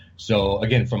longer. So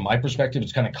again, from my perspective,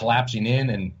 it's kind of collapsing in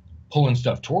and pulling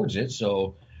stuff towards it.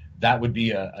 So that would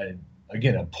be a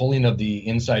pulling of the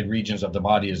inside regions of the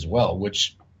body as well,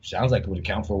 which sounds like it would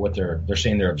account for what they're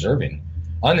saying they're observing.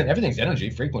 And then everything's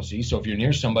energy, frequency. So if you're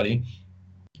near somebody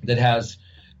that has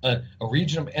a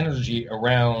region of energy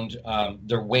around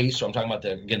their waist, so I'm talking about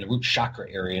the root chakra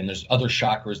area, and there's other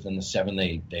chakras than the 7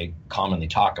 they commonly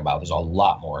talk about. There's a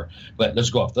lot more, but let's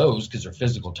go off those because they're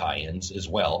physical tie-ins as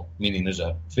well, meaning there's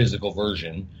a physical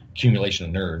version, accumulation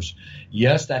of nerves.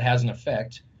 Yes, that has an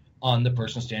effect on the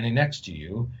person standing next to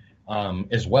you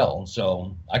as well.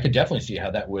 So I could definitely see how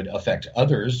that would affect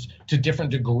others to different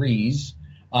degrees,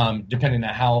 depending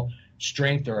on how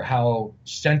strength or how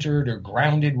centered or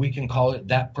grounded, we can call it,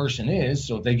 that person is.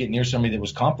 So if they get near somebody that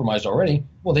was compromised already,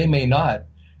 well, they may not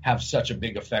have such a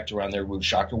big effect around their root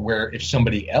chakra, where if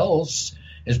somebody else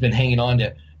has been hanging on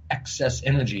to excess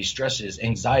energy, stresses,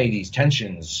 anxieties,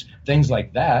 tensions, things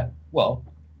like that, well,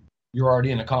 you're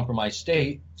already in a compromised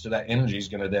state, so that energy is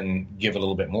going to then give a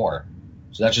little bit more.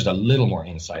 So that's just a little more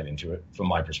insight into it from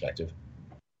my perspective.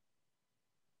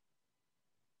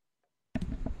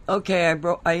 Okay,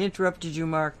 I interrupted you,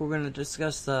 Mark. We're going to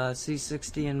discuss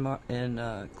C60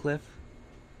 and Cliff.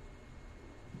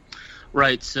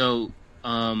 Right. So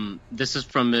this is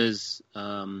from his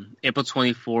April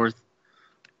 24th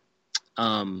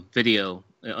video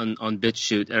on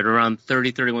BitChute. At around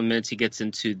 31 minutes, he gets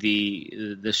into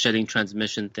the shedding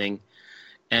transmission thing,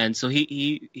 and so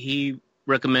he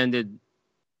recommended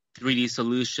 3D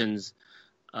solutions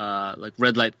like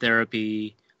red light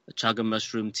therapy, chaga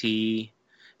mushroom tea.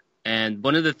 And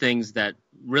one of the things that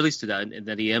really stood out and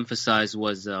that he emphasized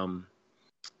was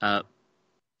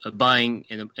buying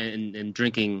and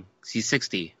drinking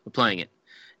C60, applying it.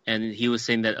 And he was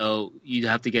saying that, you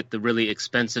have to get the really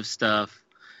expensive stuff,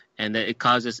 and that it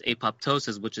causes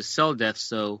apoptosis, which is cell death.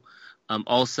 So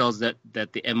all cells that the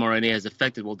mRNA has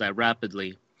affected will die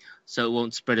rapidly. So it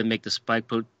won't spread and make the spike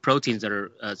proteins that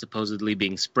are supposedly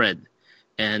being spread.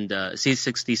 And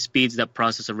C60 speeds that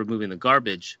process of removing the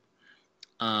garbage.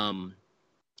 And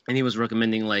he was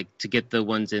recommending to get the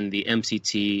ones in the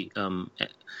MCT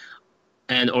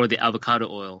and or the avocado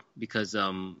oil, because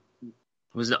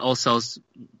was it all cells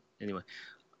anyway.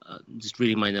 Just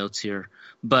reading my notes here,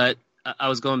 but I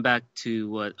was going back to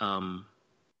what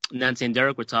Nancy and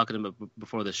Derek were talking about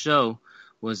before the show,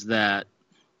 was that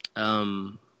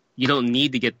you don't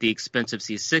need to get the expensive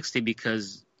C60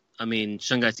 because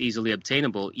shungite's easily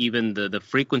obtainable. Even the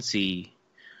frequency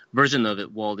version of it,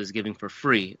 Wald is giving for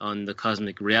free on the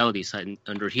Cosmic Reality site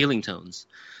under Healing Tones.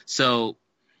 So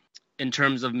in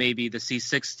terms of maybe the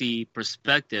C60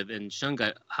 perspective in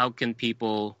shungite, how can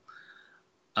people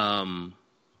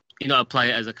apply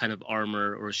it as a kind of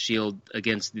armor or shield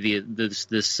against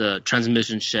this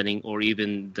transmission shedding, or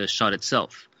even the shot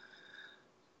itself?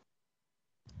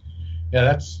 Yeah,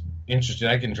 that's interesting.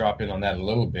 I can drop in on that a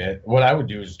little bit. What I would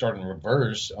do is start in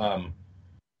reverse.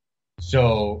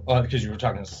 So, because you were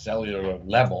talking cellular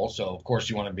level, so of course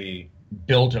you want to be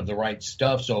built of the right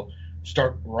stuff. So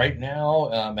start right now,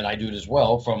 and I do it as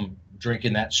well, from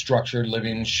drinking that structured,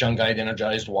 living, shungite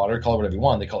energized water. Call it whatever you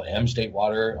want. They call it M-state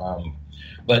water.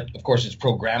 But of course it's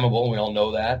programmable. We all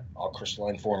know that. All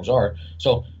crystalline forms are.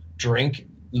 So drink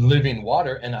living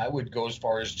water, and I would go as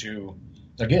far as to,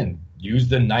 again, use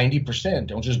the 90%.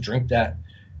 Don't just drink that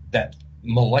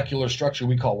molecular structure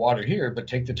we call water here, but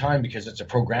take the time because it's a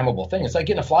programmable thing. It's like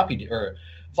getting a floppy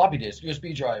disk,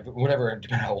 USB drive, whatever,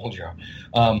 depending on how old you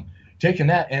are. Taking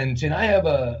that and saying, I have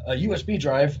a USB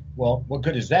drive. Well, what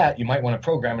good is that? You might want to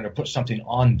program it or put something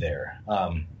on there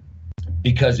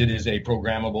because it is a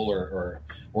programmable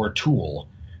or a tool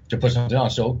to put something on.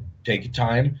 So take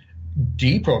time,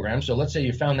 deprogram. So let's say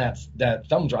you found that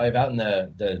thumb drive out in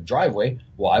the driveway.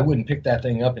 Well, I wouldn't pick that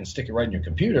thing up and stick it right in your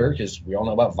computer because we all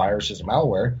know about viruses and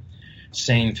malware.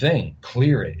 Same thing,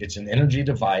 clear it. It's an energy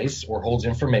device or holds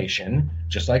information,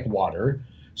 just like water.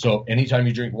 So anytime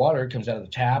you drink water, it comes out of the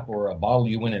tap or a bottle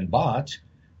you went and bought,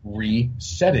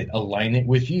 reset it, align it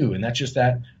with you. And that's just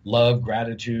that love,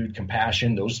 gratitude,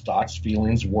 compassion, those thoughts,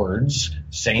 feelings, words,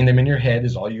 saying them in your head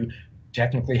is all you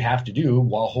technically have to do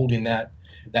while holding that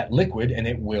liquid, and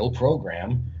it will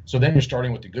program. So then you're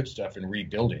starting with the good stuff and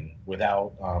rebuilding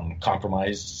without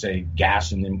compromise, say,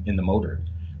 gas in the motor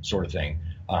sort of thing.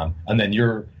 And then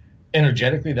you're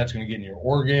energetically, that's going to get in your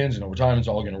organs, and over time it's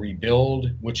all going to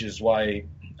rebuild, which is why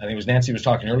I think it was Nancy was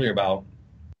talking earlier about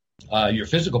your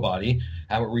physical body,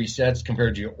 how it resets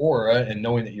compared to your aura, and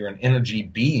knowing that you're an energy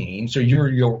being. So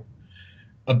you're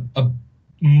a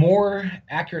more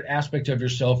accurate aspect of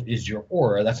yourself is your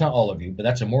aura. That's not all of you, but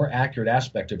that's a more accurate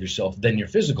aspect of yourself than your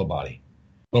physical body.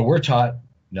 But we're taught,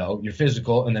 no, you're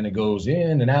physical, and then it goes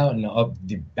in and out and up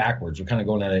backwards. We're kind of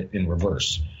going at it in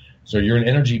reverse. So you're an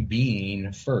energy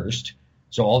being first.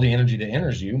 So all the energy that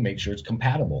enters you, make sure it's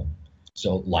compatible.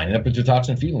 So line it up with your thoughts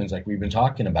and feelings like we've been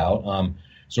talking about.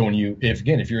 So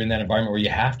if you're in that environment where you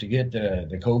have to get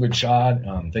the COVID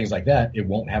shot, things like that, it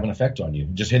won't have an effect on you.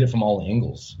 Just hit it from all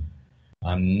angles.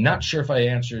 I'm not sure if I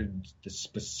answered the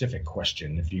specific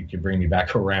question. If you could bring me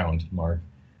back around, Mark,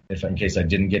 in case I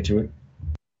didn't get to it.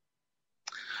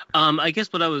 I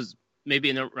guess what I was maybe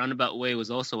in a roundabout way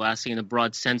was also asking in a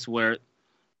broad sense where,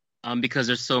 because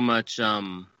there's so much,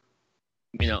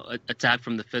 attack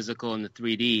from the physical and the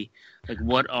 3D, like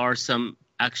what are some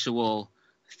actual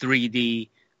 3D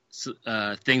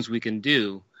things we can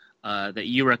do that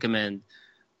you recommend?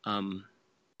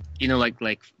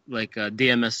 Like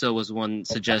DMSO was one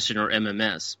suggestion, or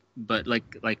MMS, but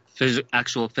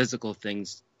actual physical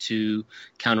things to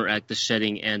counteract the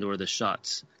shedding and or the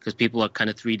shots, because people are kind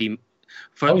of 3D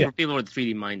for people who are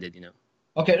 3D minded,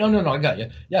 Okay, no, I got you.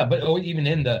 Yeah, but even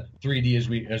in the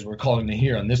 3D as we're calling it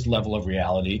here on this level of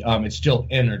reality, it's still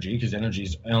energy, because energy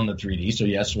is on the 3D. So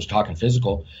yes, we're talking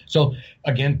physical. So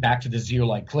again, back to the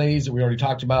zeolite clays that we already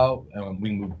talked about. We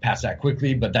can move past that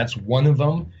quickly, but that's one of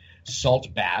them.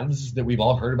 Salt baths that we've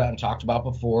all heard about and talked about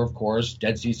before, of course,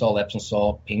 Dead Sea salt, Epsom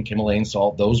salt, pink Himalayan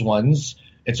salt, those ones.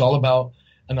 It's all about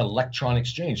an electron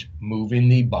exchange, moving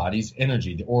the body's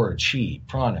energy, the aura, chi,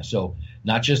 prana. So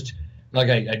not just like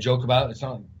I joke about, it's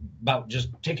not about just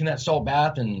taking that salt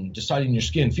bath and deciding your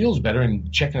skin feels better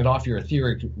and checking it off your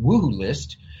etheric woohoo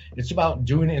list. It's about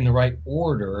doing it in the right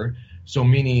order. So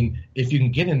meaning if you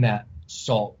can get in that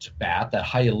salt bath, that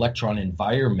high electron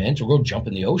environment, or go jump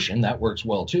in the ocean, that works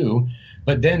well too.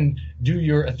 But then do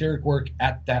your etheric work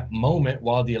at that moment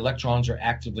while the electrons are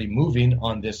actively moving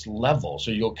on this level.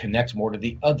 So you'll connect more to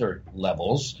the other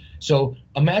levels. So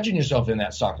imagine yourself in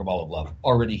that soccer ball of love,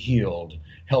 already healed,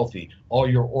 healthy, all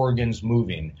your organs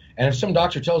moving. And if some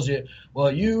doctor tells you,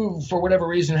 well, you, for whatever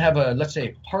reason, have a, let's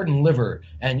say, hardened liver,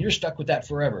 and you're stuck with that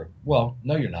forever. Well,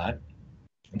 no, you're not.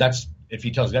 That's, if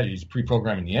he tells you that, he's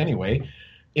pre-programming you anyway.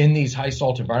 In these high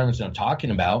salt environments that I'm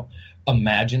talking about,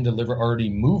 imagine the liver already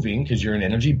moving because you're an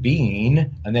energy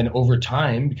being, and then over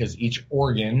time, because each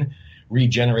organ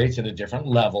regenerates at a different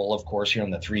level, of course, here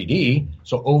on the 3D.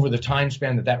 So over the time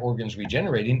span that organ's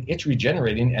regenerating, it's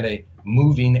regenerating at a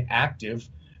moving, active,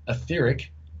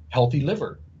 etheric, healthy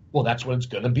liver. Well, that's what it's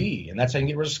going to be. And that's how you can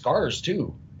get rid of scars,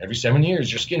 too. Every 7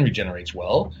 years, your skin regenerates.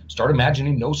 Well, start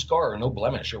imagining no scar or no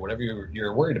blemish or whatever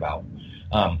you're worried about.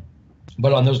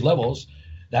 But on those levels,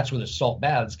 that's where the salt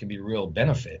baths can be a real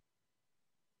benefit.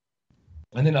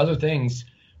 And then other things,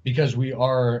 because we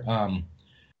are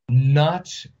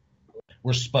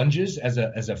we're sponges as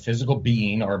a physical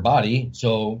being, our body.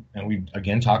 So, and we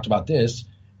again talked about this,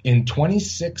 in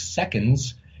 26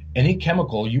 seconds, any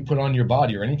chemical you put on your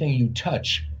body or anything you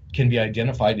touch can be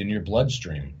identified in your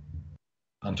bloodstream.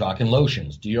 I'm talking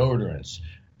lotions, deodorants,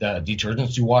 the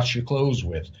detergents you wash your clothes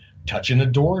with, touching a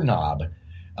doorknob,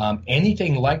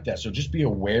 anything like that. So just be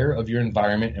aware of your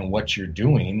environment and what you're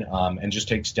doing, and just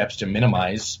take steps to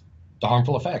minimize the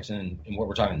harmful effects. And what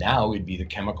we're talking now would be the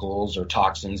chemicals or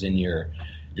toxins in your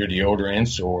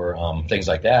deodorants or things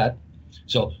like that.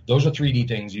 So those are 3D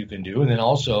things you can do. And then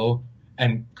also,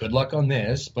 and good luck on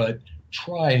this, but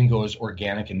try and go as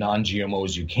organic and non-GMO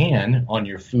as you can on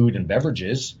your food and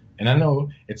beverages. And I know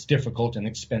it's difficult and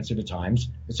expensive at times.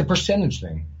 It's a percentage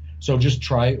thing. So just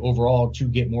try overall to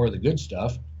get more of the good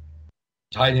stuff,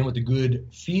 tie it in with the good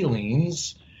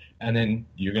feelings, and then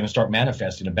you're going to start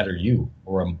manifesting a better you,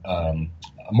 or a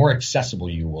more accessible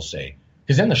you, we'll say.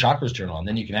 Because then the chakras turn on.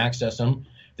 Then you can access them.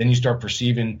 Then you start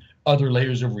perceiving other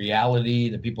layers of reality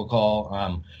that people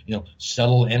call,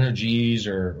 subtle energies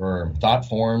or thought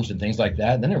forms and things like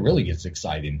that. Then it really gets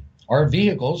exciting. Our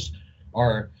vehicles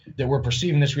that we're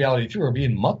perceiving this reality through are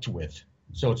being mucked with.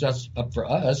 So it's up for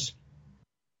us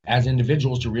as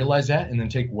individuals to realize that and then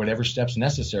take whatever steps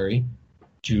necessary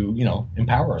to,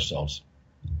 empower ourselves.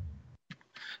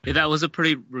 Yeah, that was a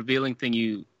pretty revealing thing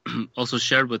you also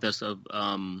shared with us of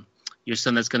your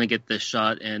son that's going to get the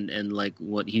shot and like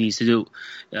what he needs to do.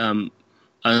 I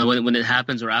don't know, when it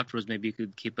happens or afterwards, maybe you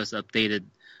could keep us updated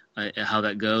how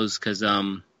that goes, because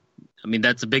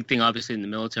that's a big thing, obviously, in the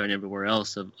military and everywhere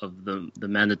else of the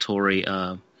mandatory,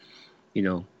 the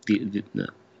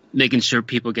making sure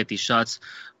people get these shots.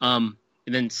 And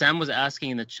then Sam was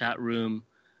asking in the chat room,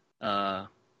 I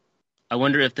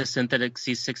wonder if the synthetic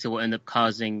C60 will end up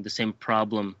causing the same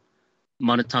problem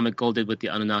monatomic gold did with the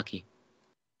Anunnaki.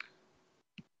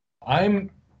 I'm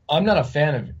not a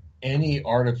fan of any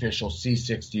artificial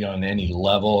C60 on any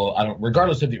level.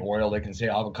 Regardless of the oil, they can say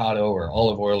avocado or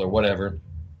olive oil or whatever.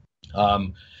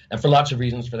 And for lots of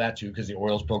reasons for that too, because the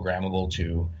oil is programmable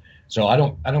too. So I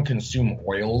don't consume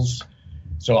oils.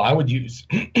 So I would use,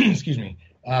 excuse me.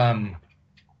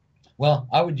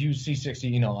 I would use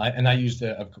C60, and I use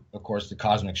of course, the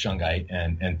cosmic shungite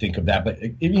and think of that. But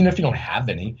even if you don't have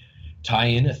any, tie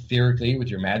in etherically with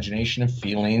your imagination and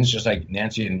feelings, just like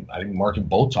Nancy and I think Mark and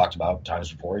both talked about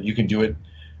times before. You can do it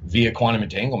via quantum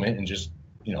entanglement and just,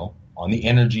 on the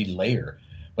energy layer.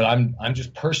 But I'm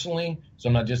just personally, so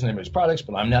I'm not dissing anybody's products,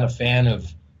 but I'm not a fan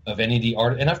of any of the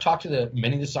art. And I've talked to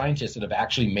many of the scientists that have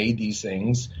actually made these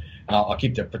things. I'll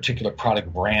keep the particular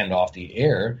product brand off the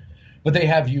air, but they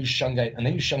have used shungite, and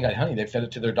they use shungite honey. They fed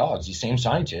it to their dogs, these same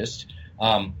scientists.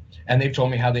 And they've told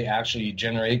me how they actually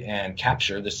generate and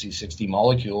capture the C60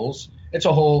 molecules. It's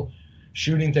a whole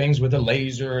shooting things with a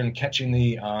laser and catching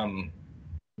the,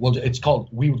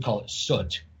 we would call it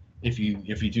soot. If you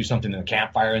do something in a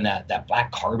campfire and that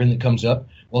black carbon that comes up,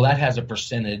 well, that has a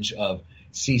percentage of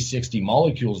C60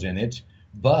 molecules in it,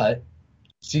 but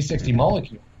C60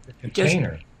 molecule, the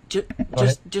container.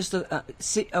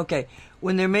 Okay.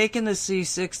 When they're making the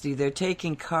C60, they're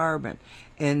taking carbon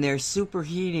and they're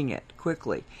superheating it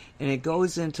quickly, and it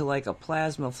goes into like a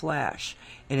plasma flash.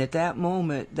 And at that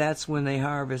moment, that's when they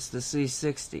harvest the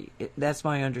C60. That's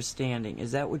my understanding.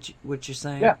 Is that what you're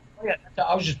saying? Yeah.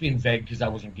 I was just being vague because I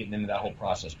wasn't getting into that whole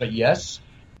process. But yes.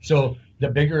 So the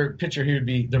bigger picture here would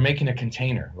be they're making a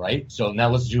container, right? So now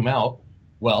let's zoom out.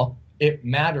 Well, it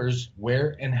matters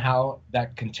where and how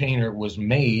that container was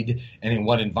made and in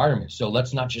what environment. So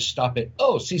let's not just stop at,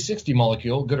 C60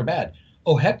 molecule, good or bad.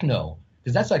 Oh, heck no.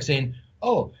 Because that's like saying,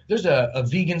 there's a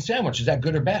vegan sandwich. Is that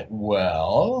good or bad?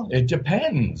 Well, it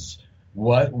depends.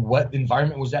 What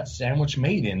environment was that sandwich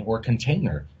made in or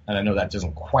container? And I know that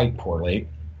doesn't quite correlate,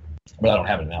 but I don't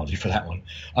have an analogy for that one.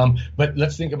 But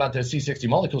let's think about the C60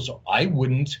 molecule. So I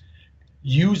wouldn't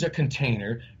use a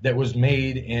container that was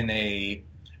made in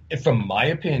from my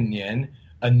opinion,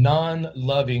 a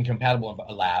non-loving, compatible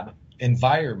lab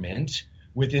environment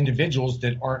with individuals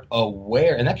that aren't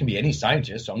aware, and that can be any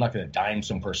scientist, so I'm not going to dime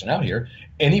some person out here,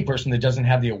 any person that doesn't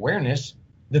have the awareness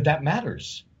that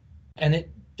matters. And it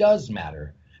does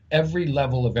matter. Every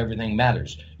level of everything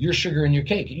matters. Your sugar in your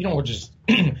cake, you don't want just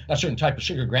a certain type of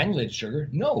sugar, granulated sugar.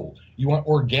 No, you want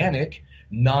organic,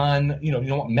 you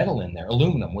don't want metal in there,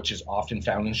 aluminum, which is often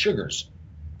found in sugars.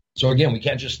 So again, we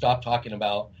can't just stop talking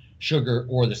about sugar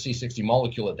or the C60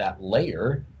 molecule at that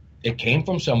layer. It came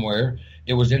from somewhere.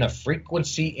 It was in a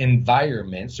frequency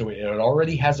environment, so it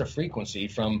already has a frequency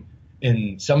from,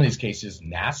 in some of these cases,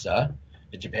 NASA.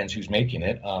 It depends who's making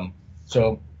it.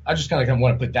 So I just kind of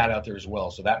want to put that out there as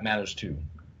well. So that matters too.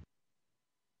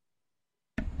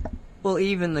 Well,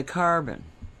 even the carbon,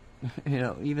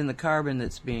 even the carbon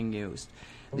that's being used,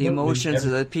 the emotions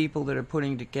of the people that are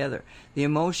putting together, the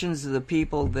emotions of the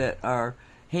people that are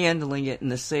handling it in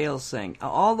the sales thing,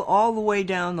 all the way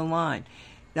down the line.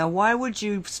 Now, why would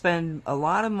you spend a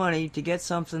lot of money to get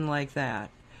something like that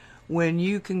when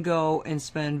you can go and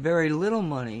spend very little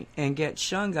money and get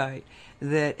shungite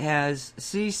that has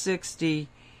C60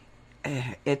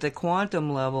 at the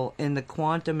quantum level in the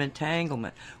quantum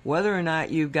entanglement? Whether or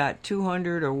not you've got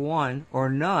 200 or 1 or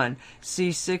none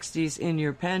C60s in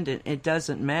your pendant, it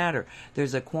doesn't matter.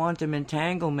 There's a quantum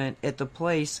entanglement at the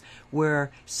place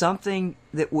where something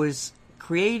that was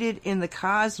created in the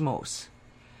cosmos,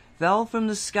 fell from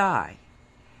the sky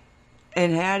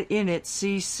and had in it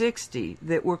C60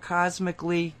 that were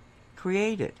cosmically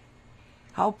created.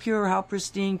 How pure, how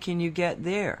pristine can you get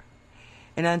there?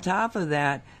 And on top of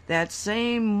that, that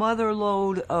same mother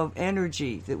lode of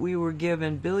energy that we were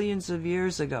given billions of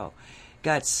years ago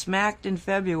got smacked in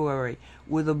February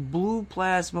with a blue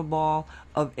plasma ball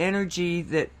of energy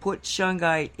that put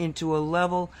Shungite into a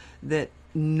level that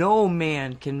no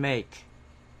man can make.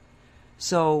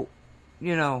 So,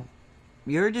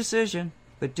 your decision,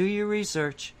 but do your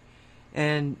research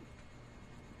and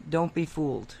don't be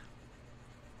fooled.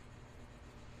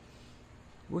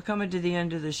 We're coming to the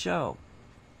end of the show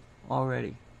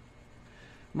already.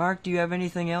 Mark, do you have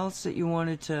anything else that you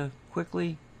wanted to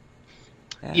quickly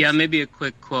ask? Yeah, maybe a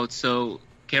quick quote. So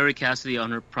Carrie Cassidy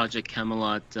on her Project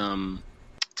Camelot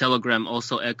Telegram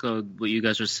also echoed what you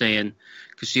guys were saying,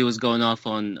 because she was going off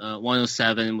on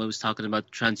 107 and was talking about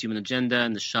the transhuman agenda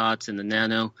and the shots and the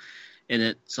nano in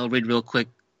it. So I'll read real quick.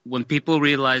 When people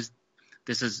realize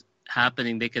this is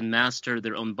happening, they can master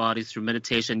their own bodies through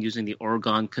meditation using the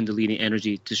Orgone Kundalini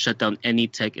energy to shut down any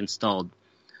tech installed.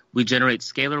 We generate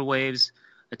scalar waves.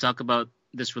 I talk about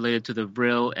this related to the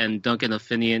Vril and Duncan of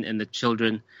Finian and the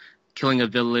children killing a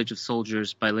village of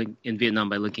soldiers in Vietnam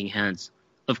by linking hands.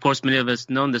 Of course, many of us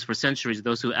known this for centuries,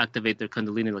 those who activate their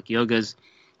Kundalini like yogas,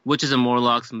 witches and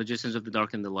Morlocks, magicians of the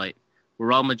dark and the light.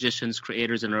 We're all magicians,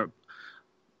 creators, and our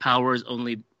powers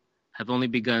have only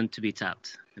begun to be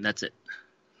tapped. And that's it.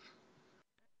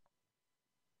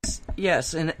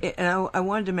 Yes, and I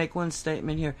wanted to make one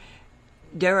statement here.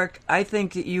 Derek, I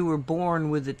think that you were born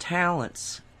with the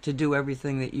talents to do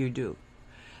everything that you do.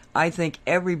 I think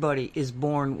everybody is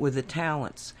born with the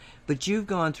talents, but you've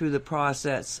gone through the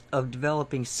process of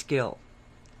developing skill.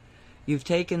 You've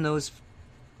taken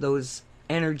those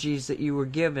energies that you were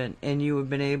given, and you have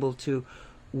been able to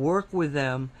work with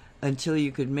them until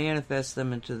you could manifest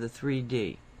them into the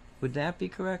 3D. Would that be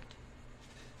correct?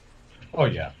 Oh,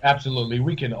 yeah, absolutely.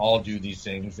 We can all do these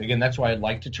things. Again, that's why I'd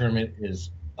like to term it as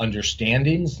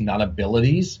understandings, not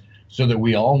abilities, so that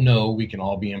we all know we can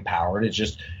all be empowered. It's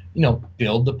just,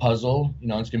 build the puzzle. It's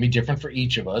going to be different for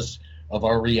each of us of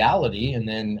our reality. And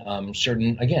then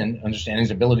certain, again, understandings,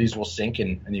 abilities will sink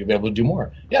and you'll be able to do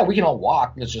more. Yeah, we can all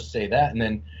walk. Let's just say that. And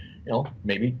then,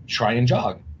 maybe try and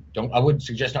jog. I would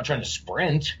suggest not trying to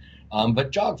sprint,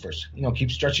 but jog first.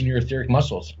 Keep stretching your etheric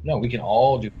muscles. No, we can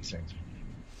all do these things.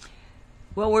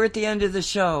 Well, we're at the end of the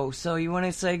show, so you want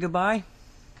to say goodbye?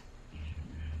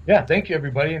 Yeah, thank you,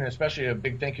 everybody, and especially a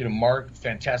big thank you to Mark.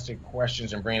 Fantastic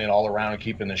questions and bringing it all around and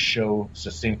keeping the show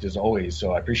succinct as always.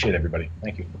 So I appreciate everybody.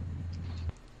 Thank you.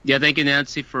 Yeah, thank you,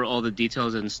 Nancy, for all the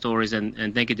details and stories,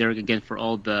 and thank you, Derek, again, for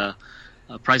all the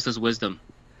priceless wisdom.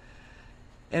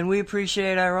 And we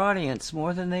appreciate our audience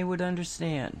more than they would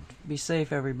understand. Be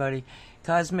safe, everybody.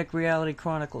 Cosmic Reality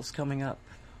Chronicles coming up.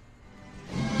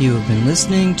 You have been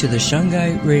listening to the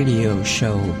Shungite Radio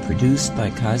Show, produced by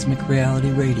Cosmic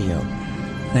Reality Radio.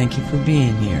 Thank you for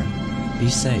being here. Be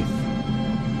safe.